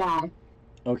tumbleweed guy.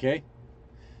 Okay.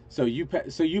 So you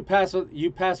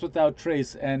pass without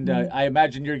trace, and I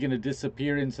imagine you're going to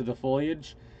disappear into the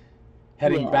foliage,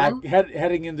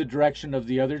 heading in the direction of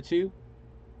the other two.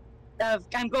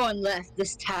 I'm going left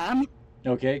this time.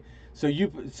 Okay. So you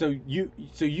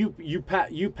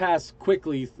pass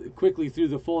quickly through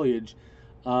the foliage.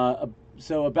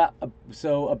 So about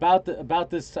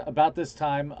this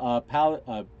time,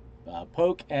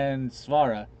 Poak and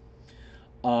Svara,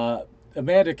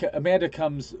 Amanda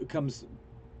comes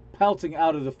pelting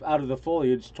out of the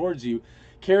foliage towards you,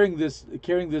 carrying this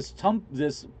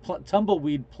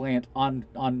tumbleweed plant on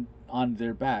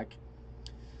their back.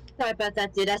 Sorry about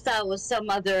that, dude. I thought it was some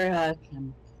other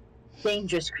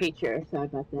dangerous creature. Sorry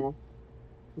about that.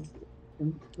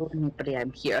 Nobody,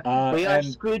 I'm here. We are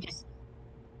screwed.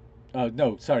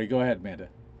 No, sorry. Go ahead, Amanda.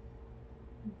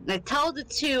 I tell the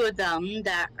two of them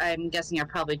that I'm guessing are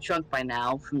probably drunk by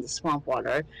now from the swamp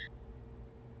water.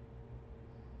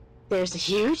 There's a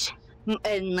huge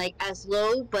and like as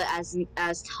low but as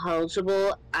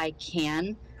intelligible I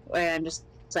can, where I'm just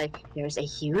like, there's a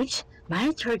huge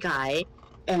minotaur guy,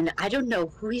 and I don't know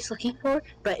who he's looking for,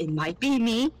 but it might be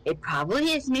me. It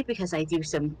probably is me because I do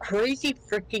some crazy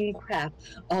freaking crap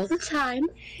all the time.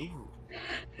 Ooh,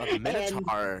 a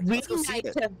minotaur. And we Let's go see might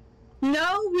it. have.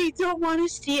 No, we don't want to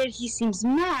see it. He seems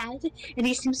mad, and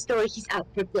he seems like he's out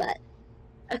for blood.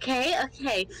 Okay.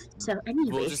 So,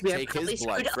 anyways, just we are take probably his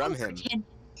blood screwed from over him. 10.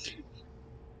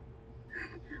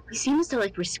 We seem as though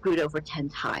like we're screwed over 10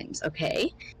 times.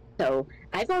 Okay, so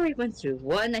I've already went through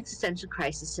one existential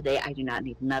crisis today. I do not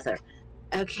need another.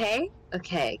 Okay,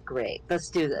 great. Let's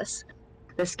do this.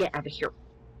 Let's get out of here.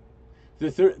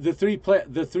 The three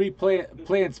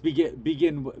plants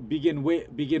begin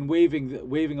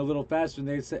waving a little faster, and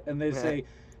they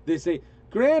say,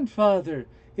 "Grandfather,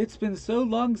 it's been so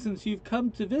long since you've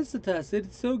come to visit us.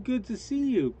 It's so good to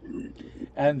see you."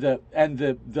 And the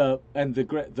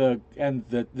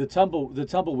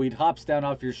tumbleweed hops down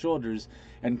off your shoulders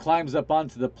and climbs up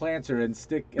onto the planter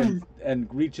and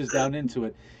reaches down into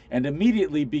it, and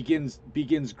immediately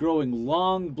begins growing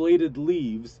long bladed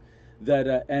leaves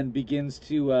that and begins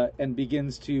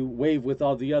to wave with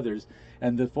all the others,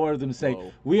 and the four of them say,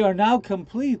 Whoa. "We are now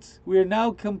complete. We are now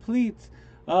complete.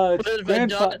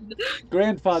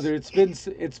 Grandfather,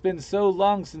 it's been so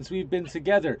long since we've been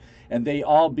together." And they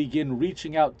all begin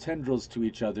reaching out tendrils to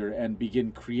each other and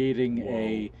begin creating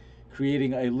a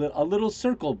little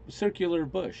circular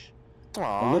bush,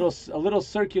 Aww. a little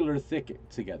circular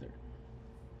thicket together.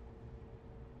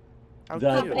 How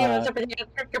That cute.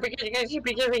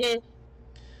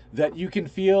 that you can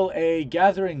feel a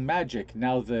gathering magic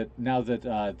now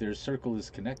that their circle is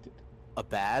connected. A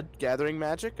bad gathering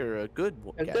magic or a good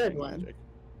A gathering good one. magic?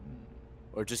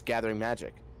 Or just gathering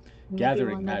magic?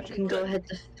 Gathering magic. Can go ahead.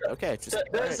 Okay, just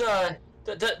Does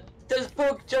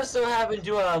Poak just so happen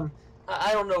to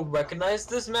I don't know, recognize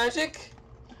this magic?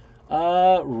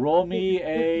 Roll me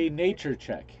a nature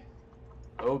check.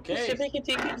 Okay. That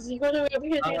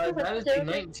is a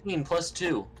 19 plus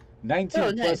 2. 19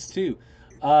 Oh, plus nice. 2.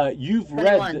 You've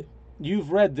 21.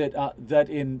 read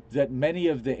that many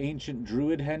of the ancient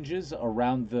druid henges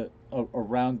around the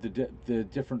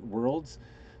different worlds,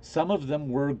 some of them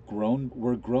were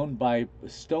grown by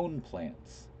stone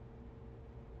plants.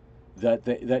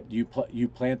 That you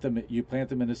plant them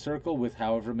in a circle with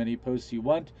however many posts you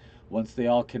want. Once they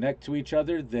all connect to each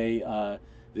other, they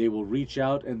will reach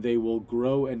out and they will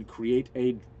grow and create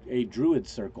a druid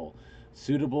circle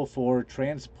suitable for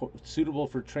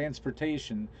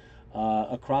transportation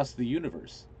across the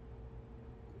universe.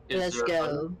 Let's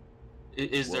go.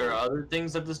 Is there other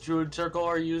things that this druid circle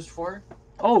are used for?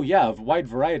 Oh yeah, a wide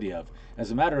variety of.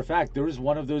 As a matter of fact, there was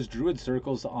one of those druid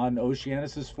circles on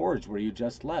Oceanus's Forge where you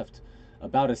just left,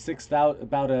 about a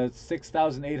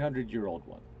 6,800-year-old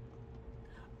one.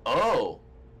 Oh.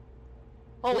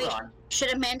 Hold Wait, on.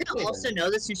 should Amanda Wait a also minute.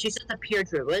 know this since she's a pure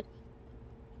druid?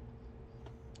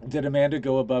 Did Amanda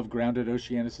go above ground at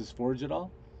Oceanus's Forge at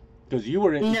all? Because you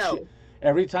were in. No.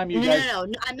 Every time you guys. No.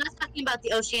 I'm not talking about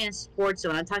the Oceanus Sports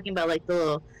Zone. I'm talking about like the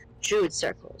little druid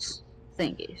circles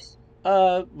thingies.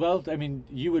 Well, I mean,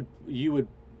 you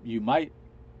might.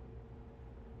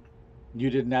 You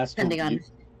didn't ask to. Depending on.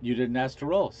 You didn't ask to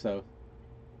roll, so.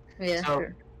 Yeah. So,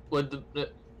 Sure. would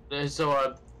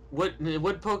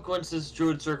Poak, once this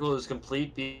druid circle is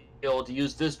complete, be able to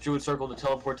use this druid circle to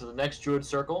teleport to the next druid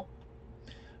circle?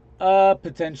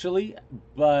 Potentially,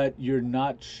 but you're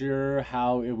not sure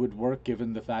how it would work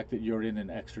given the fact that you're in an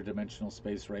extra dimensional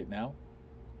space right now,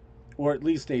 or at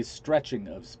least a stretching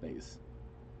of space.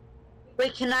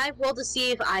 Wait, can I roll to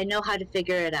see if I know how to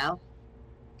figure it out?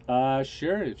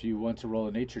 Sure, if you want to roll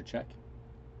a nature check.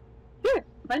 Sure,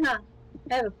 why not?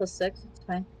 I have a +6. It's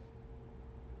fine.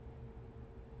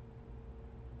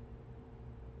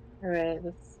 All right,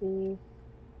 let's see.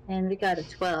 And we got a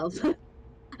 12.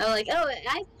 I'm like, oh, I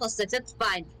have +6. That's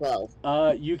fine. 12.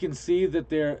 You can see that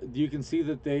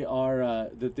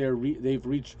they've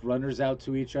reached runners out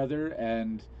to each other,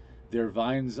 and their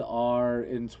vines are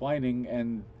entwining,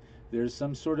 and there's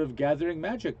some sort of gathering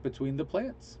magic between the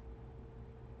plants.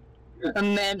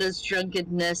 Amanda's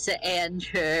drunkenness and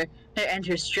her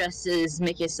stresses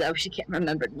make it so she can't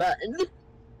remember nothing.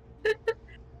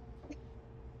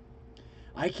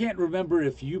 I can't remember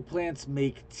if you plants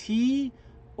make tea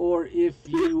or if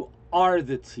you are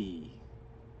the tea.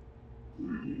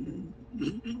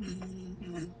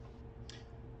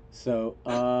 So,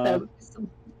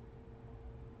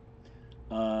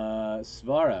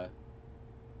 Svara,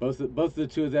 both the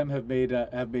two of them have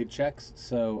made checks.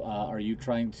 So, are you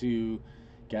trying to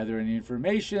gather any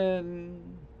information?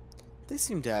 They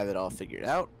seem to have it all figured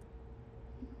out.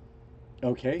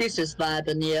 Okay. This is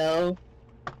vibing, yo.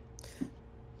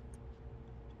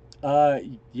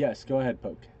 Yes. Go ahead,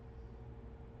 Poke.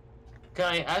 Can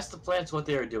I ask the plants what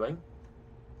they are doing?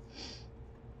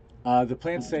 The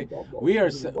plants say, we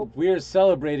are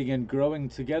celebrating and growing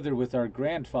together with our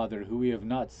grandfather, who we have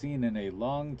not seen in a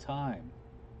long time.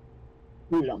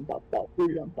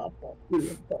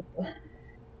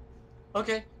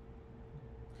 Okay.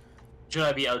 Should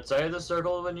I be outside of the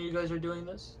circle when you guys are doing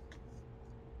this?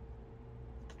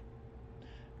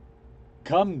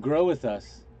 Come grow with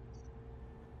us.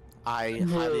 I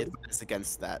No. highly advise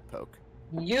against that, Poke.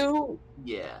 You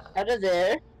Yeah. out of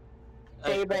there.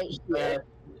 Stay I- right here.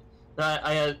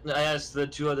 I asked the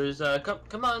two others.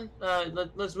 Come on.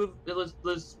 Let's move.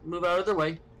 Let's move out of their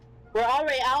way. We're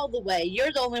already out of the way.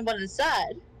 You're the only one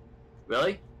inside.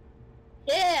 Really?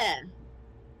 Yeah.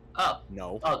 Oh.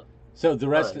 No. Oh. So the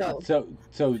rest, Alright.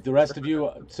 so the rest of you,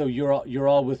 so you're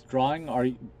all withdrawing. Are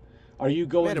you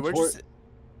going Amanda, where'd toward?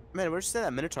 you say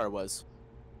that Minotaur was?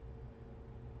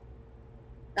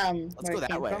 Let's go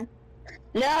that way.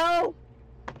 No.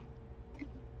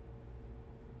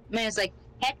 Man, it's like,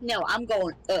 heck no, I'm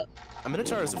going up. A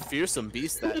Minotaur is a fearsome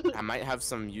beast that I might have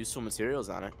some useful materials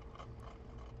on it.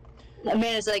 Man,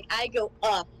 it's like, I go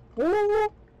up. Woo.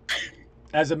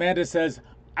 As Amanda says,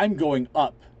 "I'm going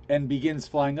up," and begins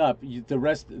flying up.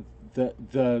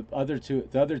 The other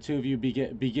two of you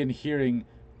begin hearing,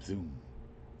 zoom,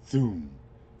 zoom,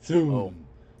 zoom, Oh.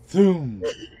 zoom,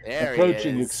 There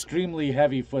approaching he is. extremely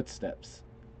heavy footsteps.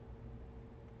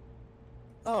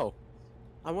 Oh,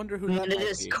 I wonder who And that it might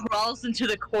just be. crawls into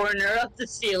the corner of the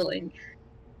ceiling.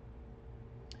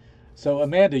 So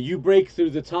Amanda, you break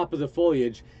through the top of the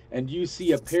foliage, and you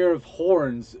see a pair of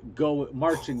horns go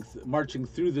marching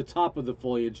through the top of the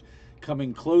foliage,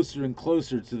 coming closer and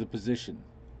closer to the position.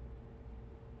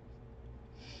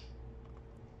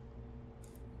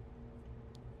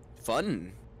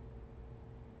 Fun.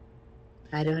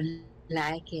 I don't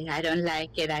like it. I don't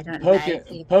like it. I don't Poak, like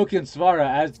it. Poak and Svara,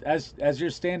 as you're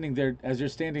standing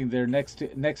there next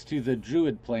to the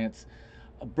druid plants,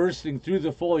 bursting through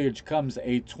the foliage comes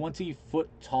a 20-foot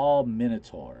tall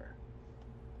minotaur.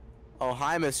 Oh,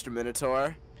 hi, Mr.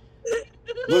 Minotaur.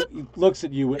 Looks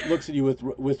at you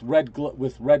with red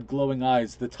glowing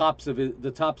eyes. The tops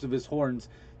of his horns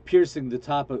piercing the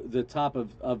top of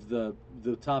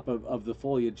the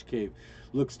foliage cave.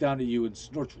 Looks down at you and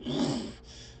snorts,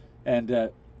 and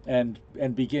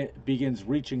begins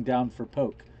reaching down for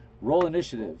Poke. Roll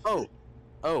initiative. Oh,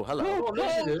 hello. Oh,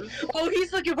 initiative. Oh,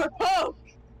 he's looking for Poke.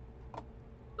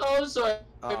 Oh, I'm sorry.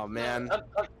 Oh, man.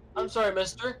 I'm sorry,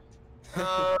 mister.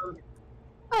 Oh,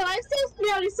 I'm so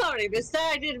really sorry, mister.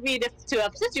 I didn't mean to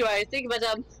upset you or anything, but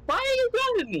why are you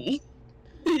grabbing me?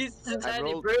 He's the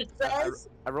tiny rolled- bird says.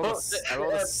 I rolled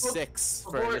a 6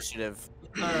 for before- initiative.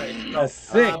 Alright. A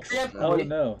 6. preemptively, Oh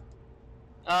no.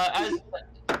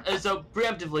 So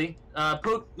preemptively,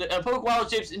 Poke wild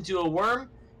shapes into a worm,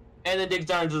 and then digs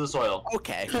down into the soil.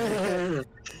 Okay.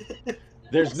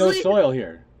 There's no soil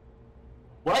here.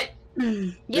 What?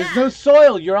 There's Yeah. no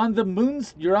soil. You're on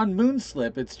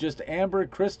Moonslip. It's just amber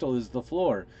crystal is the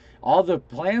floor. All the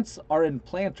plants are in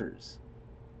planters.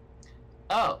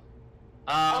 Oh.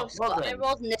 Oh, so Well I then.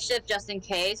 rolled initiative just in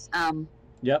case.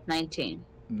 Yep. 19.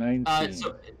 19.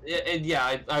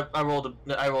 Yeah, I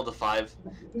rolled a 5.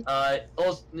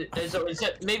 Also, so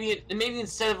maybe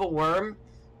instead of a worm,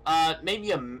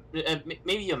 maybe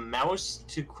a mouse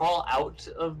to crawl out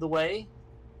of the way.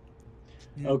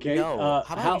 Okay, No.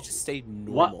 How about how- you just stay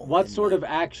normal? What and, sort like- of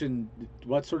action?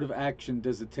 What sort of action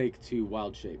does it take to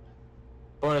wild shape?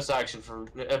 Bonus action for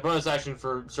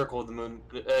circle of the moon.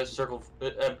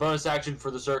 Bonus action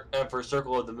for for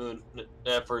circle of the moon.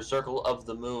 For circle of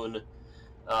the moon.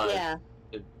 Yeah,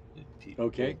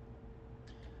 Okay.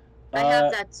 I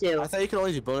have that too. I thought you could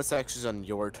only do bonus actions on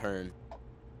your turn.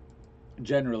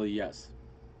 Generally, yes.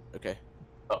 Okay.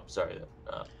 Oh, sorry.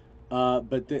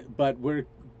 But we're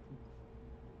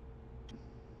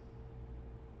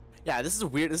Yeah, this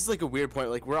is like a weird point.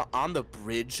 Like we're on the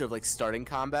bridge of like starting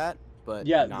combat, but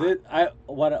yeah. not.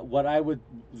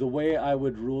 The way I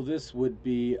would rule this would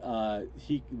be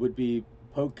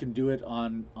Poke can do it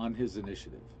on his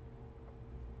initiative.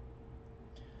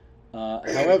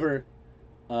 However,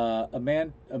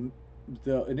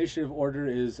 the initiative order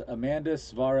is Amanda,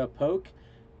 Svara, Poke,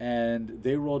 and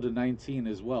they rolled a 19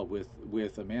 as well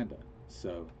with Amanda.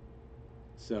 So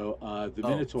the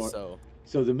Minotaur. So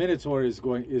So the Minotaur is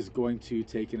going to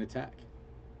take an attack.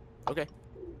 okay.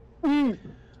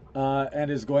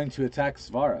 And is going to attack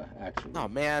Svara, actually. Oh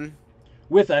man.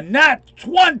 With a nat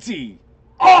 20!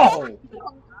 Oh!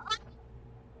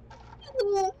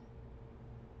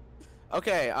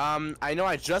 Okay, I know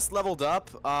I just leveled up.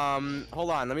 Hold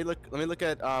on, let me look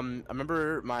at, I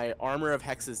remember my armor of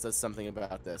hexes does something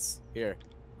about this. Here.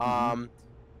 Oh,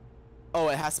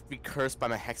 it has to be cursed by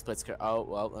my hex plates. Oh,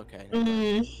 well, okay.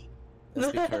 It has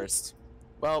to be cursed.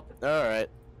 Well, alright.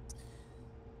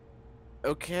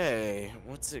 Okay,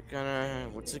 what's it gonna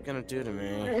do to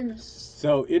me?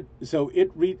 So it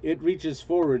reaches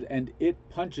forward and it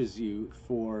punches you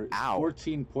for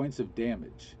 14 points of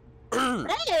damage.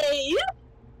 Hey!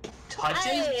 Touches?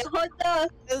 Hey, hold on.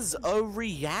 As a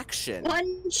reaction.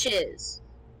 Punches.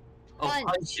 Oh,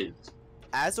 punches.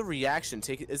 As a reaction,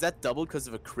 is that doubled because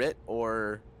of a crit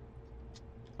or?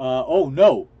 Oh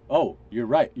no. Oh, you're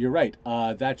right. You're right.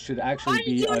 That should actually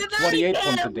be 28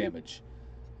 points of damage.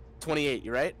 28.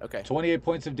 You're right. Okay. 28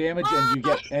 points of damage,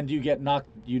 and you get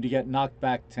knocked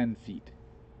back 10 feet.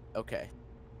 Okay.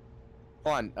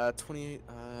 Hold on. 28.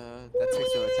 That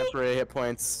takes away temporary hit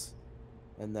points,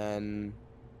 and then.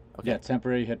 Okay. Yeah,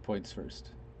 temporary hit points first.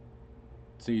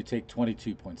 So you take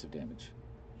 22 points of damage.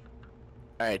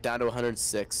 All right, down to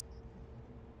 106.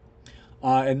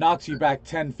 It knocks you back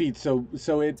 10 feet. So as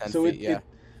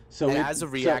a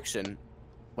reaction,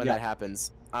 when that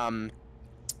happens,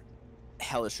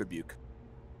 hellish rebuke.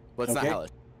 What's not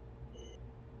hellish?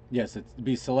 Yes, it'd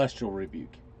be celestial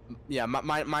rebuke. Yeah,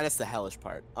 minus the hellish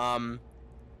part. So.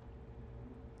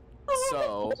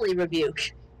 Holy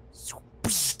rebuke.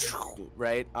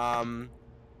 Right. I'm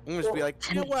gonna just be like,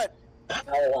 you know what?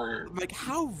 Like,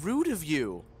 how rude of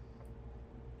you.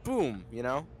 Boom. You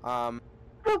know. How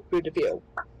rude of you.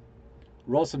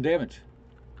 Roll some damage.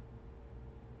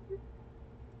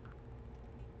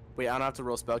 Wait, I don't have to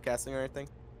roll spellcasting or anything.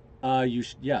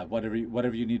 Yeah, whatever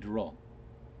you need to roll.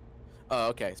 Oh,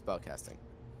 okay, spellcasting.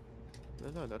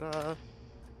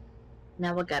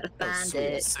 Now we gotta find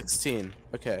it. 16.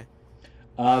 Okay.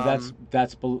 That's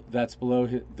below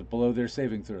below their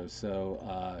saving throws.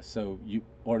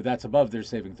 That's above their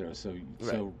saving throws. Do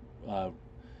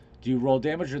you roll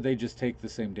damage, or they just take the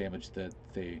same damage that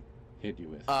they hit you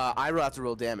with? I will have to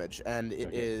roll damage, and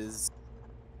it is.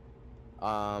 Wait,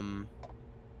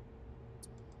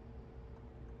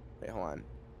 hold on.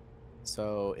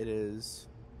 So it is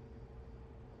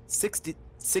 60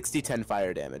 10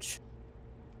 fire damage.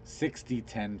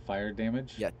 60-10 fire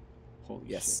damage? Yeah. Holy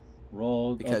yes. shit.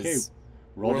 Roll. Because okay.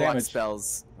 Roll warlock damage.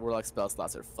 Warlock spell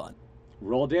slots are fun.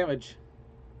 Roll damage.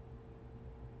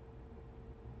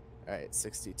 Alright,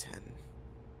 60 10.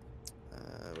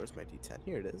 Where's my d10?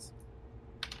 Here it is.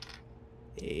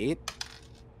 8.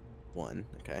 1.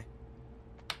 Okay.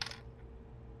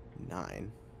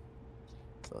 9.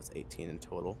 So it's 18 in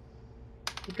total.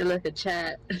 You can look at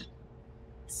chat.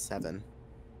 7.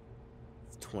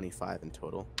 25 in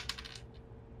total.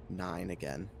 9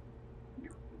 again.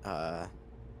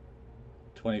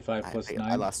 25 plus 9.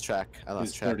 I lost track.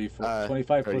 34.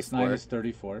 25 plus 9 is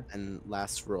 34. And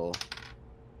last roll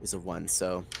is a 1,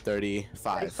 so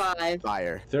 35. 35.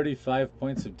 Fire. 35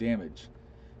 points of damage.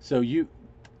 As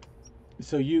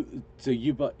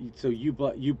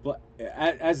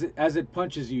it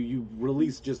punches you, you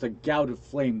release just a gout of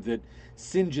flame that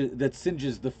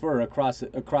singes the fur across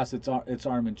its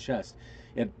arm and chest.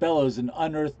 It bellows an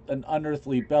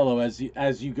unearthly bellow as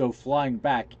you go flying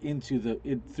back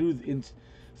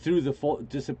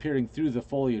disappearing through the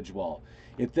foliage wall.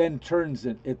 It then turns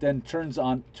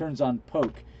on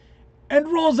Poak,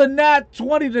 and rolls a nat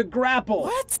 20 to grapple.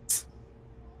 What?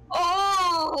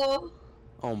 Oh!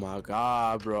 Oh my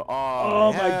god, bro!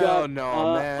 Oh my god!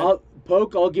 No, man.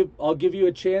 Poak, I'll give you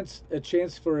a chance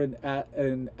for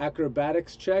an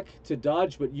acrobatics check to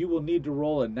dodge, but you will need to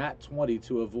roll a nat 20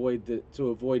 to avoid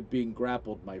being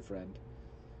grappled, my friend.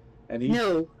 And he's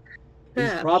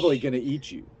probably gonna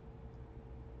eat you.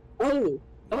 Oh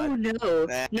no!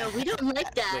 Nah. No, we don't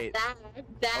like that. Wait.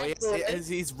 That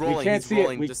he's rolling. We can't he's see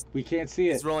rolling it. just, We can't see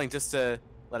it. He's rolling just to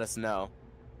let us know.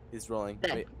 He's rolling.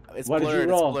 Wait, it's What did blurred. you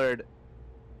roll? It's blurred.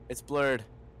 It's blurred.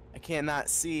 I cannot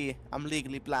see. I'm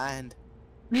legally blind.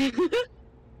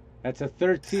 That's a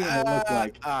 13. It looked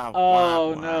like.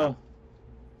 Oh No!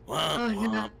 Oh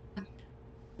no!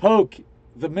 Poak,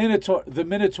 the Minotaur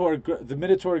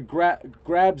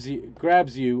grabs you.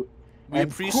 We and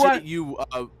appreciate you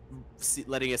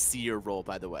letting us see your roll,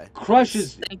 by the way.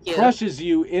 crushes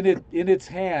you. in its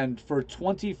hand for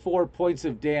 24 points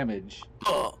of damage.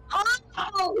 Oh!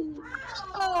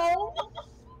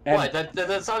 And, What?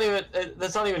 That's not even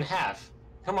half.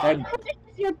 Come on. And,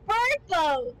 Your bird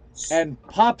boat! and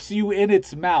pops you in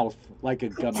its mouth like a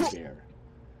gummy bear.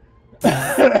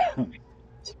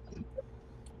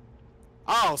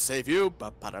 I'll save you.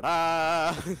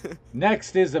 Ba-ba-da-da.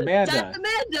 Next is Amanda. That's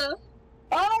Amanda.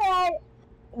 Alright.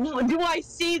 Do I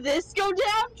see this go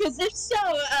down? Because if so,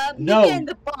 No. me and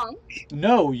the bunk.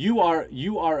 No, you are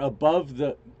above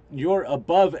the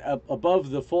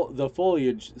the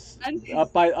foliage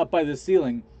up by the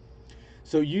ceiling.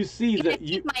 So you see Can I that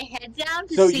keep my head down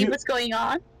to so see you- what's going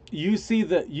on? you see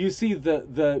the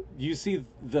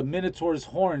Minotaur's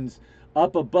horns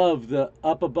up above the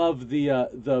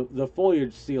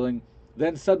foliage ceiling,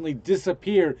 then suddenly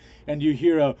disappear, and you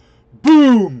hear a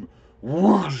boom,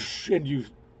 whoosh, and you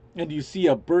see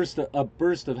a burst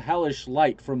of hellish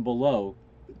light from below,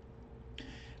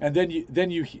 and then you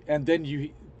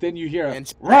hear a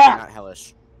And rock. not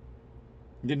hellish.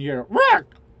 Then you hear a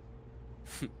rock.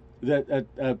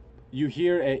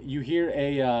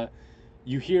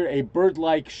 You hear a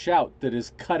bird-like shout that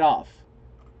is cut off.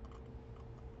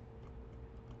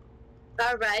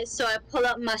 Alright, so I pull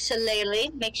up my shillelagh,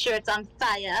 make sure it's on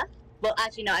fire. Well,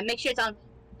 actually, no, I make sure it's on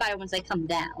fire once I come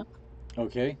down.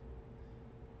 Okay.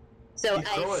 So You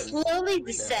throw I it. slowly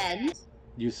descend.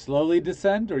 You slowly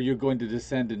descend, or you're going to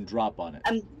descend and drop on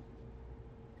it?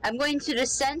 I'm going to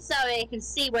descend so I can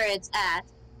see where it's at.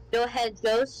 Go ahead,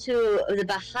 go to the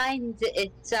behind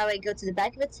it, so I go to the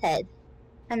back of its head,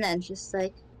 and then just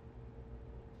like,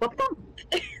 because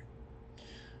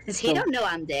he So- don't know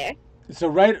I'm there. So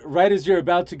right as you're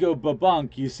about to go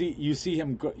babunk, you see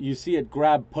it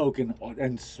grab Poak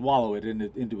and swallow it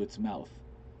into its mouth.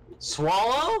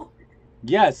 Swallow?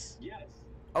 Yes.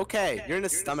 Okay, you're in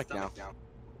his stomach now.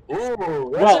 Ooh,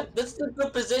 Well- that's a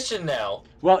good position now.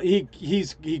 Well, he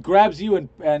grabs you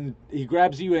and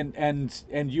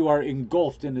you are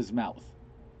engulfed in his mouth.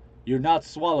 You're not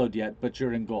swallowed yet, but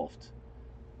you're engulfed.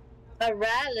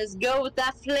 Alright, let's go with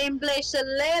that flame blaze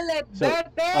shillelagh, So,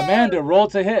 baby! Amanda, roll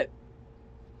to hit.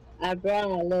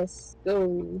 Alright, let's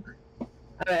go.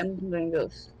 Alright, I'm gonna go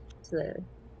slow.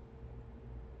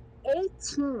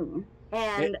 18.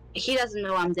 And he doesn't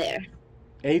know I'm there.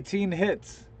 18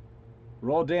 hits.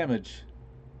 Roll damage.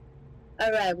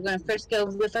 Alright, we're gonna first go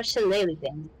with our shillelagh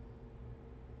then.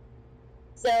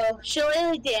 So,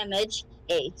 shillelagh damage,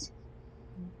 8.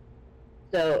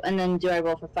 So, and then do I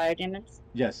roll for fire damage?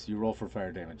 Yes, you roll for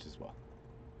fire damage as well.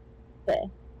 Okay.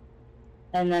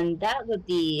 And then that would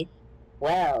be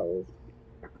 12.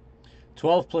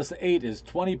 12 plus 8 is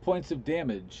 20 points of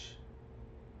damage.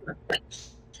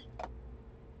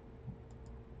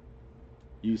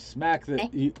 You smack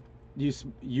the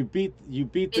you beat the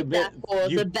Beat that for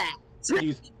you, the bat.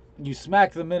 you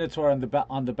smack the Minotaur on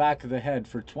the back of the head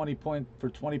for 20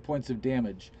 points of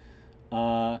damage.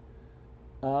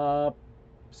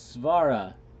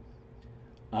 Svara,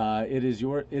 it is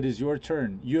your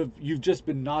turn. You've just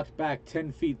been knocked back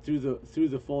 10 feet through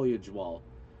the foliage wall.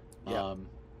 Yeah.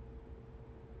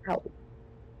 Ow.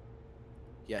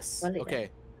 Yes. Well, yeah. Okay.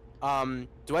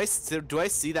 Do I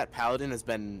see that paladin has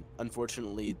been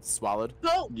unfortunately swallowed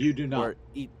Oh! You do not. or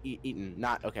eaten?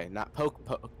 Not okay. Not poke.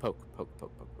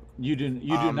 You do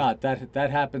not. That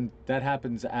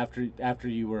happens after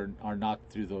you are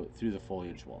knocked through the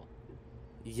foliage wall.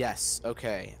 Yes.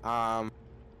 Okay.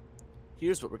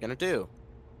 Here's what we're gonna do.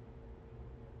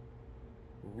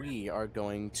 We are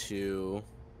going to.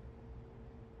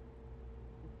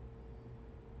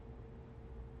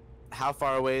 How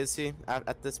far away is he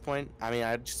at this point? I mean,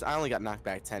 I only got knocked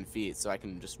back 10 feet, so I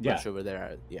can just rush over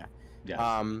there. Yeah.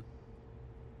 Yeah.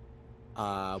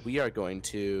 We are going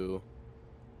to.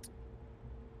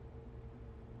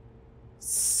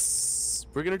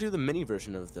 We're gonna do the mini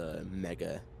version of the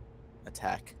mega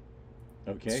attack.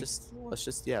 Okay. Let's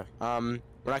just yeah. We're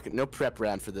not gonna no prep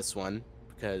round for this one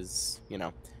because you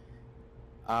know.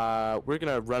 We're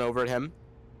gonna run over at him.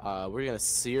 We're gonna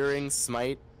Searing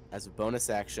Smite as a bonus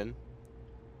action,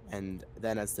 and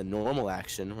then as the normal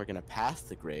action, we're gonna Path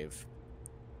the Grave,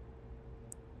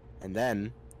 and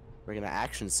then we're gonna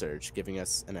Action Surge, giving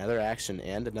us another action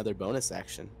and another bonus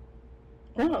action.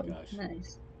 Oh my Oh, gosh.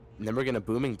 nice. And then we're gonna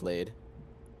Booming Blade,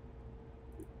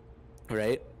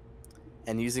 right?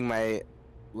 And using my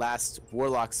last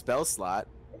Warlock spell slot,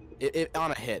 it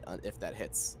on a hit, if that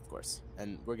hits, of course.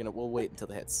 And we'll wait until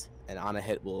the hits, and on a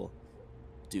hit we'll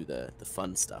do the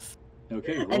fun stuff.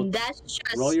 Okay. Roll, And that's just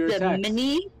roll your the attacks.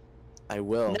 mini. I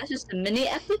will. That's just the mini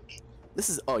epic. This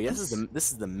is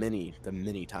this is the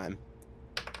mini time.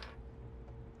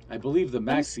 I believe the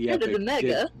maxi scared of epic. the mega.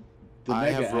 did- the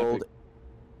I mega have rolled. epic.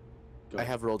 Go I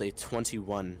ahead. have rolled a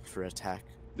 21 for attack.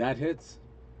 That hits.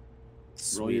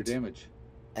 Roll your Sweet. damage.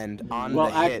 And on Well,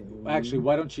 the hit, actually,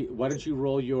 why don't you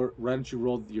roll your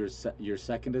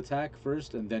second attack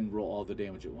first, and then roll all the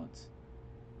damage at once?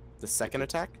 The second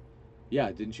attack?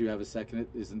 Yeah, didn't you have a second?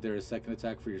 Isn't there a second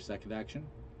attack for your second action?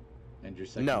 And your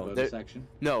second No, bonus action?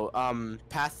 No,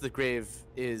 Path to the Grave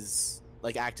is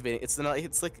like activating. It's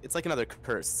like another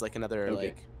curse. It's like another Okay.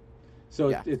 like. So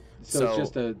Yeah. so it's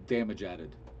just a damage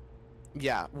added.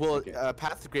 Yeah, well, Okay.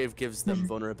 Path to the Grave gives them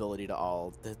vulnerability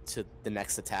to the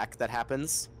next attack that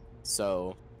happens,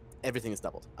 so everything is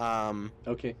doubled.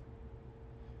 Okay.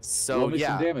 So Roll me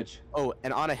yeah. some damage. Oh,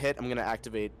 and on a hit, I'm gonna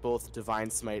activate both Divine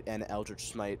Smite and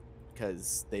Eldritch Smite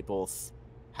because they both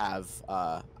have.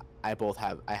 I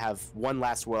have one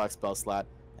last Warlock spell slot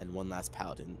and one last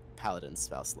Paladin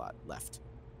spell slot left.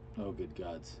 Oh, good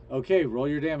gods. Okay, roll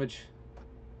your damage.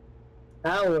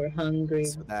 Now we're hungry.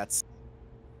 So that's.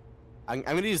 I'm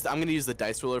gonna use the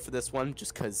dice roller for this one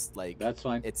just because like That's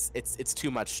fine. it's too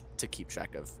much to keep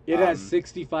track of. It has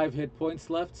 65 hit points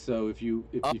left, so if you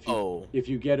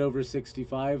get over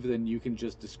 65, then you can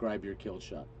just describe your kill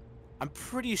shot. I'm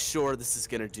pretty sure this is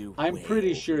gonna do. I'm way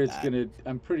pretty over sure that.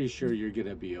 I'm pretty sure you're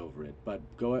gonna be over it, but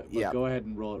go ahead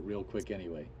and roll it real quick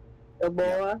anyway. Oh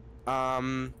boy.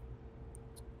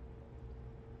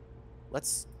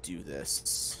 Let's do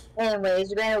this.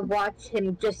 Anyways, we're gonna watch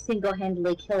him just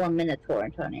single-handedly kill a Minotaur,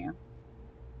 Antonio.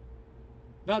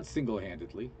 Not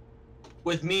single-handedly.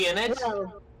 With me in it?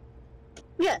 Well,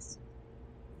 yes.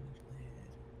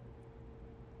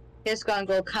 He's gonna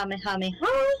go Kamehameha.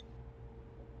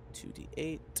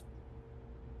 2d8.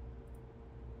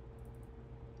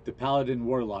 The Paladin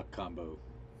Warlock combo.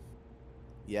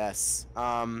 Yes.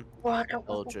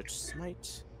 Eldritch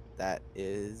Smite. That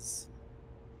is.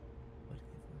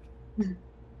 I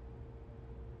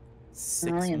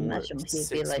only imagine he'd be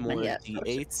six like more my dad.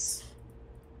 d8s.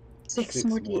 Six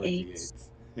more D8s.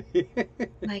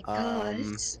 My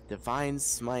gosh. Divine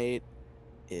Smite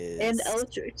is. And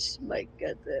Eldritch. My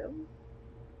goddamn.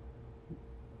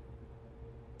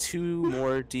 2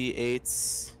 more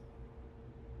d8s.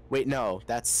 Wait, no,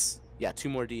 that's 2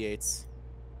 more d8s.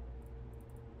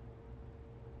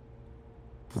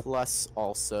 Plus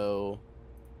also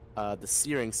the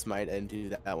Searing Smite. I didn't do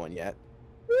that one yet.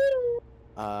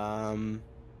 When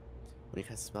you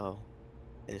cast a spell,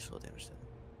 initial damage.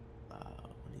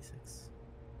 1d6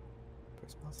 per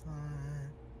spell slot.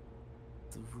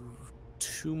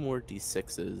 2 more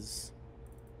d6s.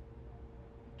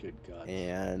 Good God.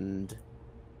 And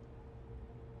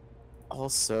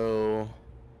also,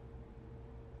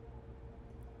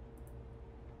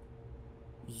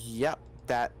 yep,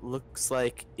 that looks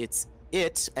like it's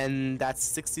it, and that's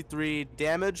 63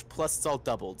 damage plus it's all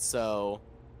doubled. So,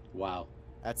 Wow.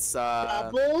 that's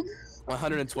Doubled?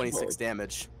 126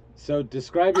 damage. So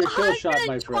describe your kill shot,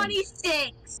 my friend.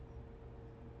 126!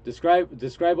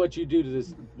 Describe what you do to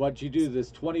this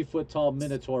 20-foot tall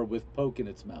Minotaur with Poak in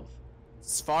its mouth.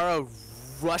 Svara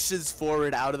rushes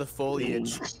forward out of the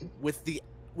foliage with the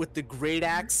great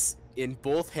axe in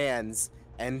both hands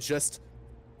and just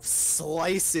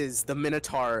slices the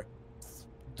Minotaur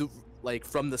like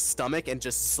from the stomach and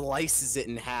just slices it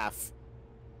in half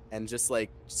and just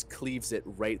cleaves it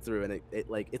right through, and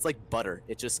it's like butter.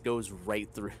 It just goes right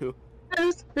through.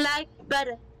 Tastes like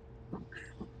butter.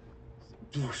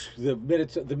 The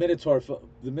Minotaur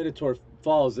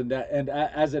falls, and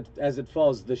as it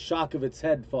falls, the shock of its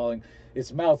head falling,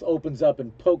 its mouth opens up,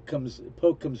 and Poak comes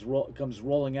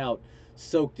rolling out,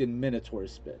 soaked in Minotaur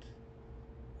spit.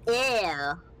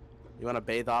 Yeah. You want to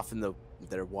bathe off in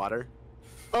their water?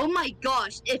 Oh my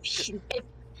gosh!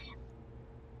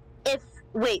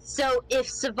 Wait, so if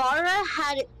Svara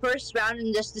had it first round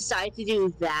and just decided to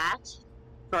do that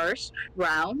first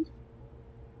round,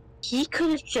 he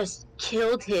could have just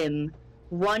killed him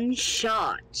one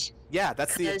shot. Yeah,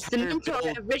 that's the Because the entire Minotaur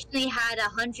build. originally had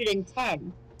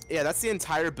 110. Yeah, that's the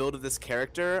entire build of this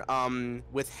character.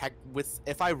 With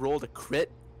if I rolled a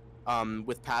crit,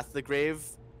 with Path to the Grave,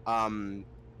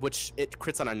 which it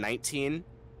crits on a 19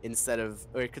 it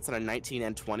crits on a 19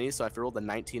 and 20. So if I rolled a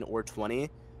 19 or 20,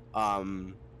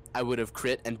 I would have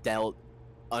crit and dealt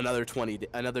another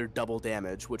double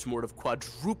damage, which would have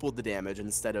quadrupled the damage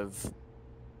instead of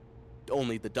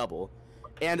only the double.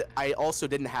 And I also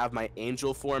didn't have my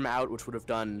angel form out, which would have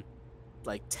done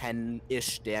like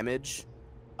 10-ish damage.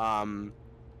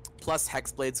 Plus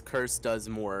Hexblade's curse does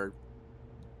more.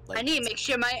 I need to make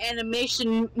sure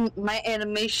my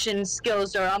animation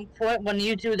skills are on point when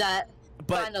you do that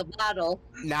final battle.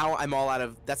 Now I'm all out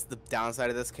of. That's the downside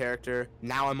of this character.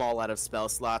 Now I'm all out of spell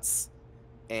slots,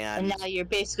 and now you're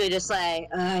basically just like,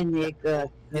 I need good.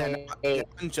 yeah.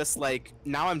 I'm just like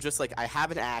I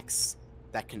have an axe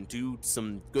that can do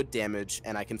some good damage,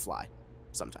 and I can fly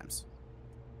sometimes.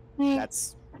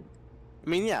 That's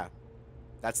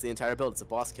the entire build. It's a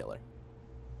boss killer.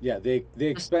 Yeah, they Just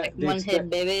like expect they one expect hit,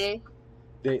 baby.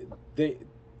 they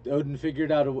Odin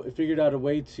figured out a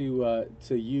way to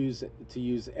use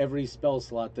every spell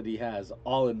slot that he has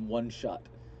all in one shot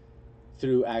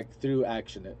through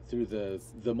action through the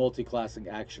multi-classing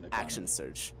action economy.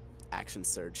 Action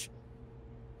surge.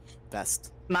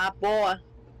 Best. My boy.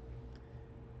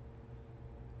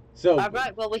 So All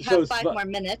right. Well, we so have 5 more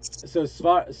minutes. So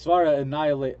Svara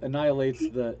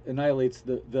annihilates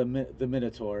the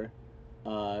Minotaur,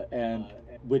 and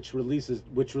which releases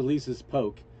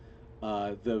Poak.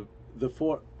 The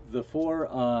four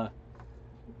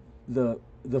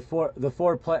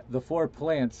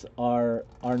plants are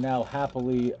now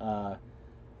happily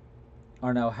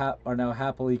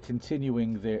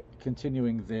continuing their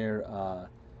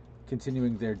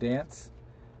dance,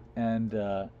 and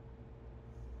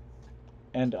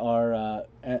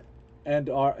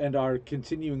are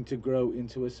continuing to grow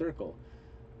into a circle.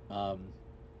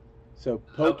 So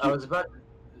Poak, I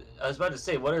was about to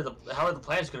say, how are the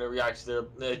plants going to react to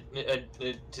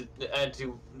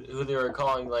to who they were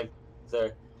calling like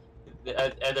their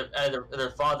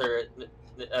father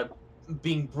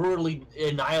being brutally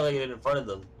annihilated in front of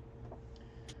them?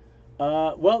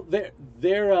 well,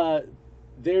 they're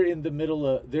in the middle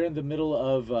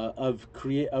of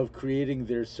creating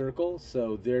their circle,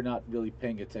 so they're not really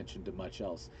paying attention to much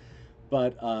else.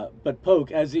 But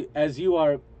Poke, as you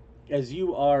are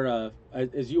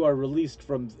released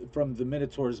from the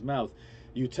Minotaur's mouth,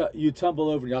 you tumble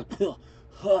over and you're like,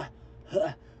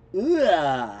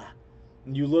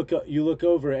 and you look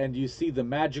over and you see the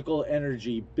magical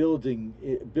energy building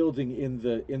in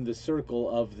the circle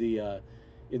of the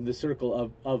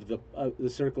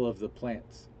circle of the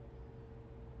plants.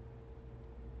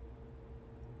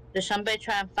 Does somebody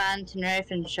try and find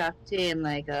Tenerife and Shakti and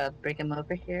like bring them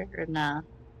over here or nah?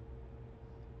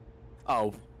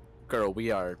 Oh, girl,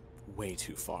 we are way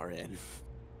too far in.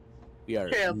 We are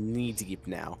True. knee deep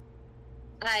now.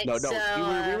 Alright, No, so,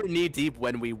 we were knee deep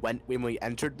when we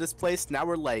entered this place. Now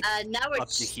we're like now we're up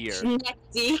to here. neck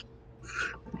deep.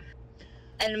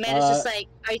 And the man is just like,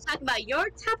 are you talking about your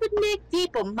type of neck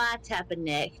deep or my type of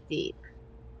neck deep?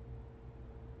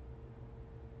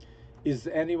 Is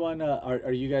anyone?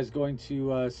 Are you guys going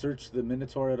to search the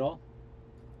Minotaur at all?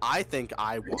 I think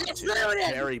I want Let's to loot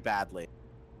him! very badly.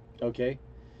 Okay,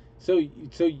 so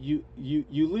you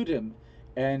loot him,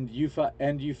 and you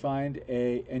find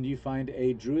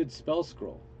a druid spell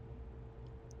scroll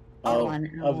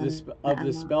of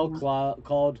the spell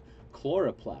called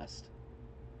Chloroplast.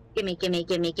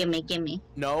 Gimme.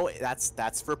 No,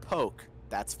 that's for Poke.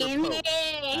 That's for Gimme! Poke.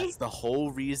 That's the whole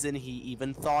reason he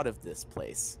even thought of this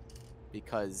place,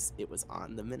 because it was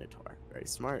on the Minotaur. Very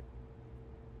smart.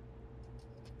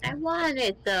 I want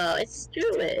it though. It's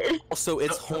druid. Also,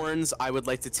 its horns. I would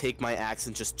like to take my axe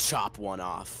and just chop one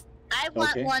off. I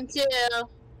want one too.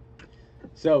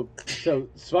 So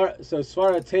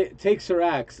Svara takes her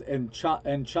axe and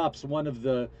chops one of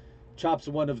the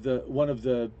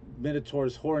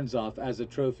Minotaur's horns off as a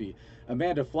trophy.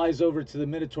 Amanda flies over to the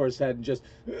Minotaur's head and just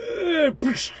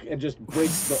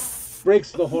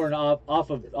breaks the horn off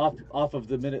of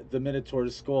the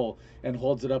Minotaur's skull and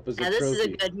holds it up as a trophy. This is a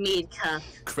good mead cup.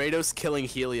 Kratos killing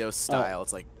Helios style.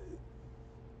 It's like.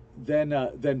 Then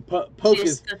Poke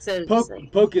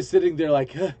is sitting there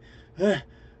like, and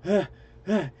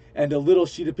a little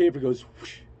sheet of paper goes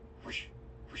whoosh, whoosh,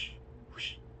 whoosh,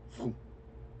 whoosh, whoosh,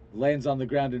 lands on the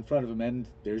ground in front of him, and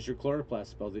there's your Chloroplast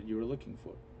spell that you were looking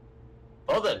for.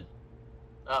 Well then.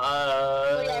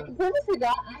 Oh yeah, I completely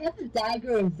forgot. I have the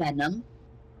dagger of venom.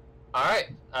 All right,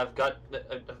 I've got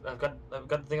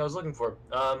the thing I was looking for.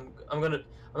 I'm going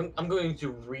to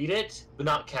read it, but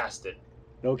not cast it.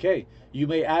 Okay, you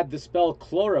may add the spell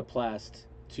Chloroplast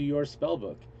to your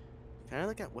spellbook. Can I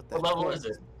look at what that? What level is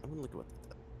it? I'm gonna look at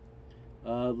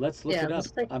what. Let's look it up.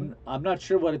 I'm not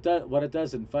sure what it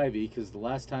does in 5e, because the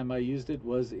last time I used it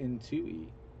was in 2e.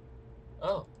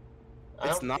 Oh.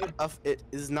 It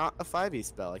is not a 5e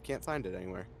spell. I can't find it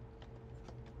anywhere.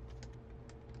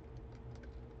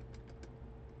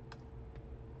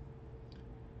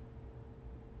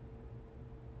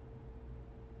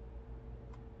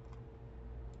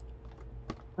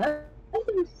 I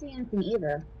didn't see anything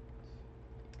either.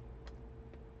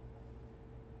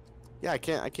 Yeah, I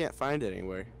can't find it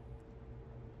anywhere.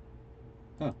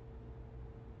 Huh.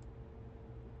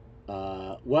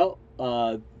 What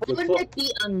would it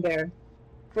be under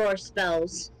for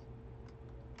spells?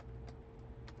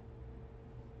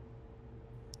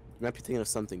 You might be thinking of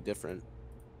something different.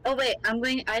 Oh wait,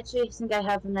 I actually think I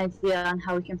have an idea on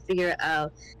how we can figure it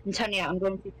out. Antonia, I'm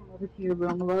going to come over to your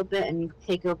room a little bit and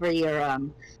take over your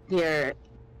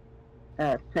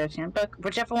player's handbook.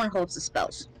 Whichever one holds the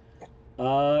spells.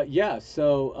 Yeah,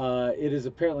 so it is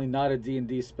apparently not a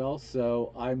D&D spell,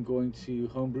 so I'm going to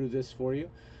homebrew this for you.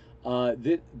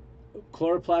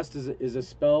 Chloroplast is a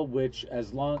spell which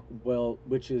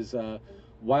which is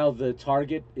while the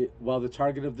target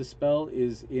of the spell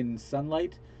is in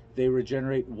sunlight, they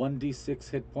regenerate 1d6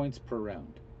 hit points per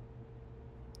round.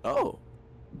 Oh,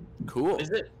 cool. Is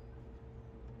it?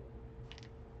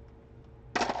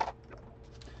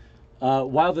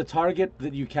 While the target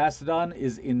that you cast it on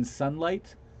is in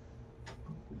sunlight,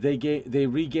 they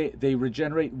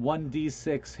regenerate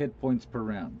 1d6 hit points per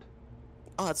round.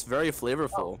 Oh, that's very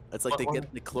flavorful. It's like they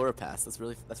get the chloroplast. That's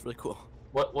really cool.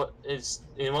 What is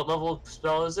in what level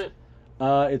spell is it?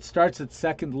 It starts at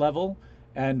 2nd level,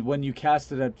 and when you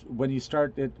cast it at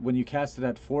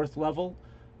fourth level,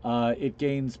 it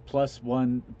gains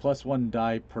 +1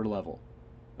 die per level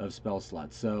of spell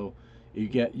slots. So you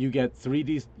get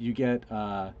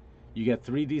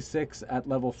 3d6 at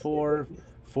level 4,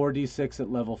 4d6 at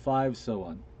level 5, so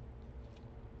on.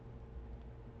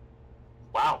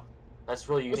 Wow, that's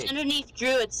really unique. It's underneath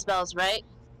druid spells, right?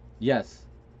 Yes.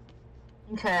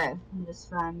 Okay, I'm just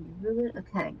finding druid.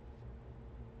 Okay.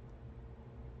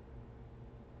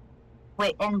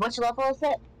 Wait, and which level is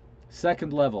it?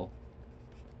 2nd level.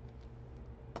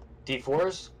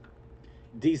 D4s?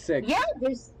 D6. Yeah,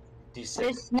 there's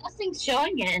D6. nothing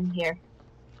showing it in here.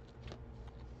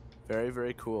 Very,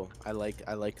 very cool. I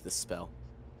like this spell.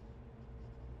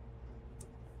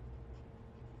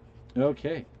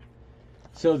 Okay.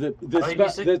 So the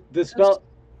spell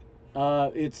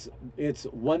it's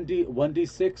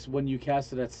 1d6 when you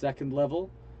cast it at 2nd level,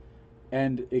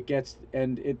 and it's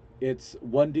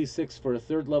 1d6 for a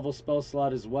 3rd level spell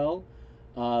slot as well.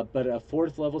 But a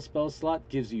 4th level spell slot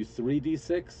gives you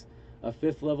 3d6. A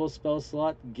 5th level spell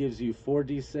slot gives you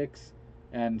 4d6,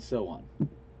 and so on.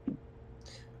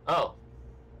 Oh.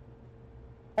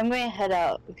 I'm going to head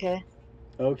out. Okay.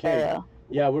 Okay.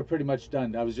 Yeah, we're pretty much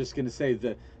done. I was just gonna say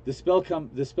the spell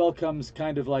comes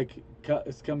kind of like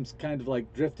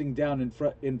drifting down in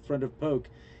front of Poak.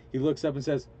 He looks up and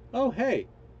says, "Oh, hey,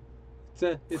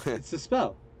 it's a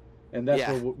spell," and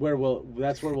that's where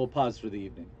we'll pause for the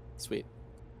evening. Sweet.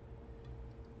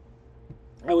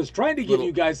 I was trying to give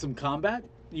you guys some combat.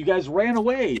 You guys ran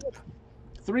away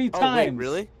 3 times. Oh, wait,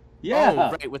 really? Yeah.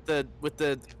 Oh, right. With the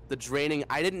draining.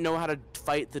 I didn't know how to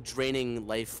fight the draining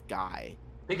life guy.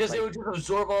 Because it would just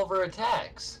absorb all of our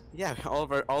attacks. Yeah, all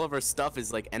of our stuff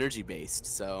is like energy based,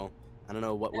 so I don't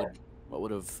know what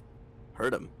would have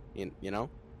hurt him. You know?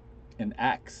 An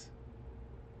axe.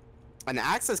 An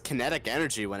axe has kinetic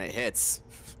energy when it hits.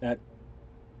 It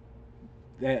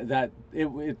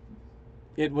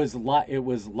was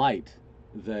light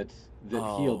that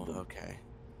healed them. Okay.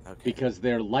 Because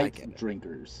they're light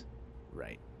drinkers.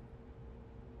 Right.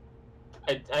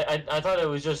 I thought it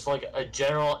was just like a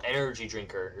general energy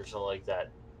drinker or something like that.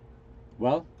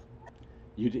 Well,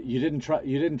 you didn't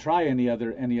try any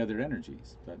other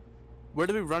energies, but Where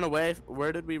did we run away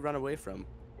from?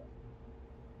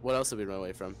 What else did we run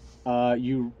away from?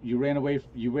 You ran away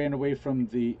from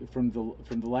the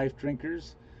life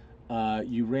drinkers.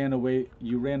 You ran away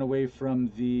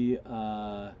from the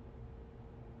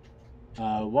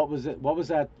what was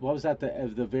at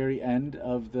the very end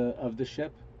of the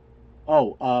ship?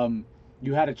 Oh,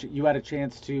 you had a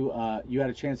chance to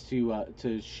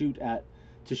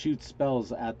shoot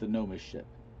spells at the gnomish ship.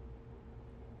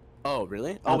 Oh,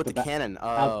 really? Oh, with the cannon.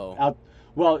 Oh.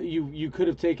 Well, you could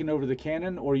have taken over the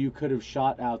cannon, or you could have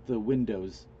shot out the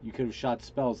windows. You could have shot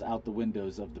spells out the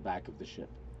windows of the back of the ship.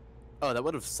 Oh, that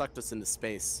would have sucked us into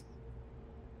space.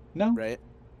 No. Right?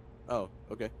 Oh,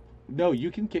 okay. No, you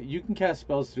can cast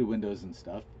spells through windows and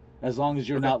stuff, as long as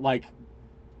you're not like,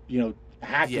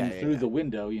 hacking through the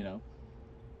window. You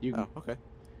can. Oh, okay.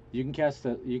 You can cast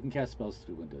spells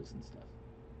through windows and stuff.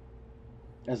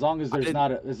 As long as there's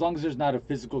not a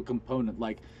physical component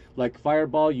like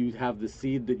fireball, you have the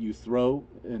seed that you throw,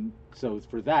 and so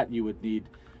for that you'd need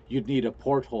a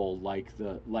porthole like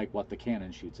what the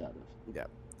cannon shoots out of. Yeah.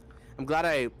 I'm glad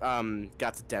I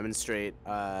got to demonstrate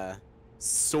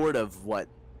sort of what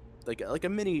like a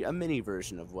mini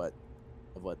version of what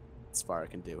Svara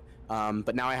can do.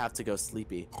 But now I have to go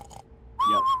sleepy.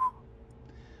 Yep.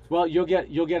 Well, you'll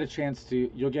get a chance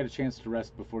to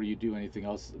rest before you do anything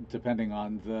else, depending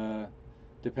on the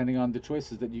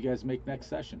choices that you guys make next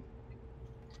session.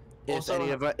 If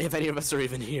any of us are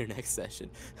even here next session.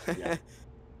 Yeah.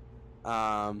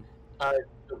 How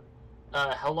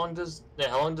long does the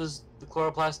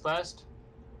chloroplast last?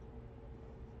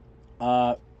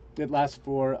 It lasts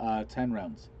for 10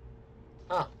 rounds.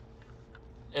 Ah.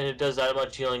 And it does that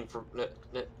much healing for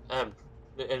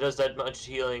It does that much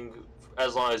healing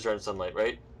as long as you're in sunlight,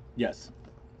 right? Yes.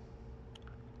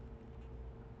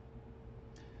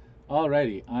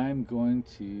 Alrighty, I'm going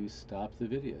to stop the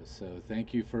video. So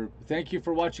thank you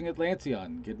for watching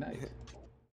Atlanteon. Good night.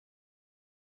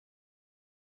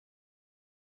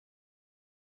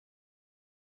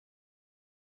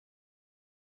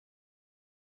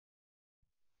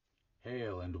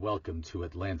 Hail and welcome to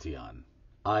Atlanteon.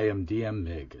 I am DM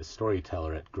Mig, a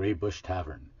storyteller at Greybush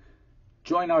Tavern.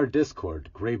 Join our Discord,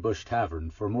 Greybush Tavern,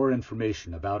 for more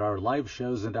information about our live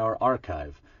shows and our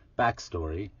archive,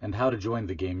 backstory, and how to join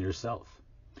the game yourself.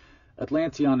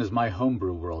 Atlanteon is my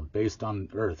homebrew world based on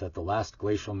Earth at the last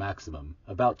glacial maximum,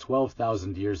 about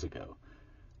 12,000 years ago.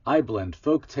 I blend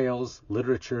folk tales,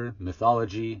 literature,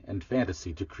 mythology, and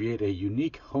fantasy to create a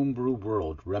unique homebrew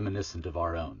world reminiscent of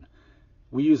our own.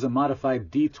 We use a modified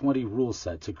D20 rule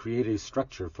set to create a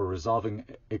structure for resolving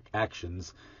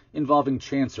actions involving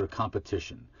chance or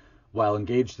competition, while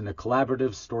engaged in a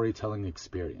collaborative storytelling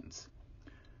experience.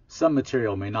 Some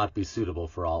material may not be suitable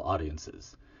for all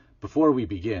audiences. Before we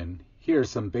begin, here are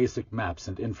some basic maps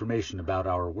and information about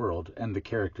our world and the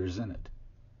characters in it.